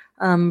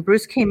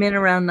Bruce came in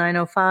around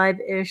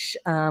 9:05-ish.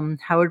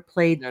 Howard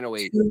played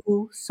 9:08.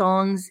 2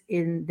 songs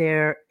in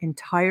their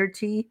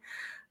entirety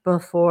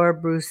before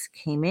Bruce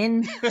came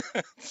in.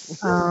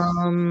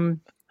 And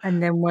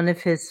then one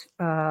of his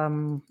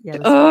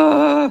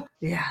yeah,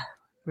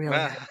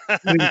 really.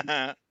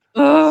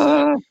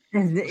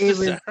 And it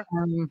was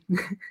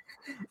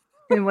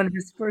and one of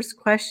his first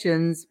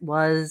questions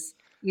was,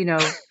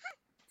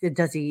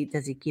 does he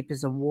keep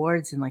his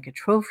awards in like a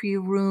trophy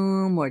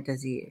room, or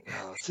does he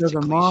show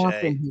them off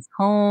in his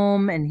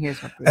home? And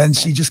here's what Bruce And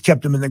said. she just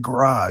kept him in the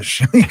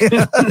garage.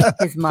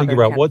 His mother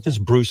Figure out kept what does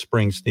Bruce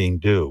Springsteen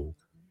do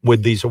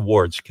with these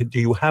awards? Do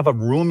you have a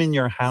room in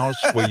your house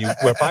where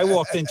if I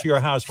walked into your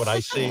house, would I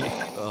see?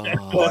 Well,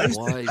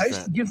 I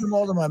used to give them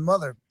all to my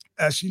mother.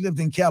 She lived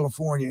in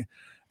California,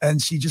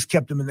 and she just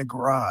kept them in the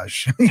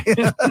garage.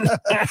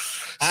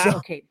 So,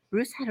 Okay,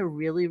 Bruce had a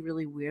really,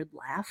 really weird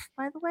laugh,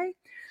 by the way.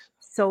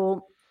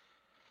 So,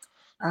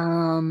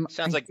 Sounds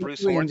I like don't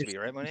Bruce really Hornsby,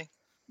 understand- right, Money?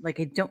 Like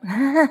I don't.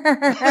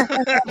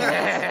 It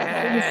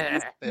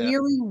was just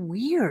really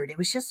weird. It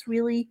was just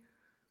really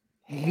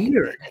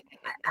weird.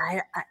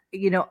 I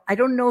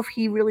don't know if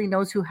he really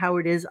knows who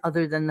Howard is,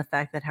 other than the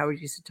fact that Howard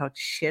used to talk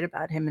shit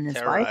about him and his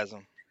wife. Terrorize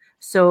him.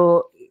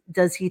 So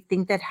does he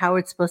think that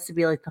Howard's supposed to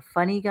be like the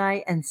funny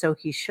guy, and so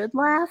he should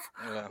laugh,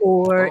 Yeah.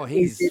 or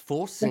He's is it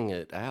forcing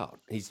it out.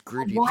 He's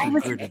gritty, why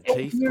was gritted it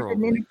teeth, weird and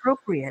probably.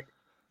 inappropriate?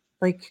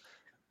 Like,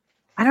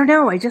 I don't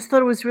know. I just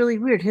thought it was really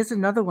weird. Here's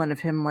another one of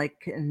him,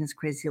 like, in his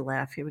crazy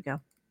laugh. Here we go.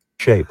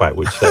 Shape, I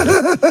would say.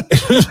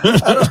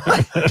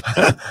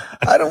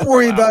 I don't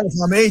worry about if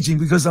I'm aging,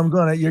 because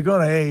you're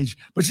gonna age,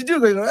 but you do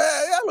go,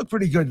 I look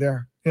pretty good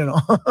there, and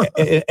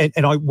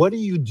what are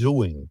you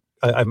doing?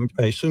 I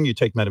assume you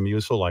take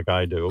Metamucil like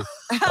I do.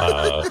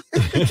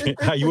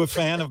 Are you a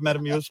fan of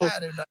Metamucil?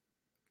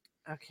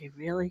 Okay,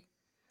 really?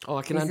 Oh,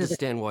 I can These are the-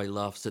 understand why he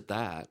laughs at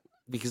that,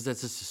 because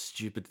that's just a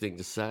stupid thing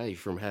to say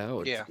from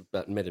Howard Yeah.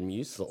 about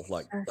Metamucil.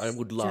 Like, I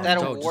would That's laugh. That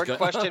I would just award go,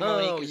 question,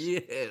 Monique, oh, is-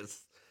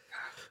 yes.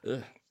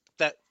 Ugh.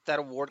 That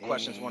award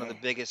question is one of the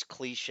biggest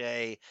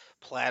cliche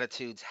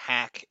platitudes,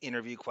 hack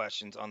interview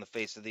questions on the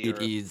face of the It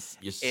earth. is.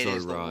 You're It so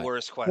is right. the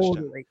worst question.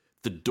 Totally.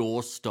 The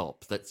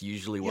doorstop. That's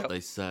usually what Yep. they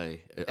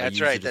say. I That's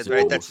use right. it as That's a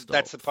right. That's the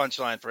doorstop.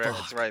 punchline for it. That's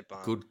Fuck. right,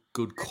 Bon.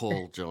 Good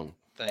call, John.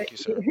 Thank you,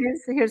 sir.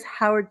 Here's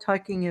Howard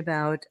talking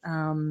about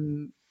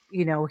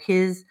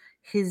his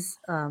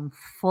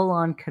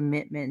full-on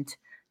commitment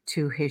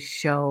to his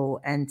show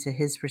and to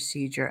his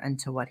procedure and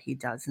to what he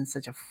does, and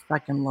such a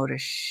fucking load of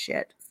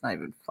shit. It's not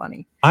even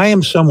funny. I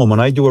am someone, when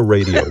I do a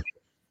radio,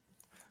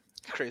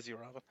 Crazy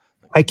Robin.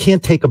 I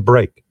can't take a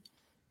break.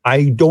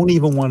 I don't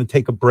even want to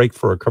take a break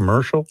for a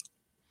commercial.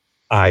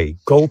 I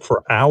go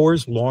for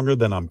hours longer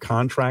than I'm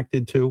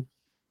contracted to,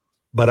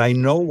 but I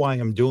know why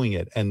I'm doing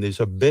it. And there's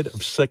a bit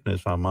of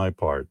sickness on my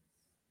part,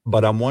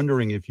 but I'm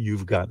wondering if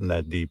you've gotten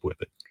that deep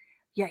with it.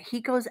 Yeah, he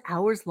goes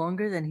hours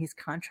longer than he's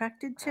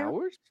contracted to.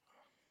 Hours?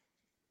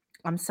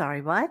 I'm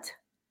sorry, what?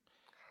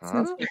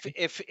 Huh?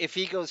 If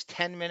he goes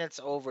 10 minutes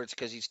over, it's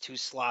because he's too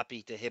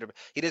sloppy to hit.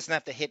 He doesn't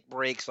have to hit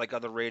breaks like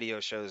other radio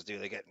shows do.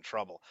 They get in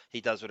trouble. He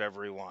does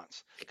whatever he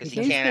wants because he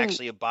Here's can't the-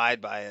 actually abide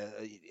by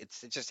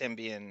it's just him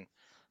being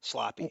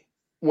sloppy.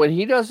 When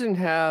he doesn't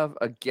have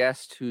a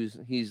guest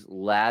he's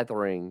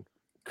lathering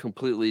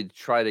completely to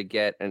try to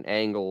get an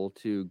angle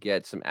to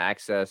get some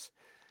access,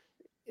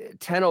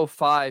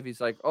 10:05,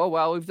 he's like, oh,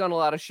 well, we've done a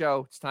lot of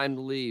show. It's time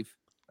to leave.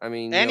 I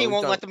mean, And he we've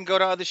won't done- let them go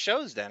to other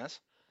shows, Dennis.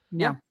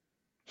 No.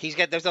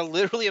 There's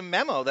literally a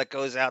memo that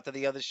goes out to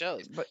the other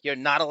shows. But you're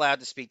not allowed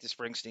to speak to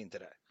Springsteen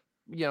today.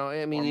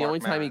 I mean, Or the Mark only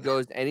time he Maron.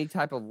 goes any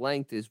type of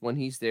length is when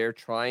he's there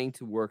trying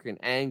to work an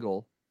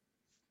angle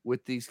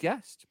with these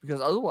guests, because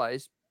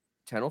otherwise,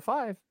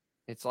 10:05,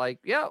 It's like,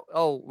 yeah.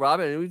 Oh,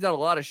 Robin, we've done a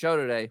lot of show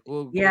today.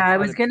 I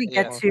was going to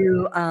get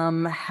to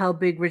how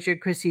big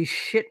Richard Christie's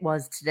shit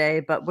was today,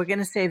 but we're going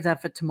to save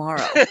that for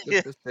tomorrow.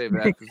 Just save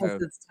that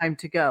because it's time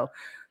to go.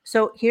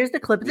 So here's the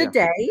clip of the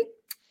day,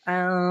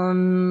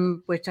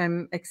 which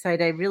I'm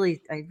excited. I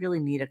really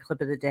need a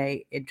clip of the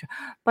day intro.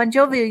 Bon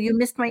Jovi, you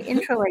missed my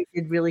intro I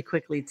did really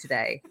quickly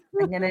today.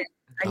 I'm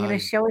gonna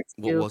show it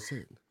to you. What was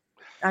it?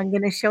 I'm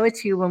going to show it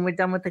to you when we're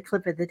done with the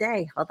clip of the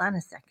day. Hold on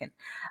a second.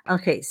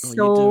 Okay, so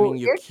you're doing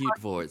your cute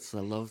voice. I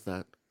love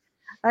that.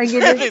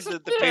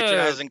 The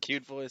patronizing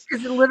cute voice.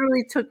 Because it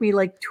literally took me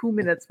like 2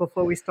 minutes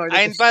before we started.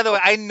 And by the way,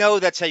 I know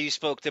that's how you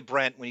spoke to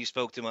Brent when you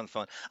spoke to him on the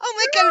phone. Oh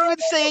my God,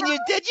 everyone's saying you're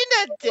dead. You're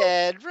not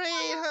dead,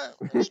 right?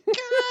 Oh my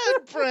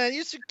God, Brent,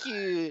 you're so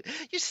cute.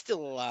 You're still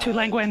alive. Tu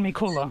lingua en mi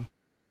culo.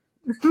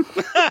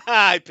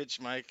 I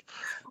pitch Mike.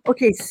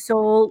 Okay,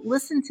 so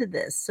listen to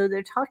this. So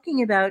they're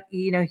talking about,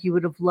 he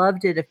would have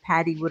loved it if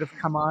Patty would have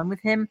come on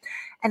with him.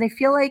 And I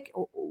feel like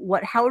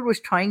what Howard was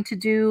trying to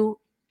do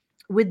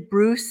with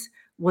Bruce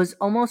was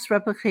almost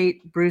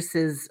replicate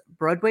Bruce's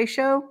Broadway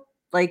show.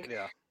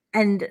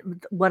 And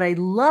what I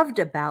loved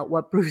about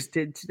what Bruce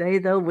did today,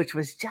 though, which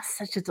was just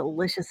such a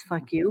delicious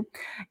fuck you,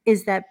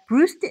 is that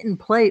Bruce didn't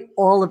play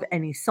all of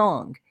any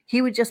song.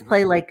 He would just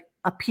play like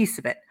a piece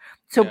of it.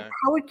 So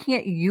Howard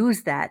can't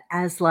use that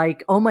as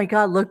like, oh my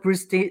God, look,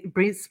 Bruce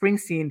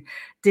Springsteen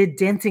did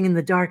Dancing in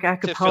the Dark a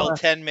cappella. To fill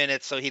 10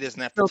 minutes so he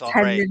doesn't have to talk.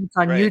 10 minutes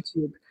on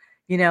YouTube.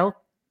 He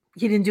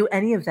didn't do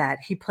any of that.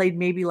 He played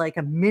maybe like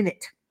a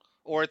minute.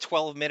 Or a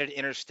 12-minute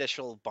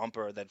interstitial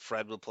bumper that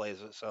Fred will play.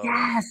 So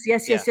yes.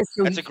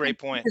 So that's a great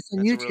point. On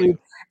YouTube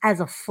as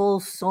a full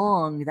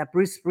song that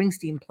Bruce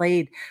Springsteen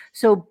played.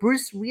 So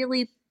Bruce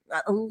really,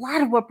 a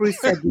lot of what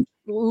Bruce said was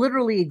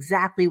literally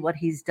exactly what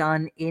he's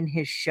done in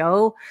his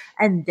show.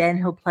 And then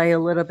he'll play a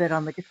little bit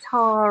on the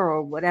guitar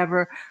or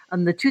whatever.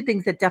 The two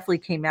things that definitely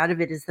came out of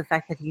it is the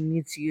fact that he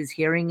needs to use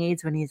hearing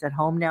aids when he's at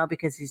home now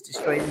because he's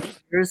destroyed his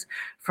ears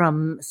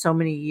from so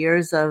many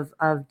years of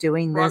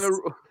doing this.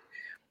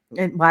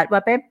 And what,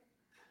 babe?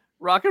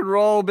 Rock and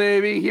roll,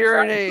 baby.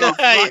 Hearing aids. Rock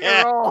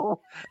and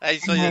roll. I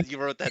saw you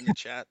wrote that in the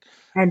chat.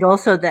 And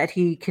also that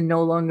he can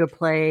no longer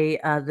play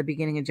the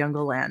beginning of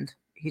Jungle Land.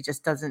 He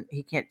just doesn't.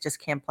 He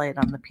can't play it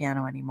on the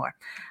piano anymore.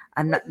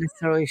 I'm not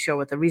necessarily sure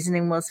what the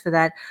reasoning was for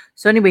that.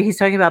 So anyway, he's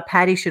talking about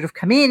Patty should have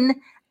come in,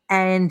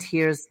 and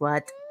here's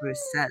what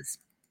Bruce says.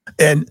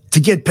 And to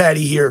get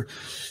Patty here,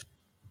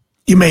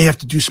 you may have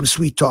to do some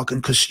sweet talking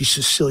because she's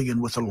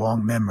Sicilian with a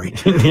long memory.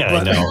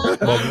 I know.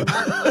 Well,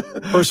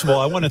 first of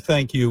all, I want to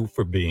thank you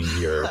for being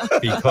here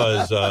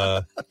because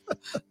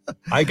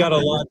I got a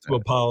lot to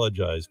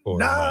apologize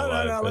for in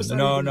my life.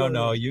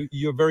 No.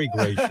 You're very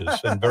gracious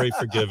and very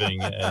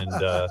forgiving,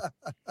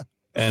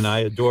 and I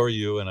adore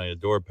you, and I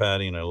adore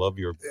Patty, and I love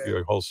your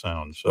whole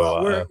sound.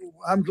 So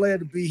I'm glad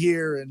to be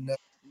here. And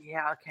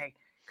okay.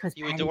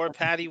 You adore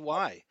Patty?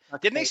 Why?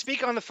 Didn't they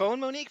speak on the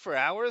phone, Monique, for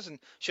hours? And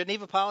shouldn't he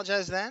have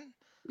apologized then?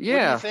 Yeah.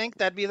 Wouldn't you think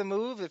that'd be the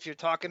move if you're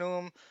talking to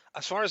him?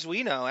 As far as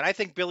we know, and I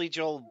think Billy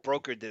Joel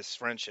brokered this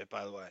friendship,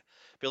 by the way.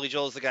 Billy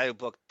Joel is the guy who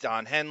booked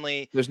Don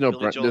Henley. There's no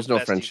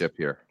friendship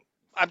here.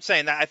 I'm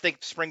saying that I think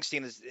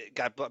Springsteen has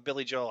got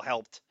Billy Joel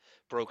helped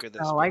broker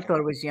this. Oh, I thought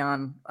it was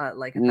Jan.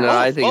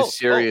 I think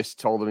Sirius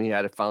told him he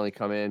had to finally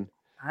come in.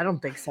 I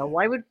don't think so.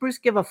 Why would Bruce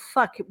give a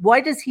fuck?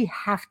 Why does he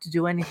have to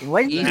do anything?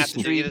 Why does East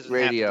Street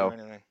Radio?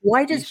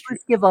 Why does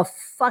Bruce give a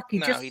fuck? He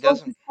just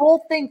sold his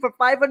whole thing for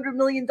 $500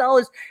 million.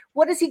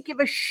 What does he give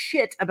a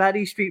shit about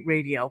East Street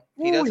Radio?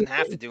 He doesn't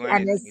have to do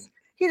anything.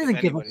 He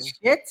doesn't give a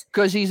shit.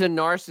 Because he's a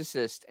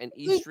narcissist, and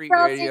East Street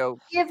Radio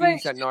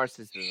feeds that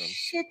narcissism.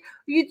 Shit.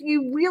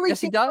 You really think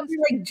he does?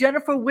 Like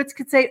Jennifer Witz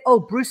could say, oh,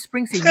 Bruce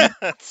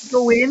Springsteen,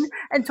 go in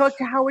and talk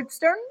to Howard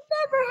Stern?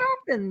 Never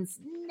happens.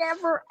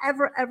 Never,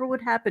 ever, ever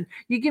would happen.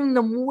 You're giving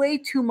them way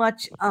too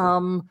much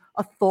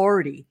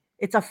authority.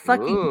 It's a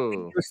fucking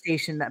radio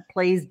station that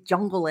plays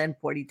Jungle Land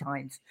 40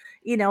 times.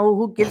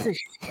 Who gives a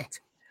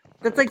shit?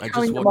 That's like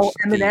telling them, oh,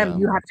 Eminem,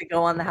 you have to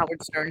go on the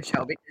Howard Stern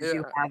show because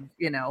you have,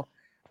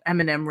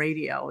 Eminem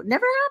radio.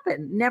 Never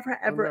happened. Never,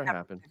 ever, ever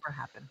happened.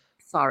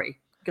 Sorry.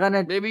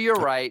 Maybe you're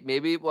right.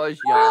 Maybe it was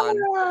Jan.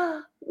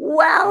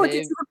 Wow.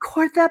 Did you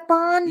record that,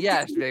 Bond?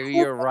 Yes, maybe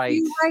you're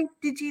right.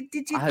 Did you?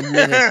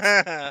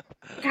 God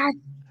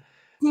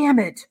damn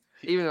it.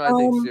 Even though I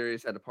think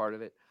Sirius had a part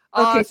of it.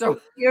 Okay, so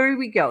here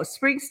we go.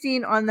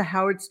 Springsteen on the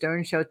Howard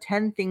Stern Show.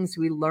 10 things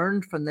we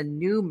learned from the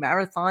new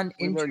marathon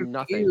interview.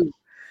 Nothing.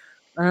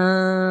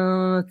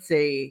 Let's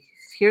see.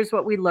 Here's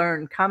what we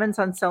learned. Comments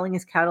on selling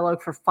his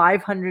catalog for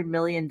 $500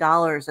 million.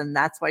 And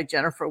that's why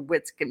Jennifer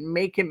Witz can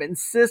make him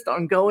insist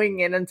on going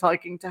in and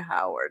talking to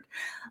Howard.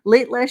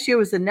 Late last year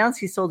was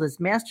announced he sold his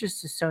masters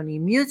to Sony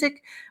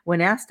Music.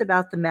 When asked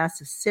about the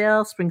massive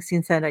sale,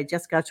 Springsteen said, I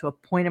just got to a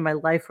point in my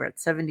life where at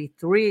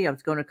 73, I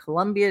was going to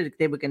Columbia.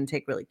 They were going to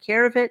take really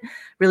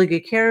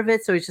good care of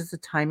it. So it's just a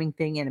timing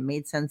thing and it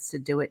made sense to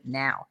do it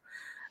now.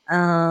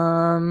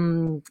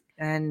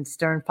 And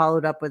Stern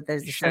followed up with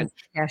there's a sense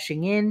of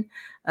cashing in.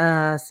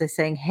 So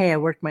saying, hey, I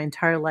worked my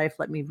entire life.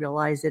 Let me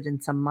realize it in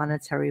some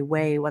monetary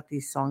way what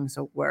these songs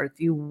are worth.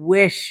 You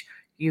wish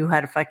you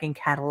had a fucking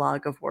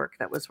catalog of work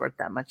that was worth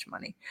that much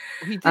money.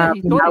 He did.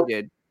 He thought he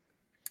did.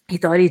 He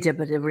thought he did,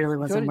 but it really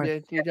wasn't worth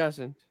it. He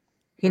doesn't.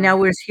 He now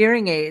wears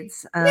hearing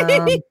aids.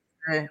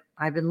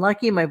 I've been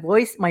lucky. My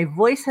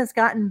voice has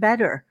gotten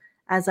better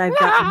as I've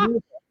gotten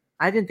older.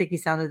 I didn't think he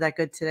sounded that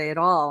good today at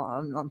all.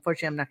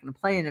 Unfortunately, I'm not going to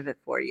play any of it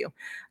for you.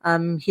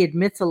 He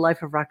admits a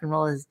life of rock and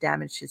roll has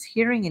damaged his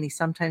hearing, and he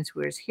sometimes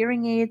wears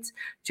hearing aids,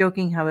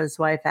 joking how his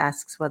wife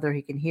asks whether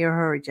he can hear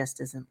her or he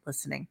just isn't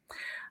listening.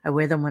 I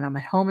wear them when I'm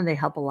at home, and they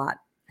help a lot.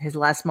 His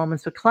last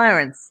moments with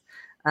Clarence,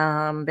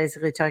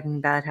 basically talking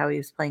about how he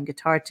was playing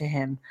guitar to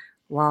him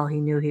while he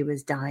knew he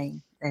was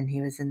dying, and he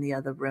was in the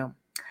other room.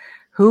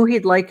 Who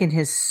he'd like in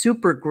his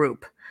super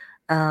group.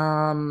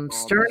 Stern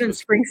and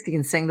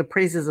Springsteen sang the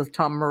praises of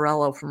Tom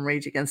Morello from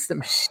Rage Against the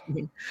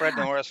Machine. Fred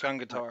Norris on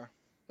guitar.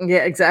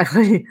 Yeah,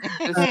 exactly.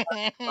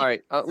 All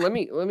right, let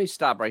me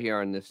stop right here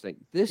on this thing.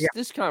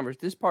 This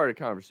part of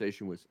the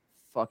conversation was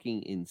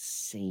fucking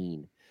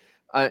insane.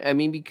 I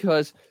mean,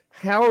 because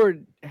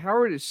Howard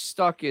is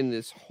stuck in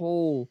this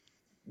whole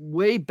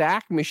way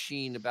back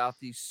machine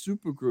about these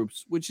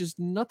supergroups, which is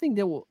nothing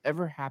that will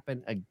ever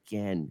happen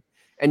again.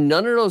 And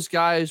none of those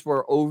guys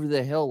were over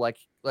the hill like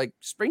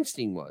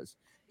Springsteen was.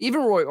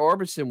 Even Roy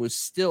Orbison was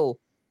still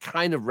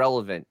kind of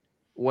relevant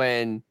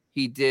when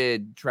he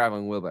did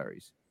Traveling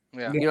Wilburys.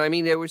 Yeah. You know what I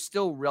mean? They were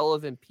still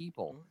relevant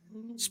people.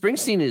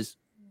 Springsteen is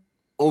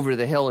over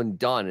the hill and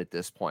done at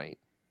this point.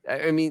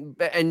 I mean,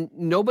 and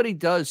nobody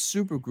does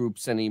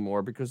supergroups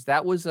anymore because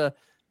that was a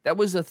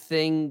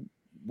thing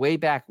way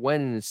back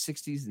when in the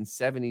 60s and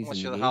 70s. Unless and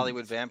you're the 80s.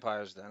 Hollywood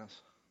vampires,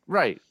 Dennis.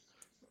 Right.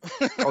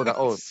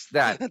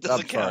 That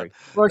I'm sorry.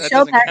 Well,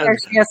 Shellback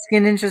actually asking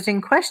an interesting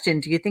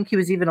question. Do you think he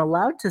was even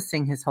allowed to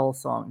sing his whole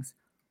songs?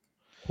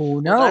 Who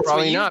knows? Well,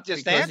 Probably not.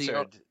 Just because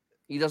answered.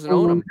 He doesn't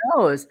own them.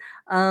 Who knows?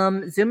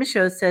 Zuma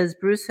Show says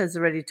Bruce has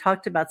already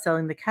talked about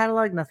selling the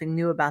catalog. Nothing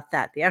new about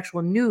that. The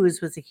actual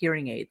news was the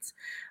hearing aids.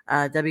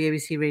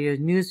 WABC Radio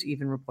News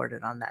even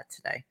reported on that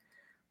today.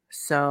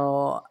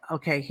 So,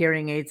 okay,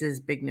 hearing aids is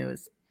big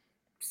news.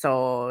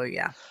 So,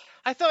 yeah.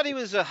 I thought he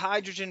was a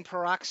hydrogen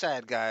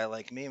peroxide guy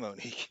like me,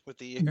 Monique, with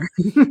the ear.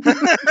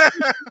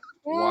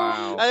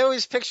 Wow. I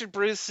always pictured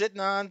Bruce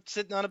sitting on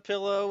a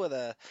pillow with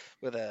a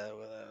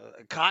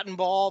cotton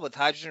ball with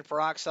hydrogen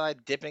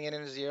peroxide, dipping it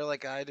in his ear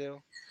like I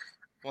do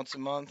once a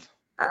month.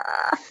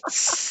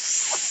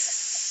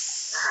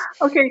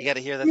 Okay, you got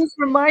to hear that. Please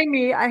remind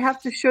me. I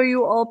have to show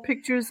you all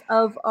pictures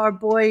of our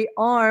boy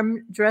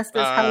Arm dressed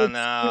as Howard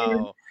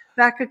Stern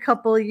back a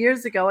couple of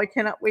years ago. I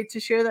cannot wait to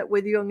share that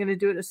with you. I'm going to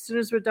do it as soon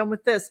as we're done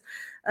with this.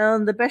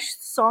 The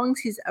best songs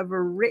he's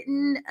ever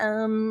written.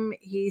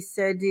 He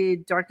said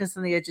Darkness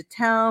on the Edge of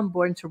Town,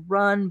 Born to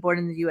Run, Born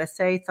in the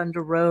USA,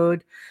 Thunder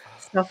Road,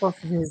 stuff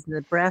off of his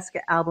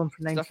Nebraska album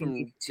from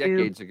 1982.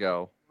 Decades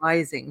ago.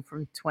 Rising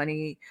from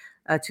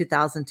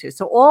 2002.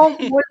 So all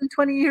more than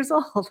 20 years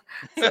old.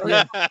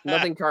 So,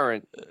 nothing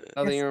current.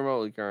 Nothing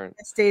remotely current.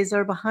 His days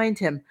are behind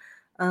him.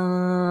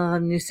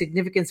 New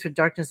significance for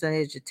Darkness on the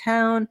Edge of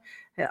Town.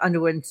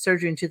 Underwent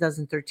surgery in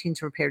 2013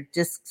 to repair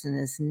discs in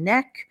his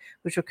neck,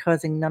 which were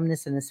causing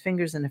numbness in his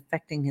fingers and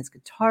affecting his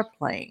guitar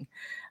playing.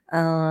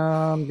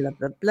 Blah, blah,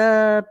 blah,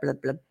 blah,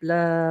 blah,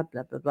 blah,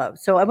 blah, blah, blah.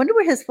 So I wonder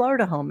where his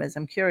Florida home is.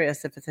 I'm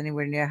curious if it's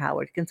anywhere near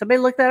Howard. Can somebody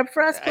look that up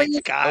for us, please?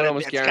 It's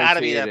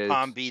gotta be that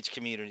Palm Beach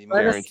community.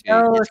 It's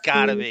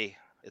gotta be.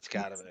 It's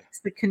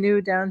the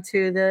canoe down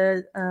to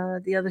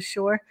the other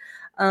shore.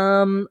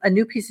 A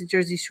new piece of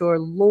Jersey Shore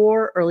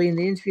lore. Early in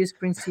the interview,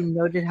 Springsteen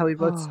noted how he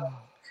wrote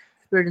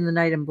Spirit in the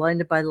Night and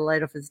Blinded by the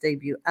Light off his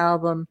debut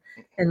album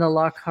in the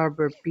Lock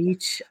Harbor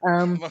Beach.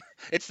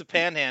 It's the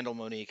Panhandle,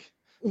 Monique.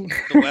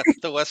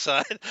 The west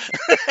side.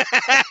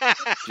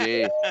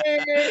 Gee.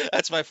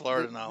 That's my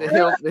Florida knowledge.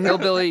 The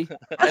hillbilly,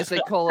 as they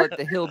call it,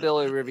 the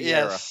hillbilly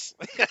Riviera. Yes.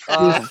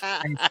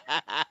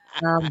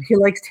 He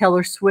likes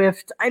Taylor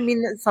Swift. I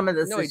mean, some of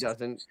this. No, he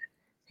doesn't.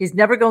 He's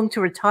never going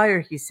to retire,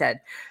 he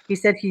said. He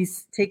said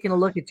he's taking a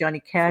look at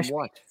Johnny Cash,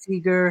 Pete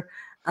Seeger,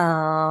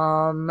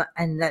 and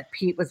that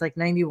Pete was like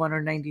 91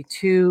 or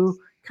 92,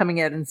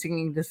 coming out and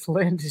singing This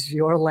Land Is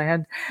Your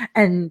Land,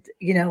 and,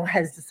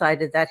 has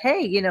decided that,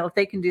 hey, if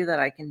they can do that,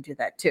 I can do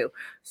that too.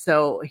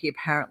 So he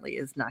apparently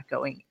is not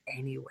going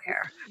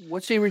anywhere.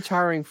 What's he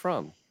retiring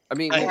from? I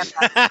mean,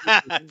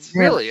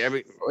 really?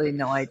 Absolutely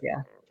no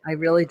idea. I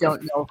really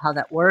don't know how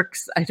that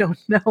works. I don't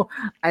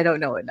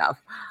know enough.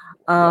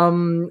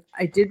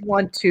 I did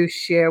want to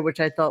share, which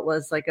I thought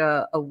was like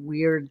a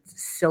weird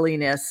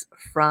silliness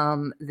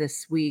from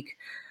this week.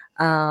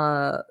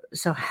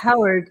 So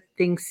Howard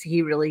thinks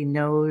he really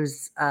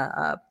knows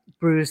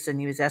Bruce, and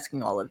he was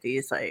asking all of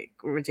these like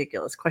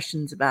ridiculous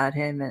questions about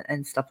him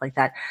and stuff like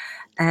that.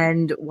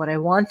 And what I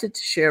wanted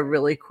to share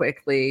really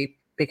quickly,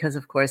 because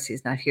of course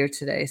he's not here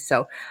today,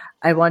 so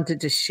I wanted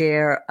to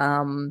share.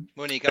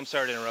 Monique, I'm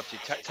sorry to interrupt you.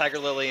 Tiger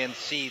Lily and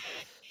Seath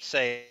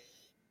say.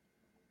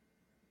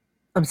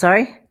 I'm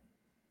sorry?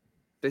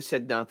 They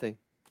said nothing.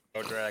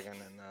 Oh, Dragon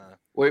and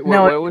wait,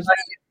 No, where was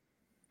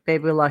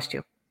babe? We lost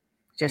you.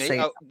 Just me?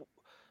 say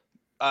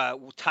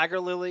Tiger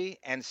Lily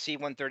and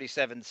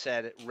C-137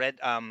 said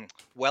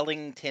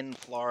Wellington,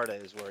 Florida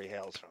is where he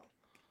hails from.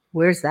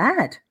 Where's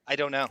that? I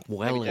don't know.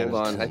 Hold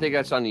on. I think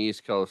that's on the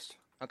East Coast.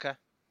 Okay.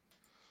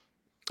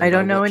 I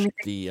don't know watched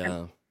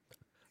anything.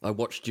 I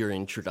watched your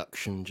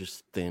introduction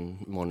just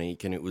then,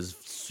 Monique, and it was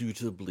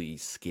suitably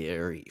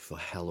scary for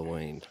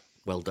Halloween.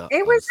 Well done.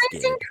 It was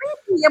nice and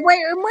creepy.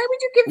 Why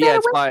would you give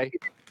that away?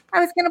 I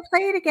was going to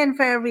play it again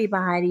for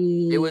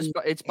everybody.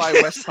 It's by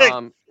West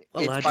Palm.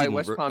 Well, It's by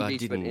West Palm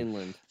Beach, but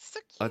inland.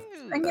 Oh,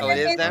 it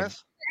is,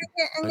 Dennis?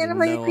 I didn't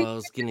know I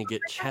was going to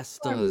get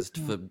chastised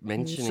for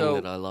mentioning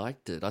that I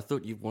liked it. I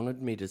thought you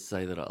wanted me to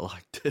say that I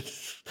liked it.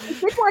 I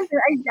did want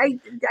to.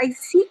 I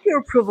seek your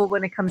approval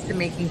when it comes to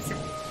making sense.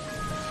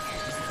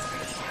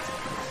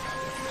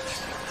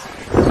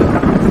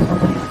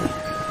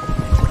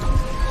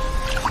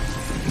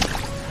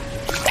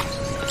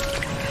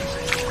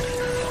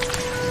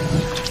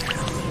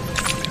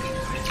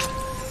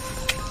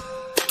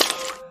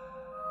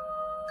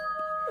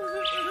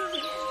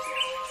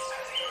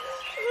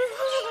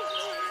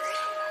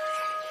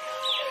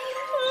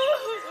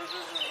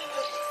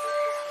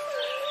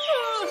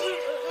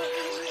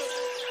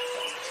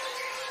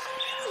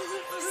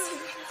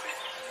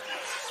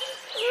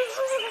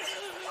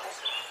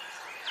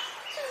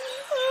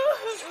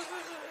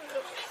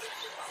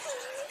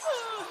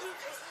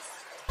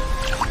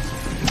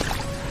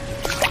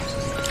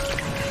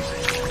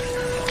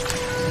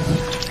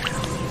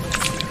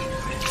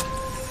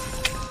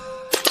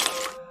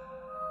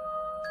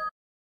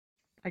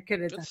 I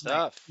could have done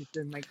stuff.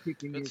 Good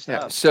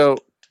Yeah. stuff.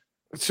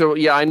 So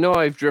yeah, I know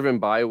I've driven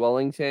by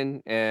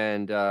Wellington,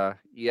 and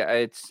yeah,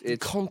 it's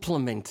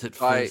compliment it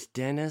by- first,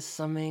 Dennis.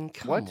 I mean,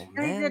 come What? on,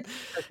 man.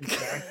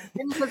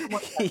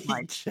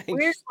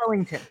 Where's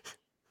Wellington?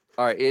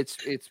 All right, it's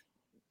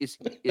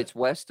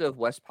west of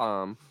West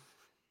Palm,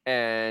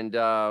 and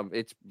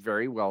it's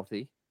very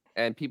wealthy.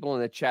 And people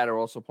in the chat are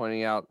also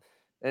pointing out,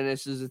 and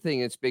this is the thing,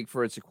 it's big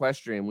for its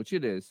equestrian, which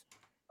it is.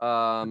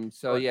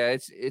 So yeah,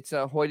 it's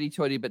a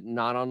hoity-toity, but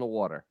not on the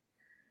water.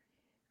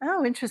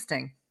 Oh,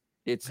 interesting.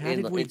 It's How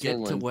did we it's get to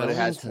inland, but it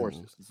has Wellington?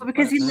 horses. Well,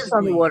 because he lives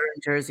on the we- water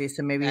in Jersey,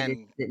 so maybe he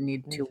And didn't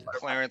need two.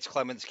 Clarence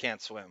Clemens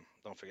can't swim.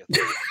 Don't forget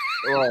that.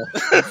 Well,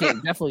 he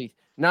can't, definitely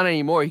not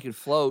anymore. He can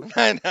float.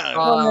 I know.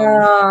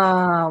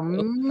 Oh,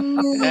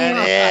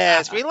 It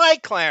is. We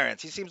like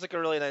Clarence. He seems like a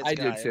really nice I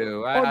guy. do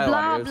too. Or I like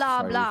blah, it. It's blah,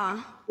 funny.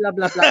 blah. blah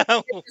blah blah.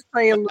 Let's just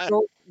play a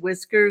little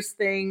Whiskers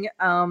thing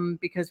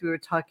because we were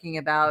talking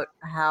about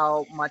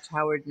how much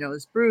Howard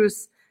knows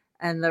Bruce,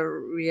 and the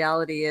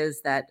reality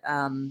is that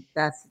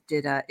Beth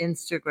did a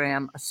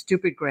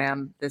stupid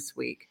gram this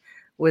week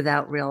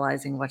without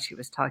realizing what she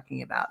was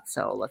talking about.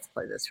 So let's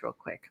play this real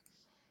quick.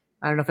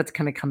 I don't know if it's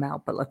going to come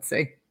out, but let's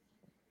see.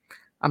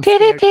 I'm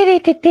scared.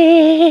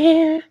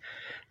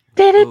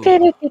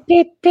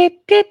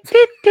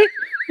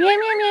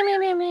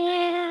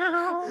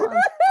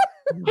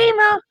 Hey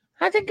Mo,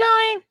 how's it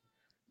going?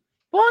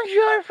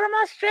 Bonjour from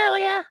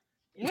Australia.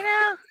 You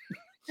know,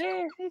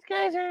 these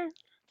guys are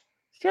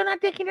still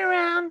not dicking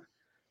around.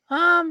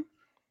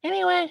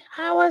 Anyway,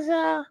 I was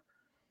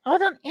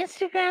on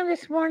Instagram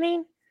this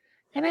morning,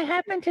 and I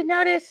happened to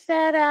notice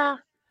that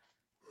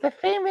the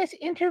famous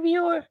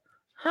interviewer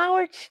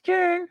Howard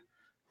Stern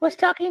was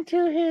talking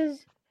to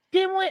his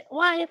dimwit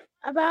wife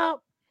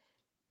about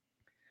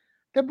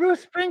the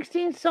Bruce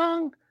Springsteen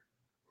song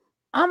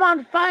 "I'm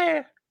on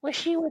Fire," which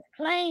she was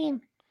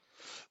playing.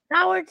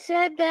 Howard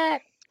said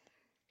that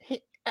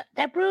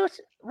that Bruce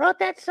wrote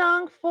that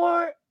song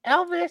for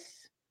Elvis,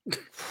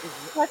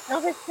 but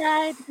Elvis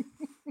died.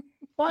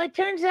 Well, it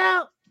turns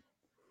out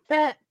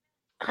that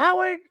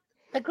Howard,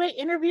 the great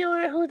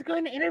interviewer who's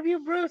going to interview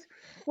Bruce,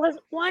 was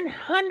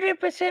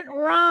 100%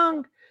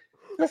 wrong.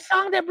 The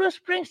song that Bruce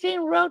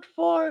Springsteen wrote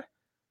for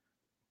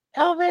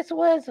Elvis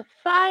was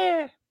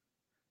Fire.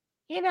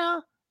 You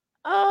know,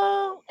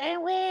 oh,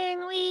 and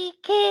when we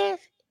kiss,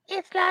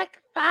 it's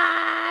like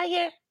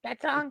fire.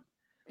 That song.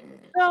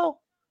 So,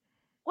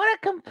 what a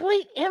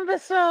complete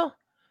imbecile.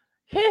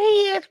 Here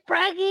he is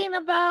bragging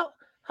about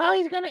how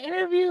he's going to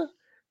interview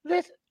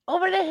this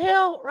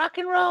over-the-hill rock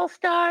and roll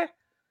star,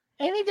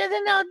 and he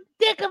doesn't know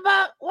dick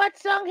about what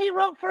song he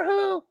wrote for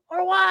who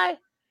or why.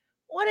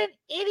 What an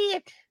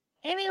idiot.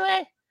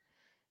 Anyway,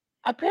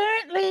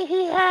 apparently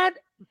he had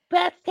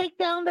Beth take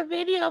down the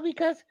video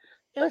because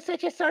it was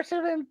such a source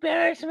of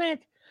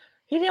embarrassment.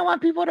 He didn't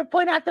want people to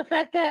point out the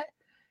fact that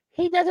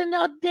he doesn't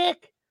know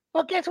dick.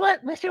 Well, guess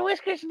what? Mr.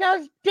 Whiskers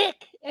knows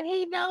dick, and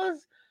he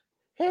knows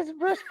his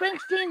Bruce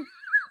Springsteen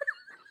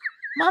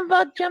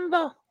mumbo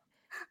jumbo.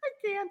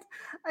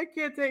 I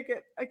can't take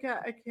it. I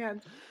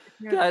can't.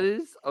 That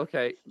is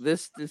okay.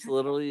 This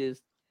literally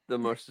is the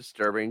most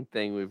disturbing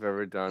thing we've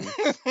ever done.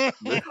 Was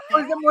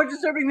it more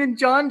disturbing than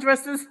John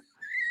dresses?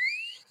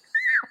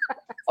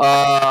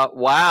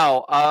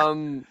 Wow.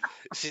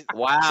 See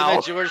Wow.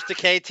 that George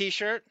Takei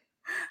t-shirt?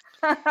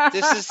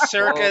 This is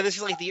circa. This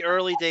is like the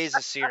early days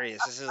of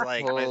Sirius. This is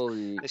like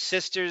Holy. my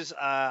sister's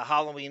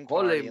Halloween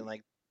party in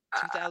like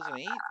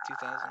 2008,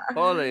 2000.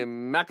 Holy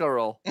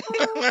mackerel.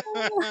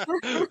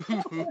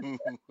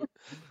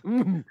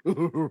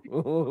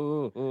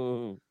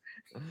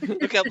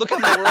 Look how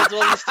the world's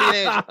oldest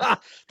teenager.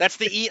 That's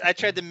the E. I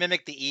tried to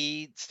mimic the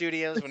E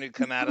Studios when we'd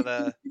come out of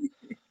the,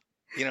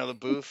 the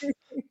booth.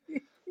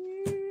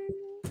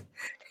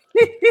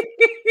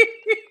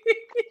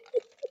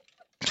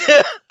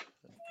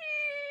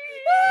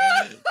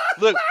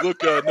 look,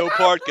 no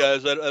part,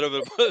 guys. I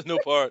don't have no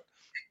part.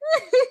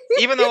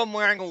 Even though I'm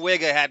wearing a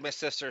wig, I had my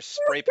sister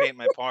spray paint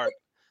my part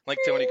like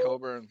Tony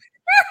Coburn.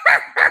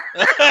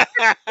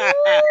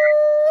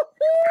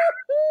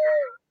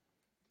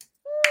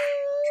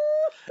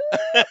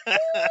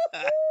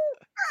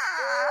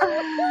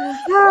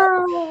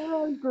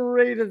 How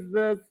great is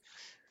this?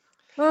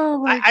 Oh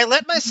my I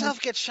let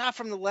myself get shot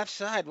from the left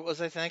side. What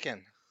was I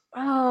thinking?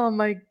 Oh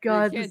my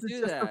God, can't this is do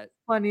just that. the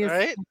funniest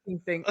Right? fucking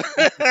thing.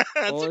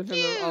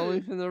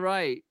 Only from the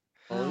right.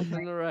 Only Oh from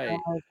my the right.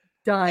 God.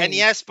 Dying. And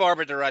yes,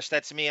 Barbara DeRush,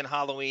 that's me in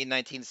Halloween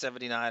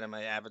 1979 on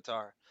my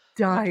avatar.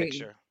 My dying,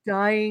 picture.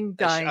 dying.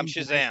 I'm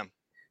Shazam.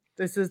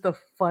 This is the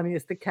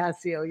funniest. The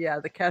Casio. Yeah,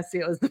 the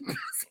Casio is the best.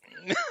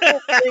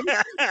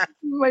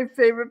 My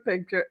favorite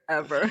picture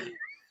ever.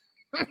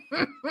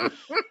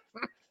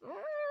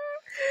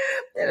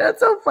 And that's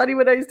so funny.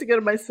 When I used to go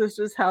to my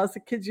sister's house, the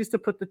kids used to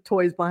put the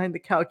toys behind the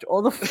couch.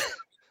 All the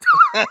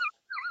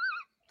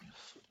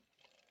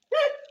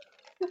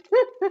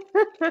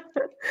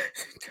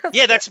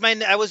Yeah,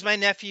 that was my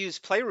nephew's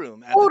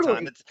playroom at the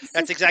time.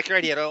 That's exactly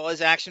right. He had all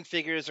his action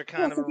figures are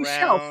kind of like a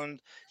shelf.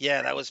 around.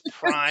 Yeah, that was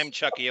prime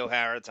Chucky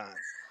O'Hara time.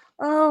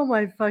 Oh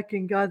my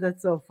fucking God,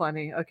 that's so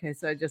funny. Okay,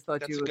 so I just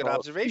thought That's you a would good all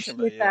observation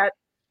by appreciate you.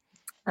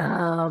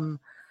 that.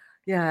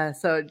 Yeah.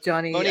 So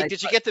Johnny, Monique,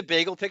 did you get the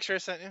bagel picture I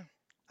sent you?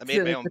 I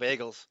made my own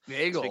bagels.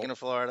 Bagel. Speaking of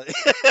Florida,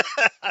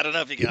 I don't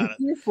know if you got it.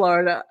 In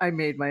Florida, I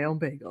made my own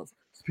bagels.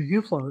 Speaking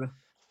of Florida,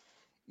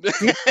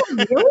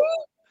 really?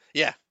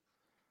 Yeah.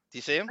 Do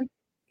you see him?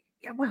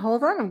 Yeah. Well,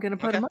 hold on. I'm gonna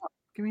put Okay. them up.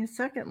 Give me a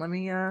second. Let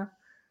me get.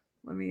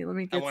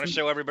 I want to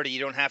show everybody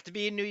you don't have to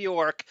be in New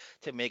York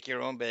to make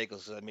your own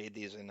bagels. I made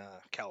these in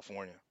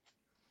California.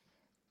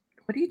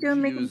 What are you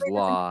doing? Making Use bagels?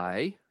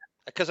 lie.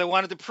 Because I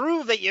wanted to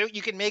prove that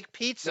you can make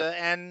pizza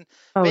and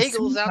Oh, bagels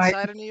sweetheart,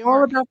 outside of New it's all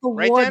York. about the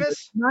Right, water. Dennis?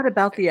 It's not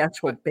about the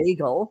actual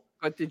bagel.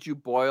 But did you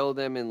boil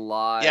them in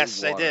live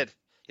Yes, I water? did.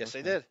 Yes,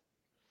 I did.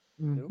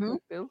 Mhm.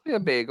 It'll be a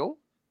bagel.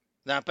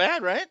 Not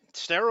bad, right?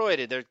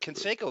 Steroided. They're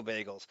Conseco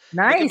bagels.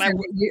 Nice. my-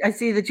 And I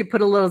see that you put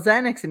a little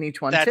Xanax in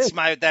each one That's too.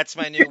 my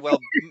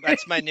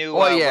new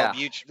Oh, yeah.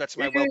 that's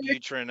my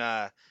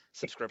Wellbutrin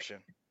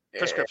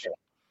prescription.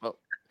 Well,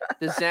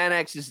 the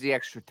Xanax is the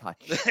extra touch.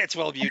 It's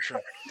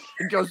Wellbutrin.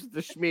 It goes with the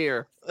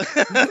schmear.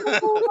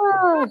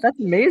 Oh, that's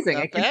amazing.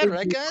 Not I can't bad, believe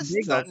right, you guys? did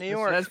It's not New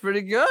York. That's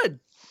pretty good.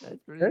 That's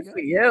pretty Good good. for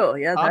you.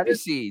 Yeah, that Poppy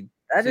is seed.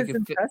 that So you is can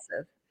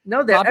impressive.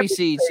 No, they're Poppy every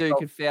seed, so you bagel.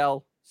 can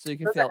fail. So you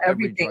can Those fail are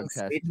every everything, drug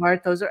test.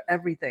 sweetheart. Those are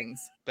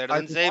everythings. Better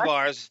Are than they not?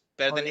 Zabar's.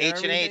 Better Oh, than they're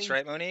H&H, everything?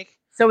 right, Monique?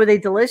 So were they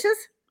delicious?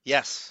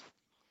 Yes.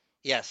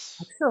 Yes.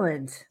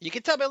 Excellent. You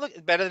can tell by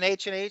look better than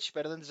H&H,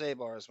 better than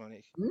Zabar's,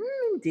 Monique.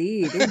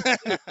 Indeed. Indeed.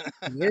 Good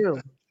for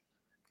you.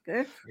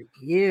 Good for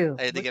you.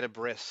 I had to get a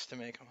bris to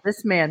make them.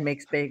 This man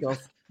makes bagels.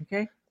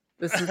 Okay.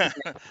 This is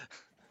the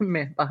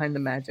man behind the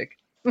magic.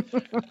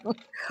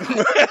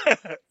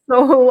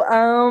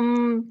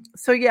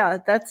 So yeah,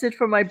 that's it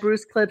for my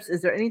Bruce clips.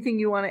 Is there anything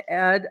you want to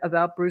add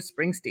about Bruce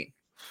Springsteen?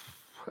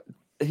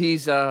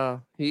 He's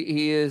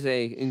he is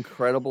a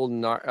incredible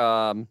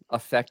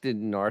affected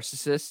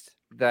narcissist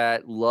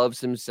that loves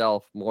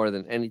himself more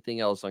than anything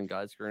else on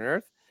God's green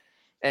earth,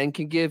 and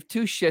can give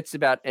two shits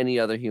about any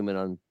other human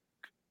on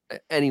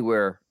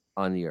anywhere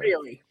on the earth.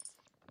 Really?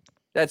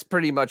 That's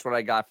pretty much what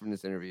I got from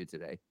this interview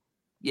today.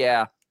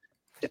 Yeah,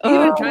 he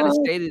even kind of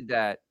stated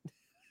that.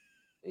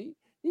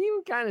 He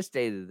even kind of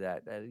stated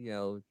that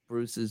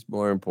Bruce is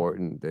more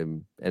important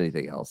than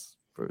anything else.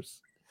 Bruce.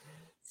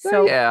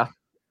 So yeah.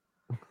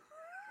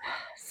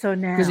 So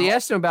now, because he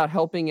asked him about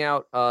helping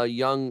out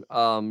young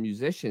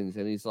musicians,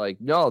 and he's like,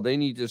 "No, they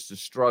need just to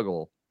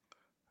struggle."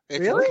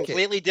 It's a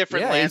completely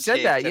different landscape.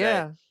 He said that. Today.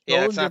 Yeah,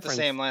 Yeah, it's not the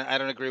same. I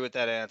don't agree with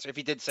that answer. If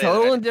he did say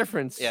total that,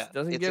 indifference. Yeah,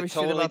 doesn't it's give a a shit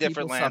totally about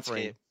different people landscape.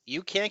 suffering.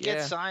 You can't get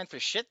Yeah. signed for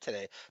shit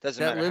today.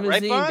 Doesn't That matter,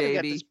 right, limousine, Bond? You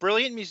got baby. this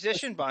brilliant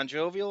musician, Bon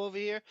Jovial over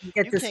here. you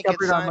get You can't get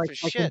discovered on signed like for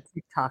fucking shit.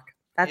 TikTok.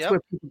 That's Yep, where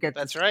people get.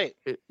 That's discovered.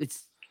 right.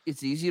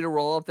 It's easy to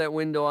roll up that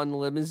window on the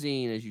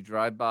limousine as you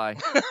drive by.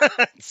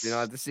 You don't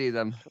have to see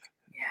them.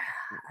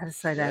 Out of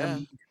sight, out of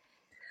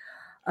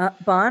Yeah. mind.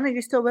 Bon, are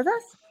you still with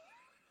us?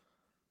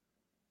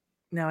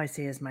 No, I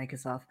see his mic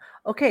is off.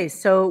 Okay,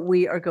 so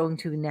we are going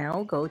to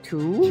now go to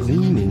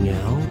Cleaning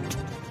out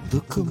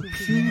the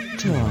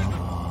computer.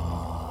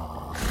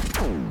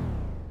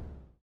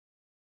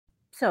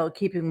 So,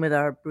 keeping with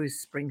our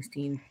Bruce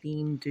Springsteen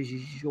theme du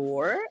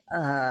jour,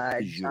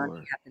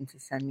 Johnny happened to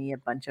send me a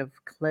bunch of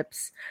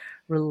clips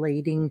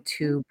relating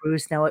to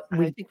Bruce. Now,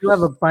 we do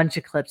have a bunch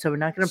of clips, so we're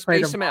not going to play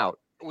Space them them all. out.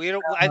 We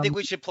don't. I think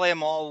we should play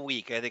them all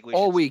week. I think we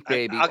all should. week,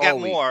 baby. I'll get all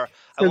week. more.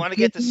 I So want to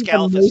get the give me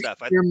Scalfa stuff.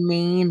 your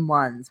main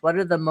ones. What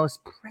are the most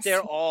They're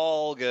pressing?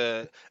 all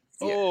good.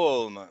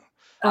 Oh my.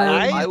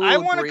 I I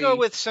will want to go agree.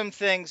 with some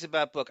things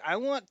about book. I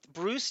want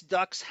Bruce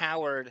ducks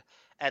Howard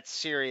at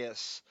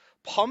Sirius.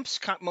 Pumps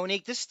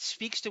Monique. This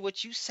speaks to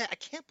what you said. I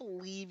can't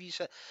believe you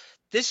said.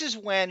 This is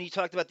when you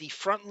talked about the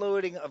front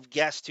loading of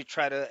guests to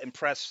try to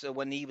impress.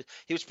 When he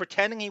was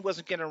pretending he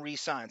wasn't going to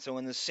re-sign. So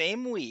in the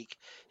same week,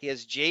 he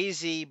has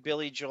Jay-Z,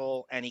 Billy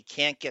Joel, and he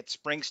can't get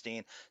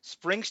Springsteen.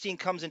 Springsteen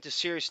comes into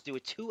Sirius to do a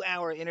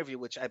 2-hour interview,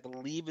 which I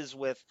believe is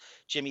with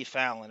Jimmy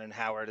Fallon, and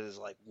Howard is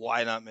like,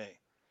 "Why not me?"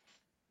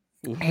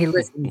 Hey,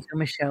 listen, to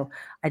my show.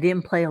 I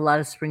didn't play a lot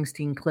of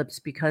Springsteen clips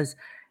because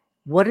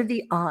what are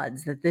the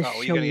odds that this Oh,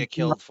 show you're gonna would get come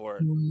killed up for it.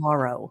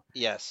 tomorrow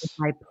if Yes,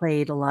 I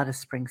played a lot of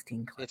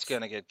Springsteen clips? it's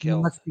gonna get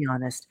killed. Let's be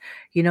honest.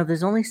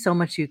 There's only so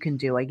much you can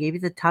do. I gave you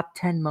the top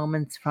 10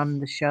 moments from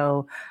the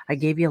show. I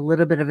gave you a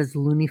little bit of his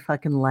loony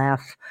fucking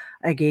laugh.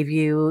 I gave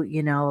you,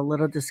 a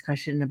little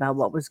discussion about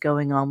what was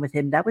going on with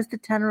him. That was the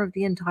tenor of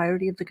the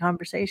entirety of the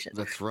conversation.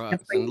 That's right.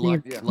 Can't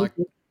play And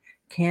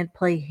can't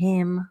play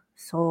him,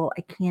 so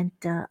I can't.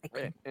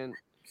 And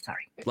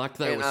sorry. like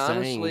they And were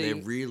saying, honestly-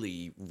 they're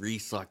really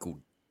recycled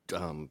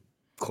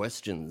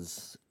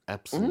questions.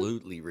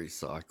 Absolutely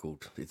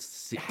recycled.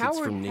 It's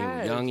Howard from Neil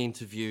has- Young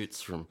interview.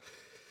 It's from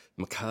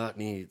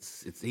McCartney.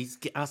 He's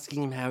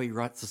asking him how he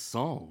writes a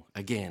song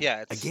again.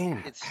 Yeah,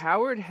 again.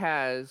 Howard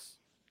has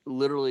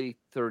literally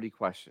 30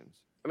 questions.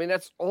 I mean,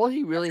 that's all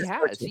he really his has.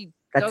 forte. He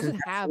That's doesn't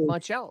his have forte.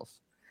 much else.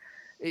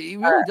 He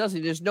really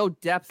doesn't. There's no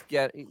depth.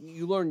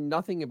 You learn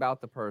nothing about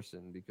the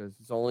person because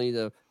it's only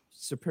the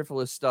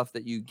superfluous stuff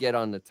that you get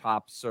on the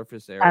top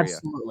surface area.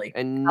 Absolutely.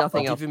 And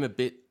nothing I'll else. give him a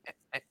bit.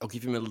 I'll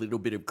give him a little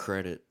bit of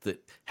credit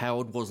that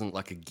Howard wasn't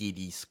like a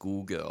giddy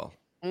schoolgirl.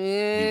 He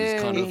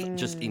was kind of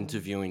just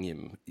interviewing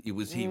him. He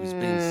was being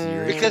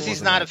serious. Because It he's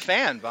wasn't not a like-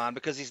 fan, Bond.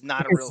 Because he's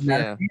not a Because real he's not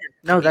a fan. fan.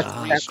 No, that's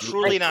Ah, He's good.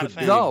 truly That not a could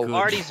fan. be good.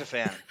 Artie's a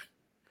fan.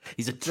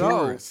 He's a Joe.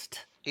 tourist.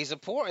 He's a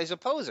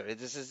poser.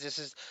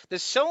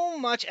 There's so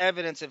much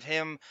evidence of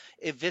him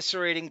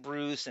eviscerating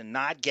Bruce and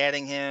not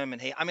getting him.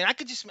 And I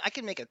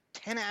could make a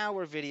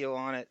 10-hour video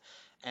on it,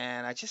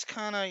 and I just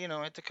kind of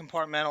have to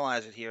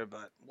compartmentalize it here.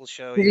 But we'll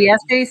show Did you. he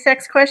ask you any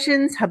sex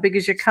questions? How big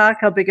is your cock?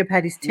 How big are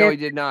Patty's tits? No, he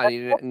did not. He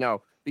didn't.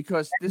 No,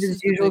 because this His is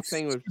the usual big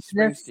thing with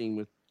stupidness. Springsteen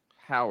with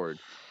Howard.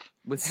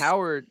 With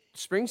Howard,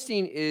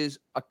 Springsteen is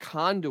a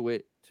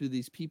conduit to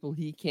these people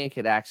he can't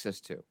get access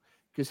to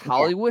because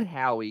Hollywood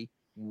Howie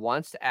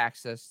wants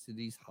access to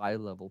these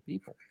high-level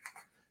people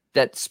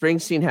that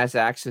Springsteen has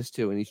access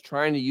to, and he's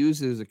trying to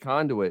use it as a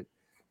conduit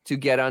to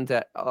get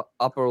onto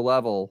upper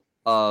level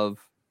of,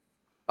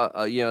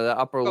 the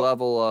upper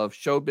level of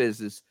show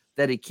business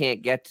that he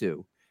can't get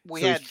to.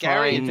 We So had he's Gary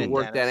trying to admit,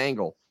 work that Dennis.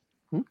 angle.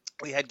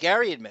 We had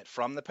Gary admit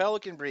from the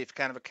Pelican Brief,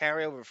 kind of a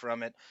carryover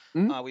from it.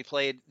 We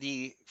played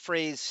the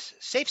phrase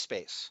 "safe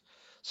space."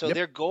 So Yep.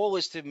 their goal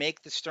was to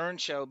make the Stern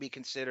Show be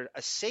considered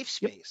a safe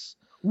space.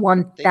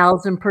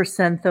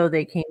 1000%, though,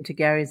 they came to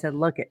Gary and said,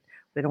 look,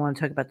 we don't want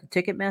to talk about the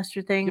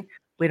Ticketmaster thing.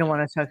 We don't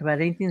want to talk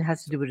about anything that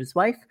has to do with his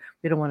wife.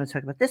 We don't want to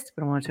talk about this.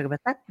 We don't want to talk about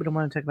that. We don't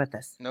want to talk about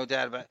this. No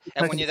doubt about it.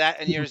 And when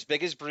you're as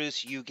big as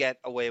Bruce, you get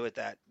away with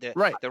that.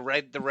 Right. The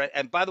red.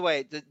 And by the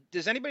way,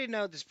 does anybody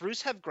know? Does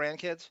Bruce have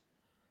grandkids?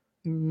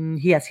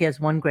 Yes, he has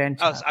one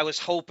grandchild. I was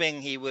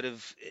hoping he would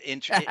have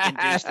induced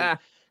it.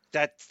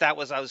 I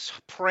was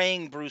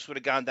praying Bruce would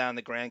have gone down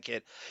the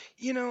grandkid.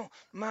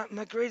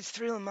 My greatest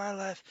thrill in my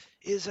life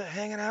is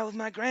hanging out with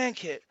my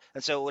grandkid,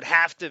 and so it would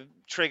have to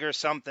trigger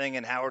something,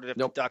 and Howard would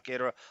have to duck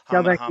it or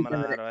Tell hum Becky it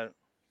Bennett. out.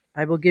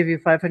 I will give you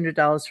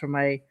 $500 for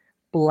my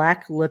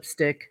black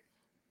lipstick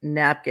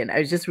napkin. I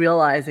was just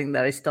realizing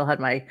that I still had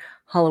my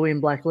Halloween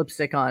black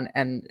lipstick on,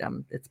 and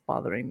it's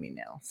bothering me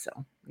now. So,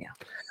 yeah.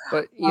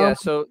 But yeah,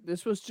 so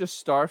this was just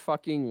Star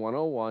fucking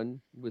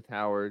 101 with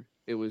Howard.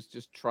 It was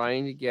just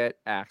trying to get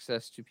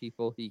access to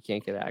people he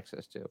can't get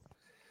access to.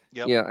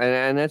 Yep. Yeah,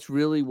 and that's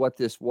really what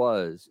this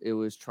was. It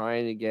was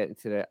trying to get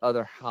to that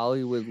other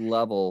Hollywood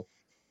level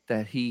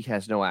that he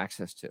has no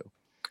access to.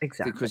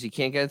 Exactly. Because he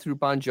can't get it through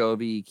Bon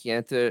Jovi, he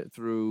can't get it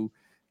through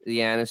the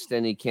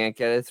Aniston, he can't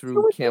get it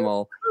through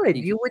Kimmel.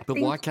 But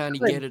why can't he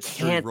get it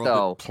through Can't, Robert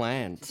though.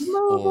 Plant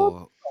No.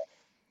 or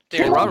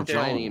Robert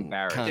John? Plant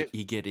embarrassed. Can't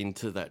he get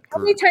into that How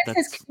many group? times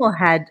has Kimmel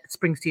had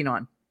Springsteen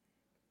on?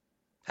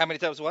 How many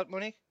times? What,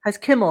 Monique? Has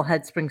Kimmel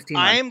had Springsteen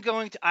on? I am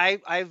going to.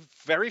 I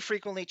very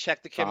frequently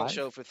check the Kimmel 5?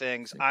 Show for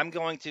things. I'm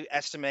going to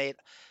estimate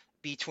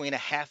between a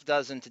half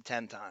dozen to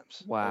 10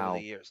 times Wow. over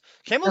the years.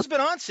 Kimmel's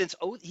been on since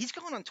he's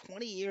going on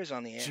 20 years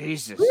on the air.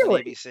 Jesus. on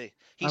Really? ABC.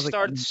 He Oh my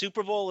started God.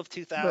 Super Bowl of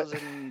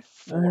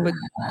 2004, But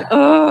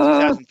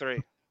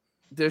 2003.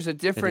 there's a And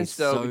difference he's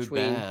though so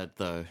between bad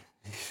though.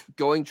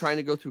 trying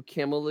to go through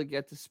Kimmel to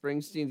get to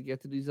Springsteen to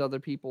get to these other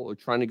people, or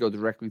trying to go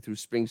directly through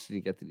Springsteen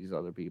to get to these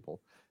other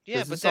people.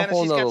 Yeah, but Dennis,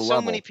 he's got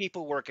so many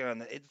people working on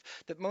that.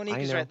 That Monique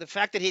is right. The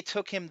fact that he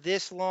took him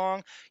this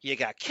long, you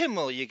got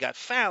Kimmel, you got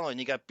Fallon,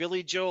 you got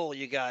Billy Joel,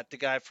 you got the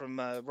guy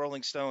from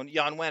Rolling Stone,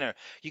 Jan Wenner.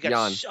 You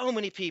got so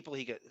many people.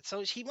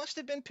 So he must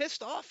have been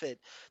pissed off at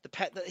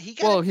he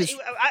got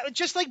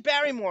just like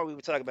Barrymore we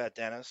were talking about,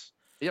 Dennis.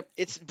 Yep.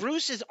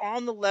 Bruce is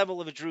on the level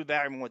of a Drew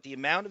Barrymore with the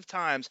amount of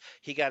times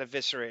he got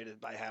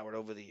eviscerated by Howard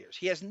over the years.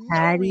 He has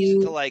no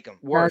reason to like him.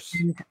 Worse.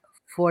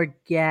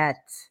 Forget.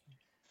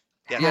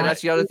 Yeah,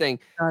 that's the other thing.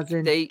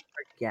 They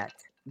forget.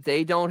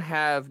 They don't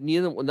have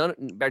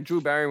Drew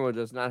Barrymore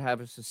does not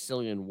have a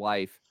Sicilian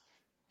wife,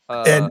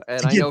 and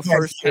I know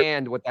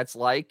firsthand what that's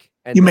like.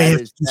 And you may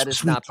that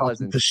is not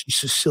pleasant because she's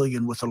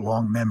Sicilian with a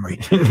long memory.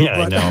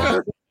 Yeah, I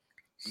know.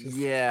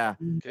 Yeah,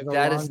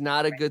 that is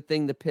not a good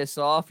thing to piss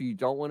off. You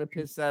don't want to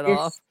piss that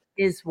off.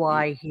 This is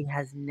why he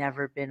has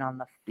never been on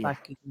the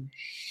fucking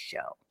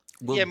show.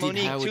 Well, yeah,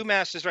 Monique, Two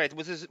Masters, right?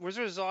 Was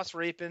there Zoss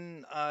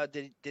raping?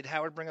 Did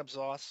Howard bring up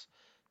Zoss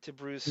to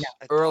Bruce? No.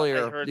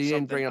 Earlier, he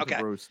didn't bring up to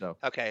Bruce though.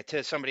 Okay,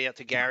 to somebody else,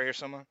 to Gary or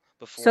someone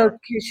before. So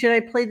should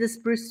I play this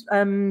Bruce?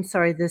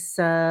 This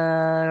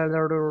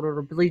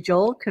Billy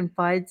Joel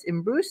confides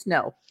in Bruce?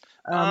 No.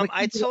 I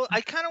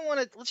kind of want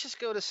to. Let's just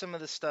go to some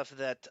of the stuff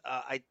that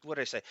what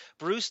did I say?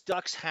 Bruce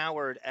ducks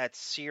Howard at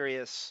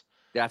Sirius.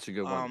 That's a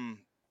good one.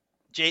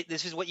 Jay,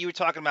 this is what you were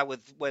talking about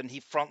with when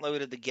he front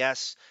loaded the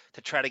guests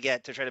to try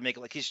to make it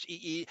like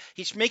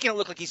he's making it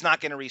look like he's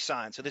not going to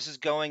resign. So this is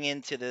going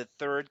into the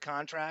third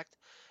contract,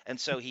 and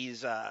so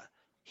he's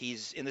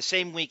in the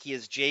same week he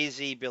has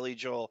Jay-Z, Billy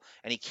Joel,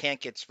 and he can't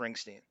get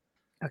Springsteen.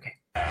 Okay.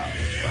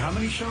 How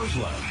many shows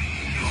left?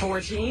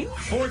 14?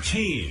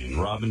 14.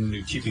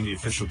 Robin, keeping the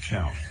official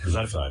count, because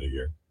that's out of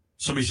here.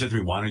 Somebody said to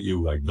me, why don't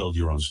you build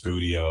your own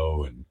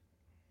studio? And,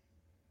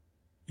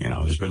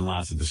 there's been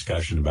lots of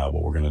discussion about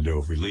what we're going to do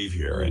if we leave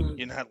here. And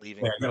you're not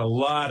leaving. I got a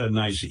lot of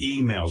nice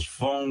emails,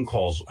 phone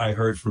calls. I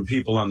heard from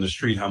people on the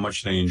street how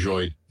much they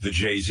enjoyed the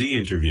Jay-Z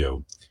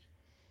interview.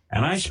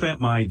 And I spent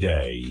my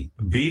day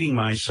beating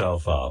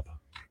myself up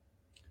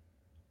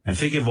and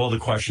thinking of all the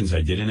questions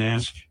I didn't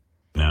ask.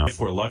 Now, if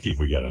we're lucky, if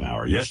we get an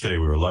hour. Yesterday,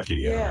 we were lucky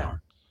to get an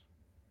hour.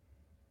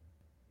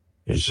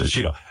 It's just,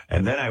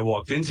 and then I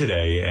walked in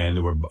today, and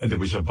there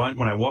was a bunch.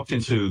 When I walked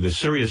into the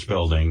Sirius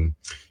building,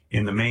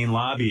 in the main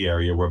lobby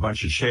area were a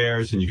bunch of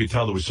chairs, and you could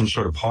tell there was some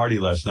sort of party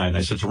last night. And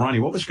I said to Ronnie,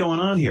 what was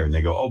going on here? And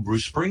they go, oh,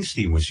 Bruce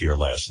Springsteen was here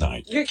last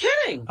night. You're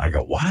kidding. I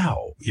go,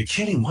 wow, you're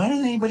kidding. Why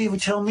didn't anybody ever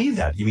tell me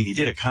that? You mean he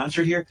did a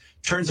concert here?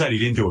 Turns out he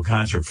didn't do a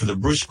concert. For the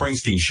Bruce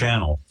Springsteen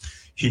channel,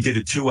 he did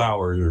a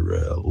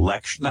 2-hour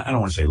lecture. I don't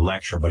want to say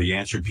lecture, but he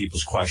answered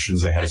people's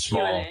questions. They had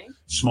a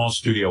small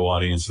studio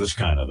audience, this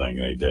kind of thing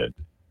they did.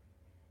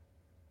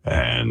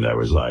 And I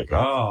was like,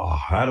 oh,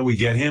 how do we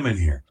get him in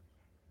here?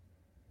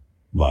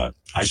 But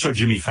I saw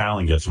Jimmy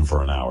Fallon gets him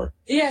for an hour.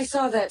 Yeah, I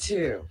saw that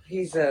too.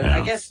 He's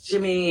I guess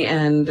Jimmy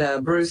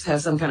and Bruce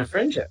have some kind of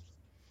friendship.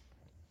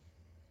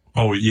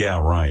 Oh, yeah,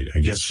 right. I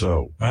guess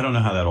so. I don't know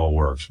how that all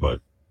works, but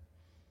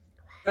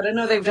I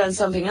know they've done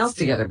something else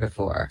together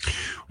before.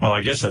 Well,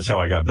 I guess that's how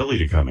I got Billy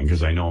to come in,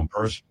 because I know him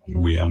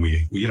personally.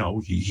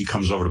 He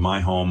comes over to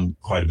my home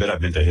quite a bit. I've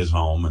been to his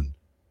home, and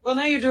well,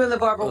 now you're doing the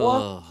Barbara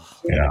Walters.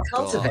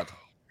 Cultivate.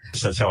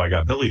 That's how I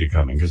got Billy to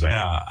come in, because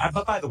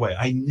but by the way,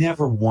 I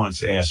never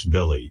once asked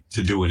Billy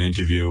to do an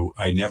interview.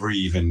 I never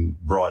even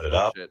brought it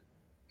up.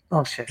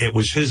 Oh, shit. It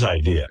was his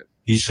idea.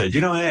 He said,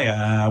 hey,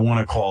 I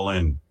want to call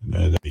in.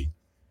 And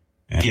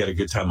he had a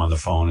good time on the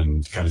phone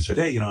and kind of said,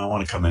 hey, I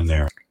want to come in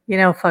there.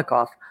 Fuck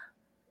off.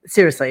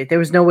 Seriously, there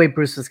was no way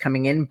Bruce was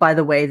coming in. By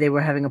the way, they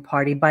were having a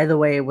party. By the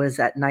way, it was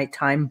at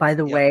nighttime. By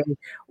the way,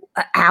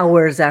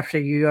 hours after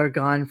you are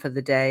gone for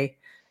the day.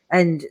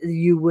 And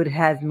you would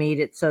have made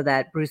it so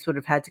that Bruce would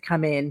have had to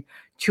come in,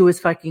 chew his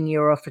fucking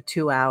ear off for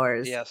 2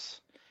 hours. Yes.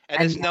 And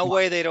there's no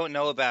way they don't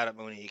know about it,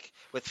 Monique.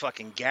 With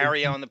fucking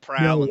Gary on the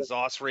prowl and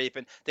Zoss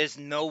raping. There's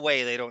no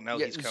way they don't know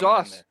he's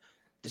coming in there.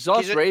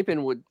 Zoss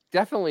Rapin would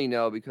definitely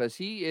know, because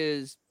he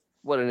is,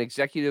 an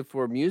executive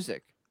for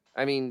music.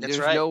 I mean, that's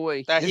there's right. no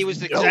way. He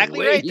was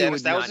exactly right,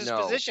 Dennis. That was his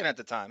position at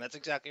the time. That's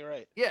exactly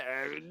right. Yeah,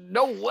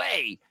 no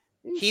way.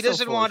 He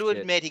doesn't want to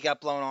admit he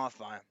got blown off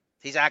by him.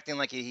 He's acting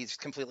like he's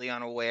completely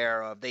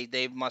unaware of. They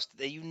tried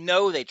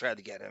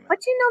to get him. But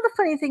the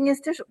funny thing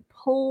is, there's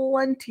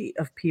plenty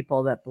of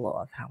people that blow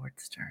off Howard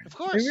Stern. Of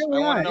course, really I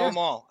want to know them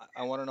all.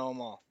 I want to know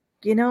them all.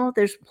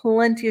 There's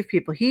plenty of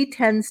people. He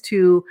tends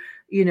to,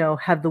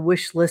 have the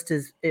wish list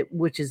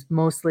which is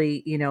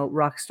mostly,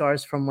 rock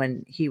stars from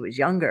when he was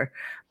younger.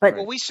 But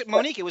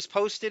Monique, it was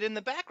posted in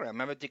the background.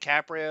 Remember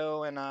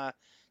DiCaprio and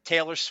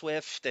Taylor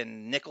Swift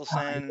and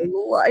Nicholson.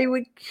 I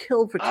would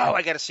kill for. Oh,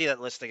 I got to see that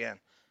list again.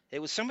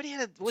 It was somebody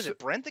was it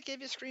Brent that gave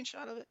you a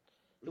screenshot of it?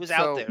 It was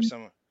out there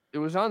somewhere. It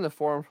was on the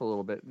forum for a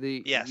little bit.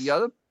 The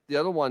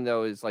other one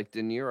though is like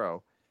De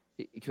Niro,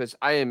 because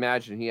I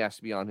imagine he has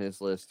to be on his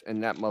list,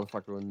 and that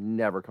motherfucker will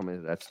never come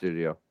into that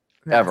studio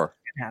ever.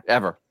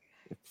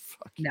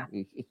 No,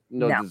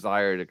 no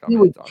desire to come. He in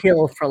would and talk.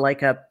 kill for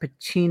like a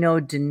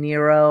Pacino, De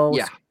Niro,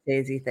 Yeah.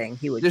 Scorsese thing.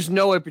 He would. There's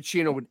no way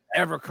Pacino would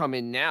ever come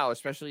in now,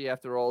 especially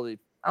after all the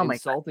Oh my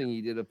insulting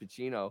he did of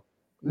Pacino.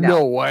 No.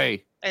 No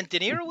way. And De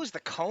Niro was the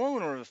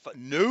co-owner of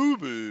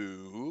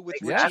Nobu with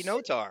Yes. Richie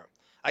Notar.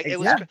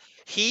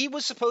 He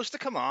was supposed to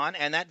come on,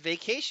 and that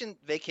vacation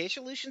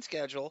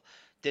schedule,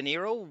 De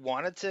Niro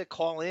wanted to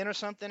call in or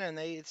something, and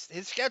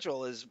his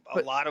schedule is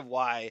a lot of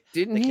why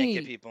they can't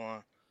get people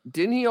on.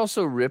 Didn't he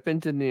also rip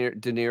into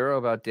De Niro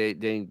about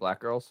dating black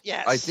girls?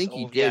 Yes. I think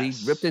he did.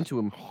 Yes. He ripped into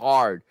him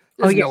hard.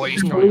 There's no way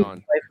he's he going believed on.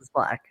 his wife was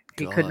black.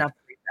 He could God. not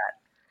believe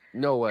that.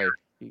 No way.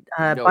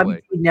 No But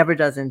way. he never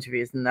does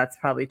interviews, and that's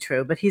probably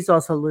true. But he's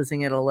also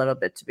losing it a little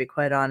bit, to be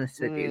quite honest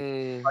with you.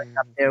 He's like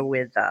up there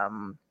with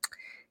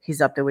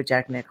he's up there with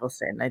Jack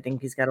Nicholson. I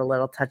think he's got a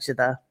little touch of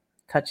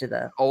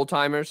the old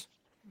timers,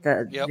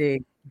 the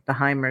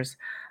Heimers.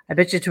 I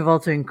bet you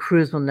Travolta and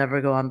Cruz will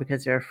never go on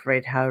because they're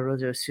afraid Howard will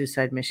do a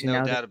suicide mission. No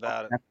now doubt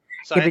about it. Yeah,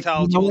 but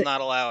Scientology you know will what? not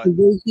allow The it.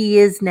 way he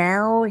is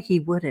now, he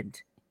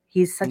wouldn't.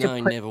 He's such No, a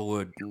he put- never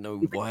would. No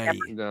way.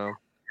 No.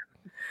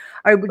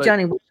 All right, well, But-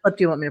 Johnny, what clip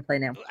do you want me to play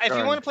now? If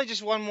you want to play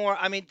just one more,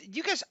 I mean,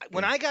 you guys,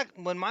 when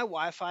my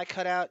Wi-Fi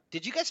cut out,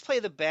 did you guys play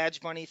the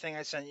Badge Bunny thing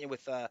I sent you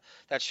with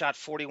that shot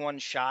 41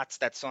 shots?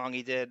 That song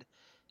he did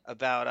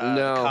about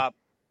No. the cop.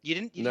 You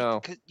didn't?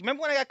 No. 'Cause you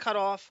remember when I got cut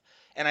off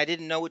and I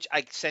didn't know which?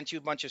 I sent you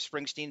a bunch of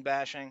Springsteen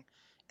bashing,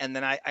 and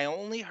then I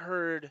only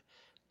heard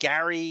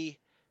Gary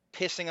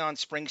pissing on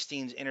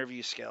Springsteen's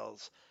interview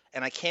skills,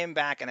 and I came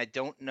back and I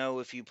don't know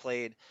if you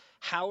played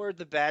Howard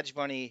the Badge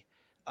Bunny.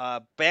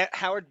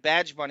 Howard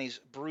Badge Bunny's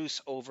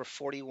Bruce over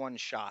 41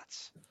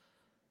 shots.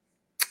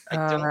 I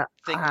don't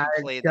think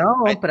you played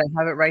don't, but I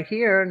have it right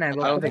here, and I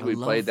will. I don't put think it-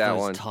 we played that those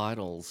one.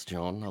 titles,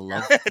 John. I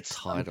love the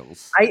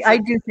titles. I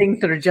do things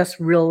that are just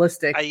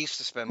realistic. I used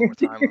to spend more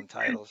time on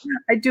titles.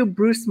 I do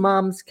Bruce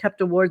Mom's Kept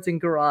Awards in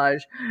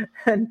Garage,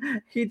 and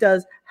he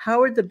does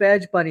Howard the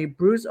Badge Bunny,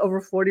 Bruce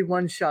over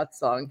 41 shot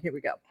song. Here we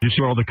go. You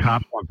see all the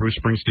cops want Bruce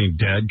Springsteen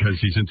dead because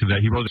he's into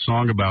that. He wrote a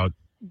song about.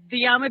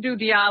 The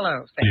Amadou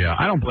Diallo thing. Yeah,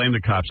 I don't blame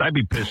the cops. I'd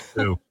be pissed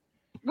too.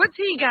 What's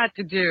he got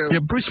to do? Yeah,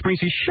 Bruce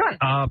Springsteen, shut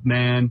up,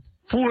 man.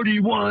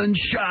 41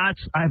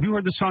 shots. Have you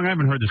heard the song? I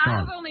haven't heard the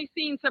song. I've only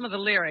seen some of the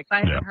lyrics. I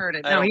haven't heard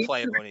it. I don't he's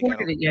play it not when you get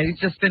recorded it yet. He's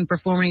just been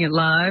performing it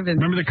live.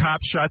 And Remember the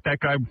cops shot that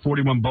guy with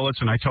 41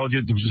 bullets, and I told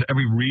you there was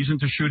every reason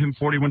to shoot him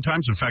 41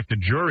 times. In fact, the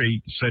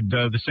jury said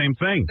the same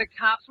thing. the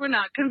cops were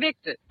not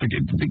convicted.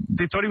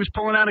 They thought he was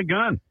pulling out a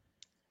gun.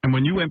 And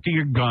when you empty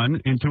your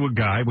gun into a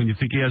guy, when you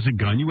think he has a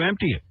gun, you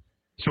empty it.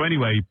 So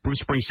anyway, Bruce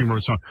Springsteen wrote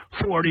a song,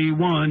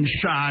 41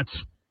 shots,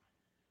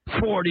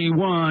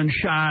 41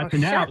 shots.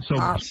 And now, so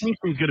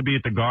Springsteen's going to be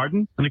at the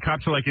Garden, and the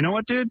cops are like, you know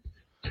what, dude?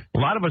 A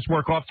lot of us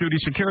work off-duty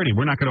security.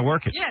 We're not going to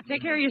work it. Yeah,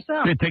 take care of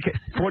yourself. Yeah, take it.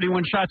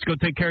 41 shots, go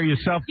take care of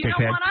yourself, You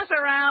don't dickhead. want us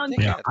around.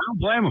 Yeah, I don't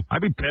blame him.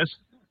 I'd be pissed.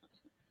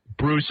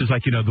 Bruce is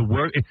like, the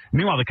work.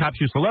 Meanwhile, the cops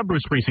used to love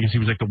Bruce Springsteen because he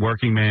was like the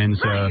working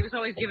man's. Right, he was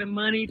always giving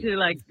money to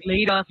like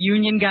laid off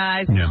union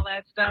guys and Yeah. all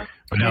that stuff.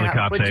 But now the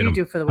cops What hate do you him.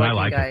 do for the I working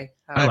like guy? it.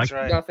 I like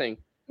it. Nothing.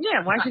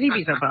 Yeah, why should he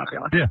be so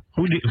popular? Yeah,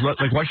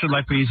 why should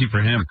life be easy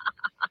for him?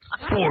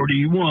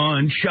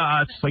 41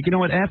 shots. Like, you know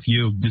what? F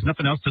you. There's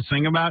nothing else to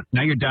sing about.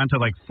 Now you're down to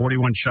like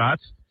 41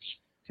 shots.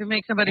 To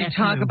make somebody F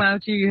talk you.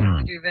 about you, you have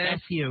to do that.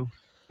 F you.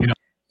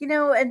 You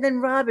know, and then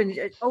Robin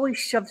always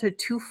shoved her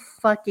two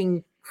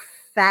fucking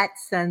fat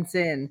cents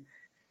in.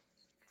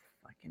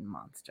 Fucking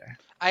monster.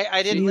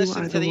 I didn't You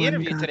listen are to the the one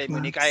interview God today,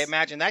 Monique. I loves.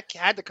 imagine that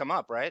had to come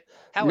up, right?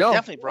 Howard No,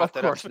 definitely brought of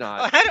that course up.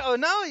 not. Oh,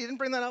 no, you didn't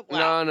bring that up?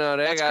 Wow. No,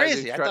 they That's got-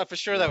 crazy. they I tried- thought for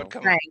sure that would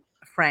come up.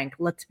 Frank,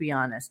 let's be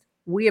honest.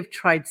 We have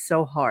tried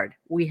so hard.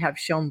 We have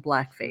shown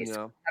blackface.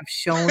 No. We have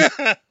shown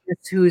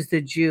this who's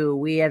the Jew.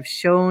 We have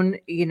shown,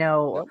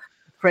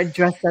 Fred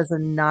dressed as a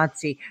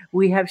Nazi.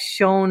 We have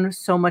shown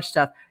so much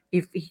stuff.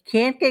 If he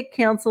can't get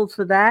canceled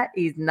for that,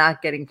 he's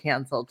not getting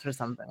canceled for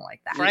something like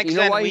that. Frank You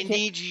know said why we you can't-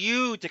 need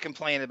you to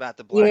complain about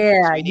the black.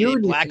 Yeah, we need you a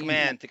need black to-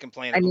 man to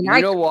complain. I mean, about I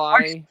You know could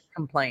why?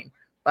 complain,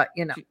 but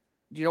Do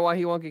you know why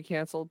he won't get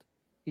canceled?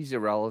 He's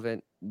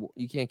irrelevant.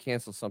 You can't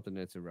cancel something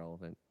that's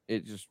irrelevant.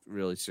 It just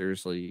really,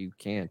 seriously, you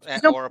can't.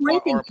 it. no Or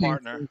point in a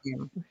partner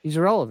canceling him. He's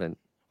irrelevant.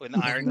 with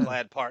an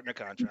ironclad partner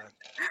contract.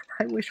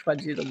 I wish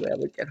Fudgy the Whale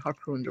would get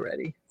harpooned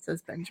already,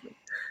 says Benjamin.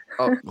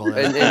 Oh, Well,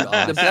 and that's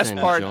the nice best then,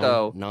 part John.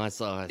 though, Nice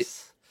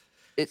eyes.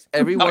 it's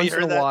every Oh, you once in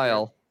heard a that?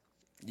 while.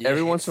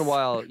 Every once in a Yes.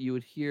 while, you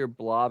would hear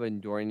Blobbin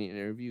during the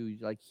interview.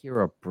 You'd like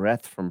hear a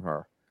breath from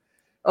her.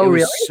 Oh, it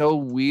was really? so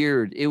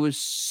weird. It was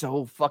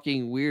so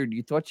fucking weird.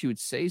 You thought she would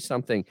say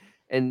something,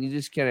 and you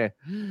just kind of,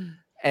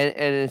 and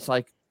it's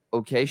like,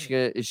 okay,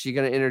 is she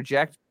gonna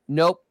interject?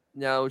 Nope.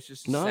 No, it's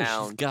just No, she's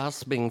sound.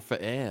 gasping for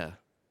air.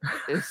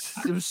 It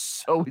was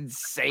so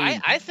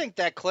insane. I think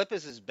that clip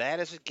is as bad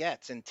as it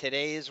gets in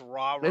today's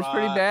rah That's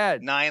pretty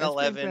bad.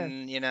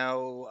 9/11,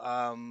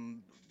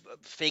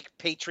 fake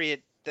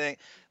patriot thing.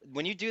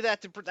 When you do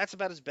that, that's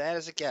about as bad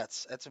as it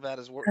gets. That's about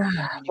as worse.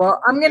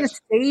 Well, I'm going to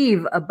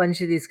save a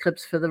bunch of these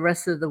clips for the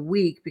rest of the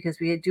week because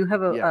we do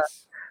have a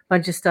Yes.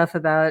 bunch of stuff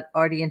about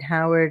Artie and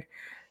Howard.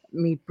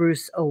 meet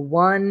Bruce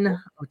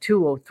 01,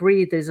 02,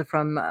 03. These are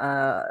from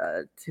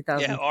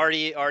 2000. Yeah,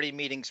 already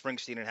meeting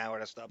Springsteen and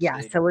Howard at Yeah,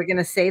 Upstage. so we're going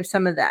to save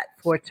some of that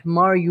for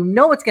tomorrow. You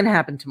know what's going to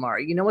happen tomorrow.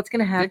 You know what's going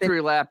to happen.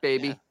 Victory lap,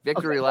 baby. Yeah.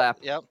 Victory lap.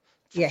 Yep.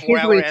 Yeah,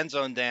 4-hour end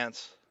zone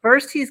dance.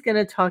 First, he's going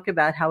to talk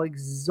about how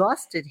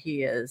exhausted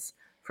he is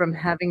from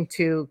having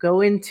to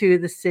go into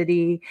the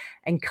city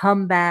and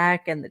come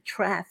back and the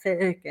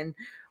traffic and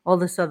all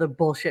this other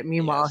bullshit.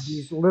 Meanwhile,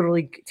 he's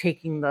literally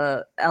taking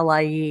the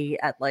LIE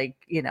at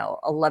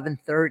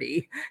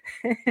 11:30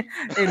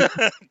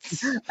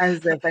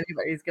 as if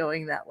anybody's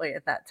going that way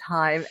at that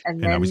time.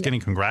 And then I was getting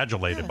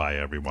congratulated by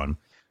everyone.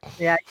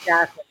 Yeah,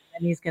 exactly.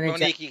 And he's going to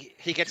Monique,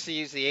 he gets to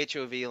use the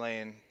HOV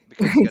lane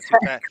because he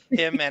got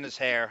him and his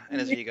hair and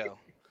his ego.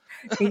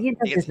 He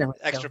gets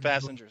extra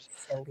passengers.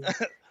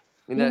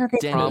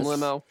 Dennis,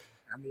 limo.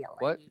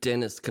 What?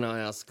 Dennis, can I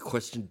ask a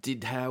question?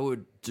 Did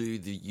Howard do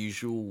the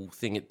usual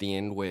thing at the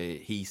end where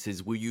he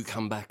says, "Will you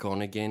come back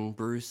on again,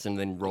 Bruce?" And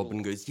then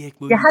Robin goes, "Yeah,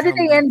 will you how did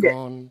come they end back it?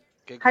 on?"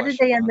 How did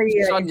they end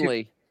the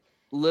suddenly?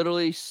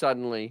 Literally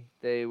suddenly,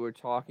 they were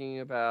talking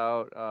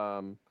about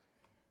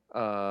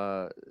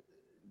the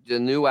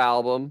new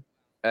album,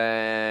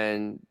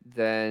 and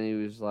then he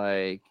was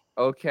like,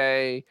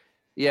 "Okay,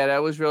 yeah,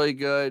 that was really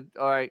good.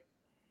 All right,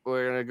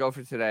 we're gonna go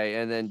for today,"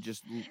 and then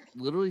just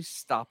literally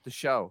stopped the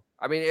show.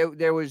 I mean,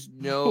 there was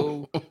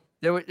no,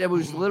 there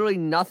was literally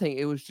nothing.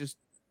 It was just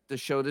the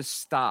show just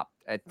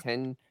stopped at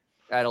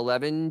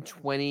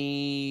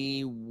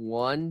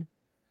 11:21.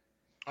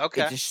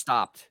 Okay, it just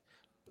stopped.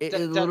 It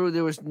literally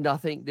there was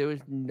nothing. There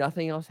was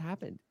nothing else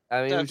happened.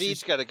 I mean,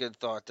 David's got a good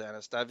thought,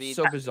 Dennis. David,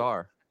 so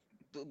bizarre.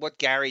 What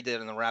Gary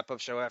did in the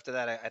wrap-up show after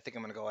that, I think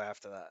I'm gonna go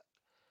after that.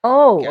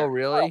 Oh, oh,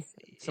 really?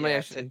 Somebody Yeah,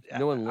 actually,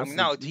 no one listened.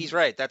 no, he's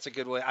right. That's a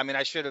good way. I mean, I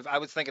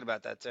was thinking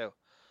about that too.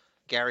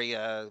 Gary,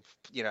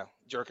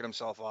 jerking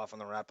himself off on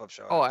the wrap-up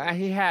show. Oh,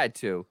 he had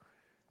to,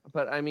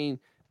 but I mean,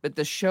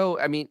 the show.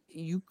 I mean,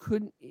 you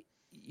couldn't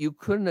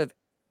have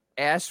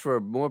asked for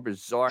a more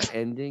bizarre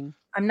ending.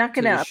 I'm not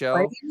going to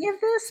play any of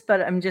this,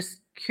 but I'm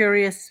just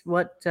curious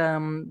what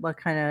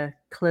kind of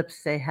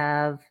clips they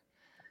have.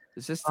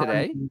 Is this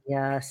today?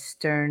 Yeah,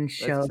 Stern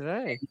show. That's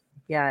today.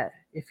 Yeah,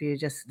 if you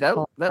just that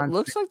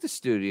looks like the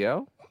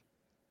studio.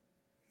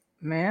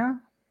 Yeah,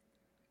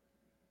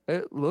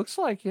 it looks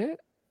like it.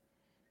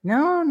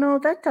 No,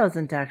 that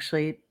doesn't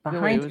actually.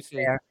 Behind you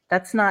there,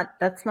 that's not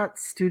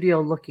studio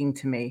looking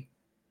to me.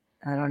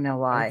 I don't know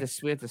why.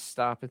 We have to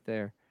stop it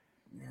there.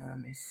 Yeah, let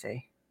me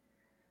see.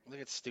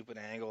 Look at stupid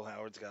angle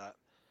Howard's got.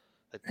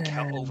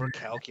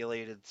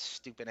 Over-calculated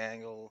stupid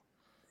angle.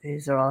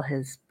 These are all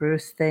his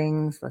Bruce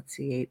things. Let's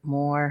see, 8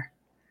 more.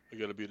 I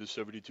gotta be at a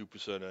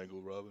 72%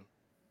 angle, Robin.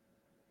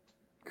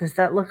 Does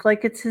that look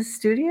like it's his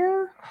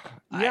studio?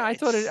 Yeah, I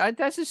thought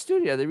that's his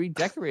studio. They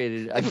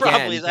redecorated it again.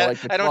 Probably for that.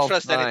 like the I don't 12th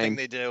trust time. anything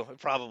they do. It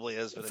probably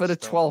is. But For the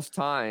 12th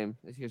time,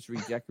 it gets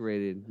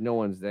redecorated. No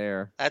one's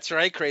there. That's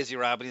right, Crazy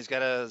Robin. He's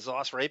got a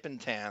Zoss raping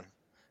tan.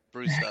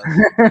 Bruce does.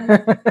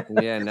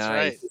 Yeah, That's nice.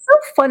 right. It's so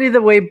funny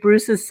the way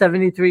Bruce is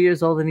 73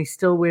 years old and he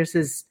still wears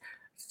his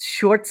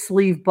short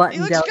sleeve button He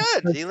looks down.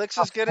 good. He looks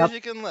as good as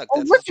you can look. Oh,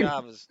 That's listen, his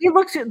job. he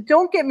looks.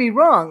 Don't get me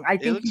wrong. I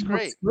think looks he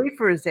looks great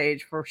for his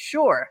age, for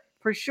sure.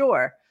 For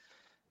sure.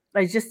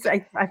 I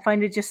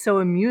find it just so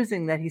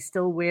amusing that he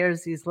still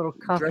wears these little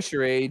cuffs. Dress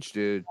your age,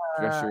 dude.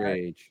 Dress your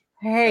age.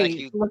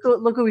 Hey, look who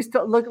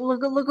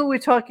we're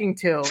talking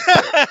to.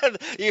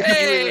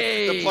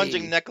 The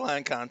plunging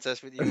neckline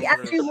contest with you. He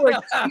actually wore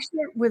a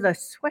t-shirt with a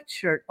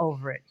sweatshirt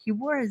over it. He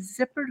wore a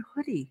zippered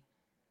hoodie.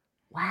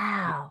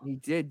 Wow. He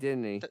did,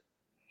 didn't he?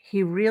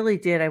 He really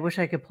did. I wish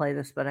I could play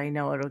this, but I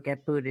know it'll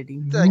get booted.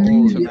 Thank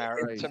you,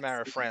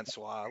 Tamara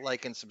Francois.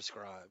 Like and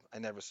subscribe. I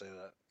never say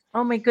that.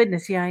 Oh my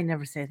goodness. Yeah, I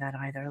never say that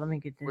either. Let me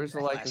get this. Where's the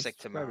like? It's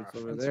over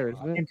there,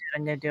 isn't it?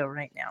 I'm going to do it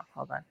right now.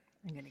 Hold on.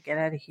 I'm going to get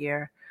out of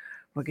here.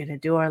 We're going to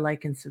do our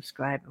like and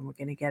subscribe, and we're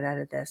going to get out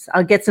of this.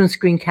 I'll get some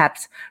screen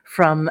caps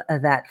from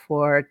that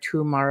for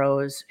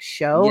tomorrow's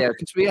show. Yeah,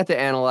 because we have to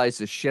analyze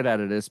the shit out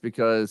of this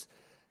because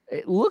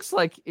it looks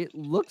like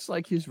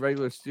his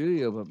regular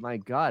studio, but my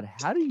God,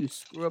 how do you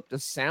screw up the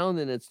sound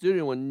in that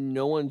studio when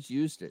no one's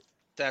used it?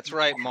 That's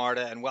right,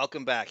 Marta, and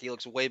welcome back. He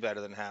looks way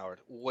better than Howard.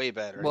 Way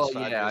better. Well, He's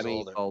 5 yeah, years I mean,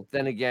 older. well,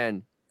 then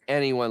again,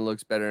 anyone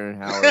looks better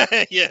than Howard.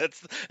 Yeah,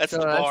 that's the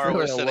bar really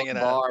we're a sitting low at.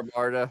 bar,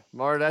 Marta.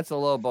 Marta, that's a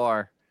low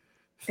bar.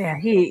 Yeah,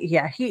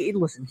 he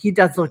listen, he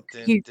does look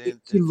he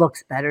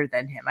looks better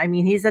than him. I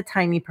mean, he's a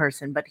tiny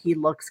person, but he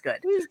looks good.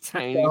 He's a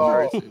tiny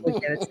person.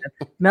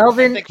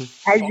 Melvin,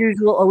 as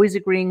usual, always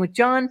agreeing with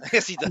John.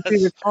 Yes, he I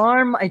agree with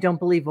Arm. I don't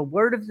believe a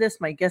word of this.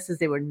 My guess is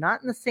they were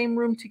not in the same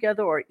room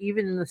together or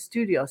even in the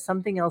studio.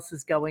 Something else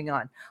is going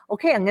on.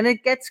 Okay, I'm gonna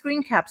get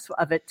screen caps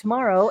of it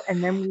tomorrow,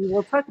 and then we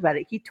will talk about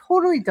it. He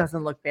totally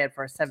doesn't look bad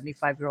for a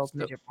 75-year-old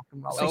midget rock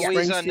and roller.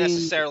 Always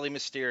unnecessarily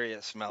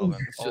mysterious,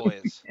 Melvin.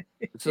 Always.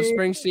 So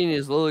Springsteen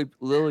is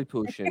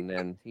Lilliputian,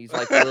 then he's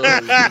like Lily.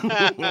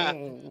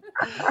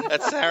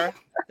 That's Sarah.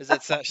 Is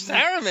that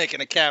Sarah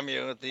making a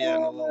cameo at the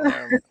end?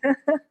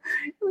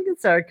 Look at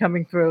Sarah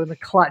coming through in the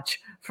clutch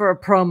for a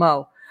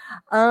promo.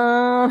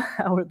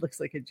 Howard looks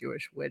like a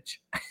Jewish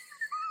witch.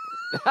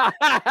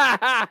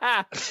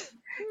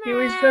 He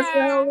was just for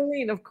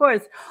Halloween, of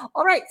course.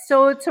 All right,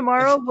 so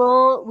tomorrow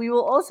we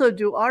will also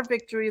do our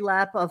victory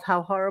lap of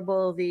how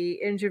horrible the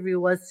interview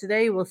was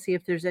today. We'll see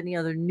if there's any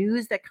other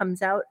news that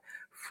comes out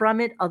from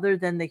it other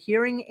than the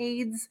hearing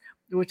aids,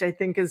 which I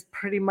think is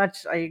pretty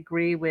much, I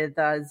agree with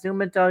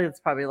Zuma Dog. It's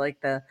probably like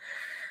the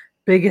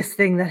biggest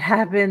thing that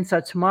happened.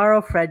 So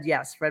tomorrow, Fred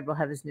will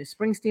have his new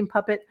Springsteen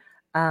puppet.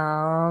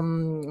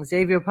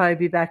 Xavier will probably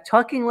be back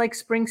talking like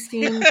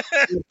Springsteen,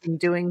 he's been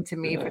doing to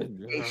me for 2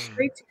 days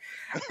straight.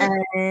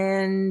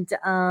 And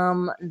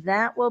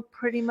that will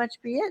pretty much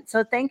be it.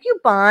 So thank you,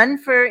 Bon,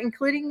 for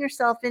including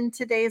yourself in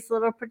today's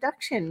little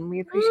production. We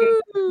appreciate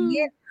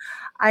it.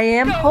 I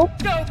am go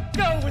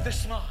with a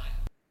smile.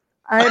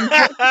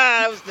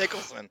 That was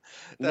Nicholson.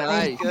 That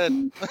Nice.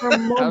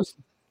 was good.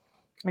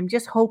 I'm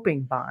just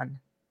hoping, Bon.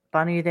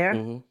 Bon, are you there?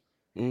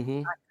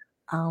 Mm-hmm.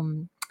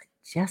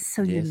 Just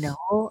so you Yes.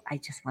 know, I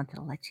just wanted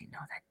to let you know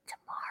that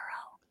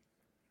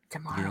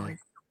tomorrow Yeah. is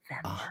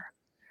November.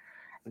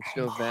 It's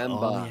November.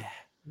 Oh, yeah.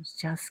 It's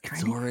just It's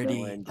kind of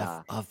already.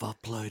 November. I've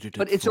uploaded it.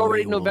 But it's for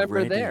already you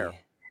November there. already.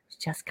 It's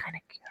just kind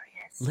of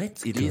curious.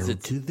 Let's It go is a-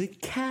 to the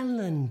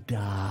calendar.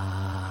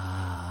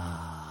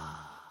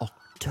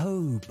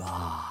 October.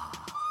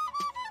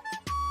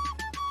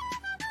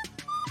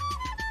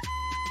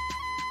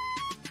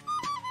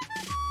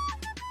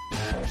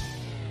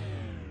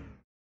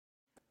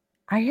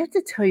 I have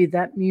to tell you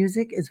that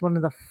music is one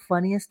of the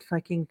funniest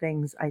fucking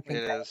things I think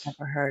It I've is.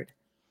 ever heard.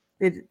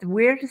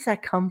 Where does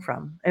that come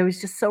from? It was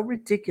just so Is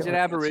ridiculous. it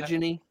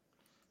Aborigine?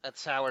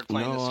 That's Howard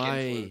playing No, the skin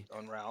I- flute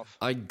on Ralph.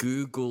 I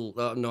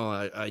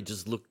Googled. I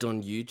just looked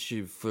on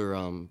YouTube for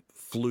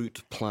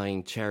flute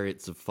playing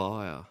Chariots of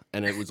Fire,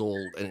 and it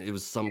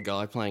was some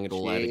guy playing it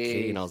all out of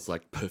key, and I was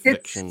like,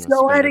 perfection. It's I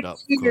so sped out it of up,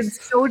 key of and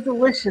course. so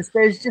delicious.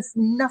 There's just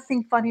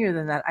nothing funnier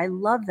than that. I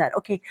love that.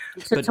 Okay,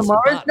 so But-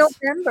 tomorrow's but-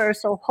 November,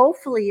 so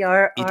hopefully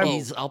our It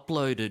is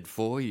uploaded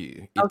for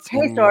you. It's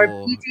okay, in so our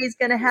your- PJ is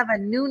going to have a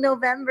new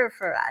November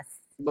for us.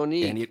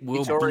 Monique, and it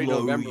will it's already blow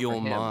November for your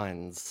him.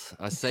 minds.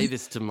 I say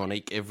this to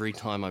Monique every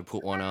time I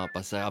put one up.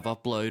 I say, I've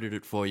uploaded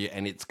it for you,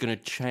 and it's going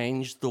to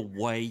change the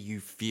way you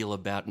feel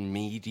about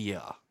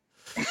media.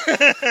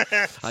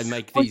 I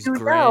make Well, these you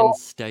grand know,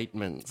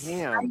 statements.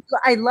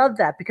 I love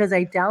that because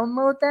I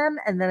download them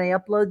and then I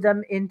upload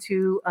them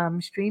into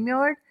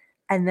StreamYard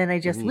and then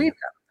I just Mm. leave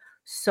them.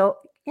 So,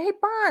 hey,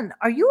 Bon,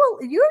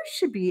 you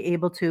should be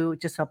able to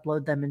just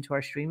upload them into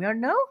our StreamYard,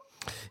 no?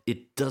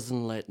 It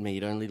doesn't let me.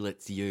 It only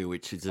lets you,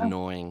 which is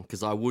annoying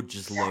because I would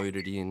just load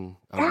it in.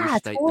 I Yeah,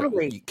 wish they.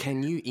 totally.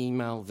 Can you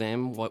email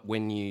them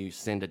when you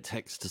send a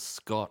text to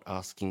Scott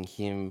asking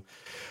him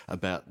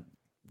about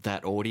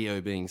that audio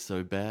being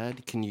so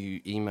bad? Can you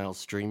email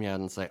StreamYard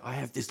and say, I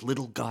have this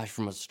little guy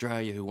from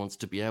Australia who wants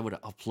to be able to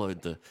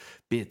upload the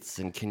bits,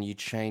 and can you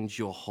change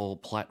your whole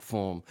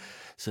platform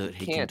so that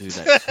he can Can't. do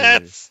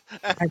that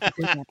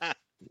too?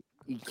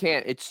 You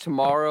can't. It's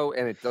tomorrow,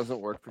 and it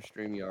doesn't work for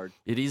StreamYard.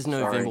 It is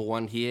Sorry. November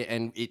 1 here,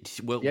 and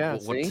Yeah,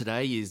 what see?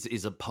 today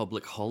is a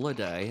public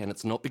holiday, and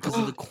it's not because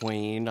of the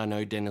Queen. I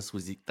know Dennis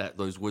was that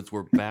those words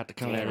were about to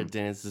come out of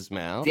Dennis's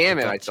mouth. Damn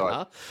it, I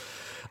thought.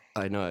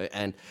 I know,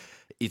 and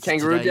it's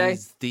Kangaroo today Day?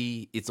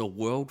 is it's a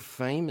world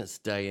famous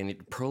day, and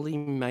it probably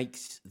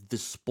makes the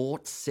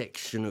sports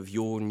section of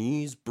your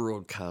news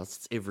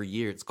broadcasts every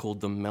year. It's called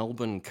the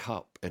Melbourne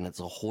Cup, and it's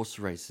a horse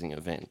racing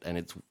event, and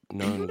it's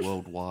known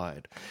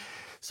worldwide.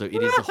 So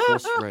it is a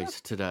horse race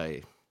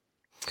today.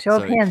 Show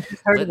of hands, who's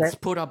heard of Let's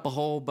it? put up a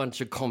whole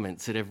bunch of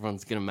comments that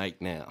everyone's going to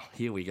make now.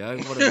 Here we go.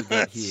 What have we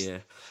got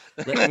here?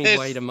 Let me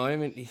wait a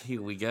moment.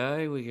 Here we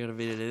go. We got a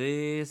bit of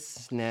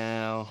this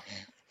now.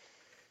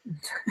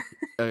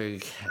 Okay,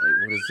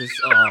 what is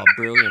this? Oh,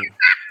 brilliant.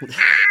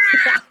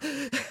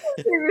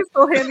 You're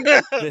still handing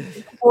out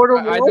Portal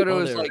I Wolf? thought it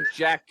was like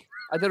Jack.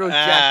 I thought it was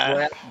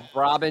Jack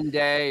Robin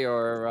Day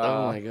or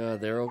Oh my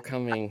God, they're all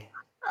coming.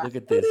 Look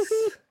at this.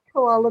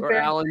 Koala or bear.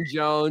 Alan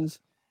Jones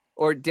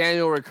or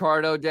Daniel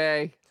Ricciardo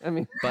Day. I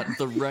mean, But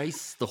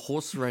the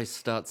horse race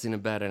starts in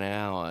about an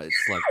hour.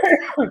 It's like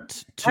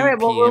 2 All right,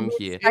 well, we'll p.m.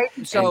 be here.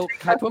 excited. so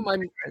can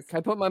I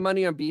put my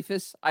money on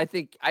Beefus? I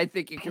think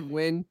it can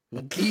win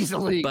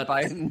easily. But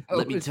by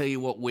let me tell you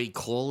what we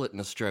call it in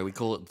Australia. We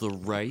call it the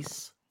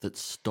race that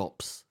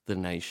stops the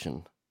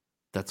nation.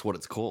 That's what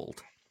it's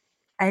called.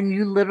 And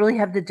you literally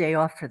have the day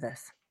off for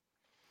this.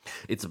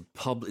 It's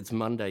It's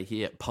Monday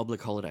here,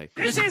 public holiday.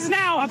 This is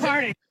now a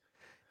party.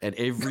 And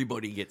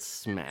everybody gets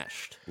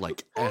smashed,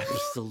 like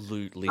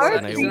absolutely. All right,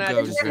 And they isn't all that go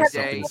and just dress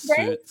a up in day?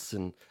 suits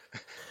and.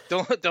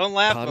 Don't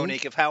laugh, Pardon?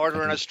 Monique. If Howard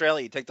were in Okay.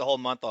 Australia, you'd take the whole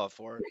month off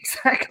for it.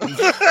 Exactly.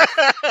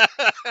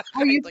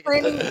 Are you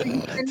planning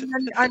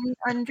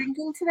on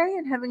drinking today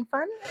and having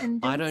fun? And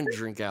I doing don't stuff?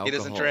 drink He alcohol.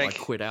 doesn't drink. I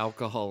quit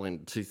alcohol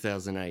in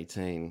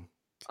 2018.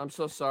 I'm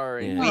so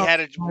sorry. Yeah.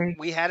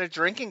 We had a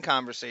drinking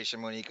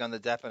conversation, Monique, on the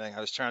deafening. I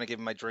was trying to give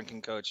him my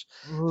drinking coach,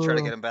 try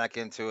to get him back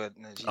into it.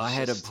 And I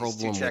had a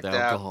problem with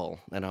alcohol,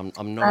 and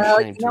I'm not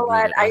ashamed you know to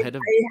admit what? it. I had a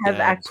have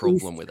bad actually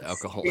problem with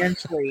alcohol.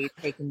 substantially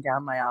taken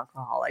down my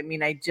alcohol. I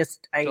mean, So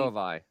have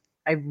I.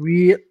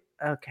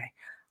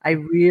 I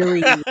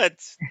really,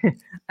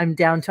 I'm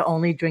down to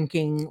only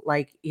drinking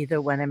like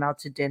either when I'm out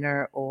to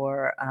dinner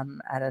or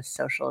at a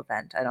social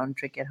event. I don't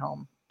drink at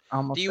home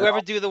almost. Do you ever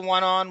do the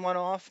 1 on, 1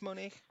 off,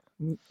 Monique?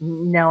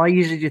 No, I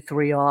usually do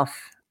 3 off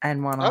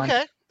and 1 on.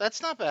 Okay,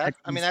 that's not bad.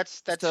 I mean,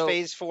 that's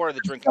phase 4 of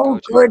the drinking So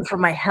coach. good for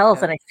my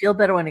health, and I feel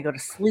better when I go to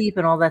sleep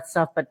and all that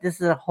stuff. But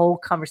this is a whole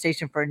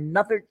conversation for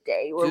another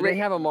day. Do they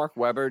have a Mark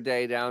Webber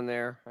day down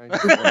there?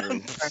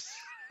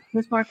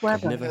 Who's Mark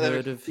Webber? I've never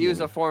heard of He was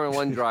him. a Formula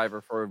 1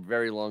 driver for a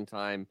very long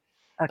time.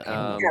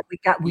 Okay,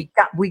 we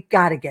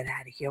got to get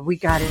out of here. We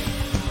got it.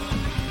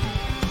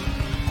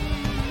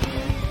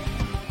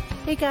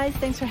 Hey guys,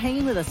 thanks for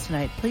hanging with us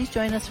tonight. Please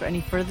join us for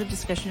any further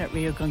discussion at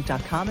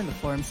RadioGunk.com in the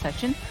forum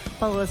section.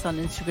 Follow us on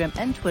Instagram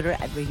and Twitter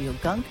at Radio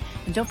Gunk.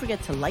 And don't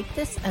forget to like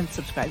this and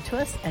subscribe to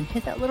us and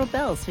hit that little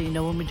bell so you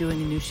know when we're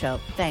doing a new show.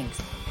 Thanks.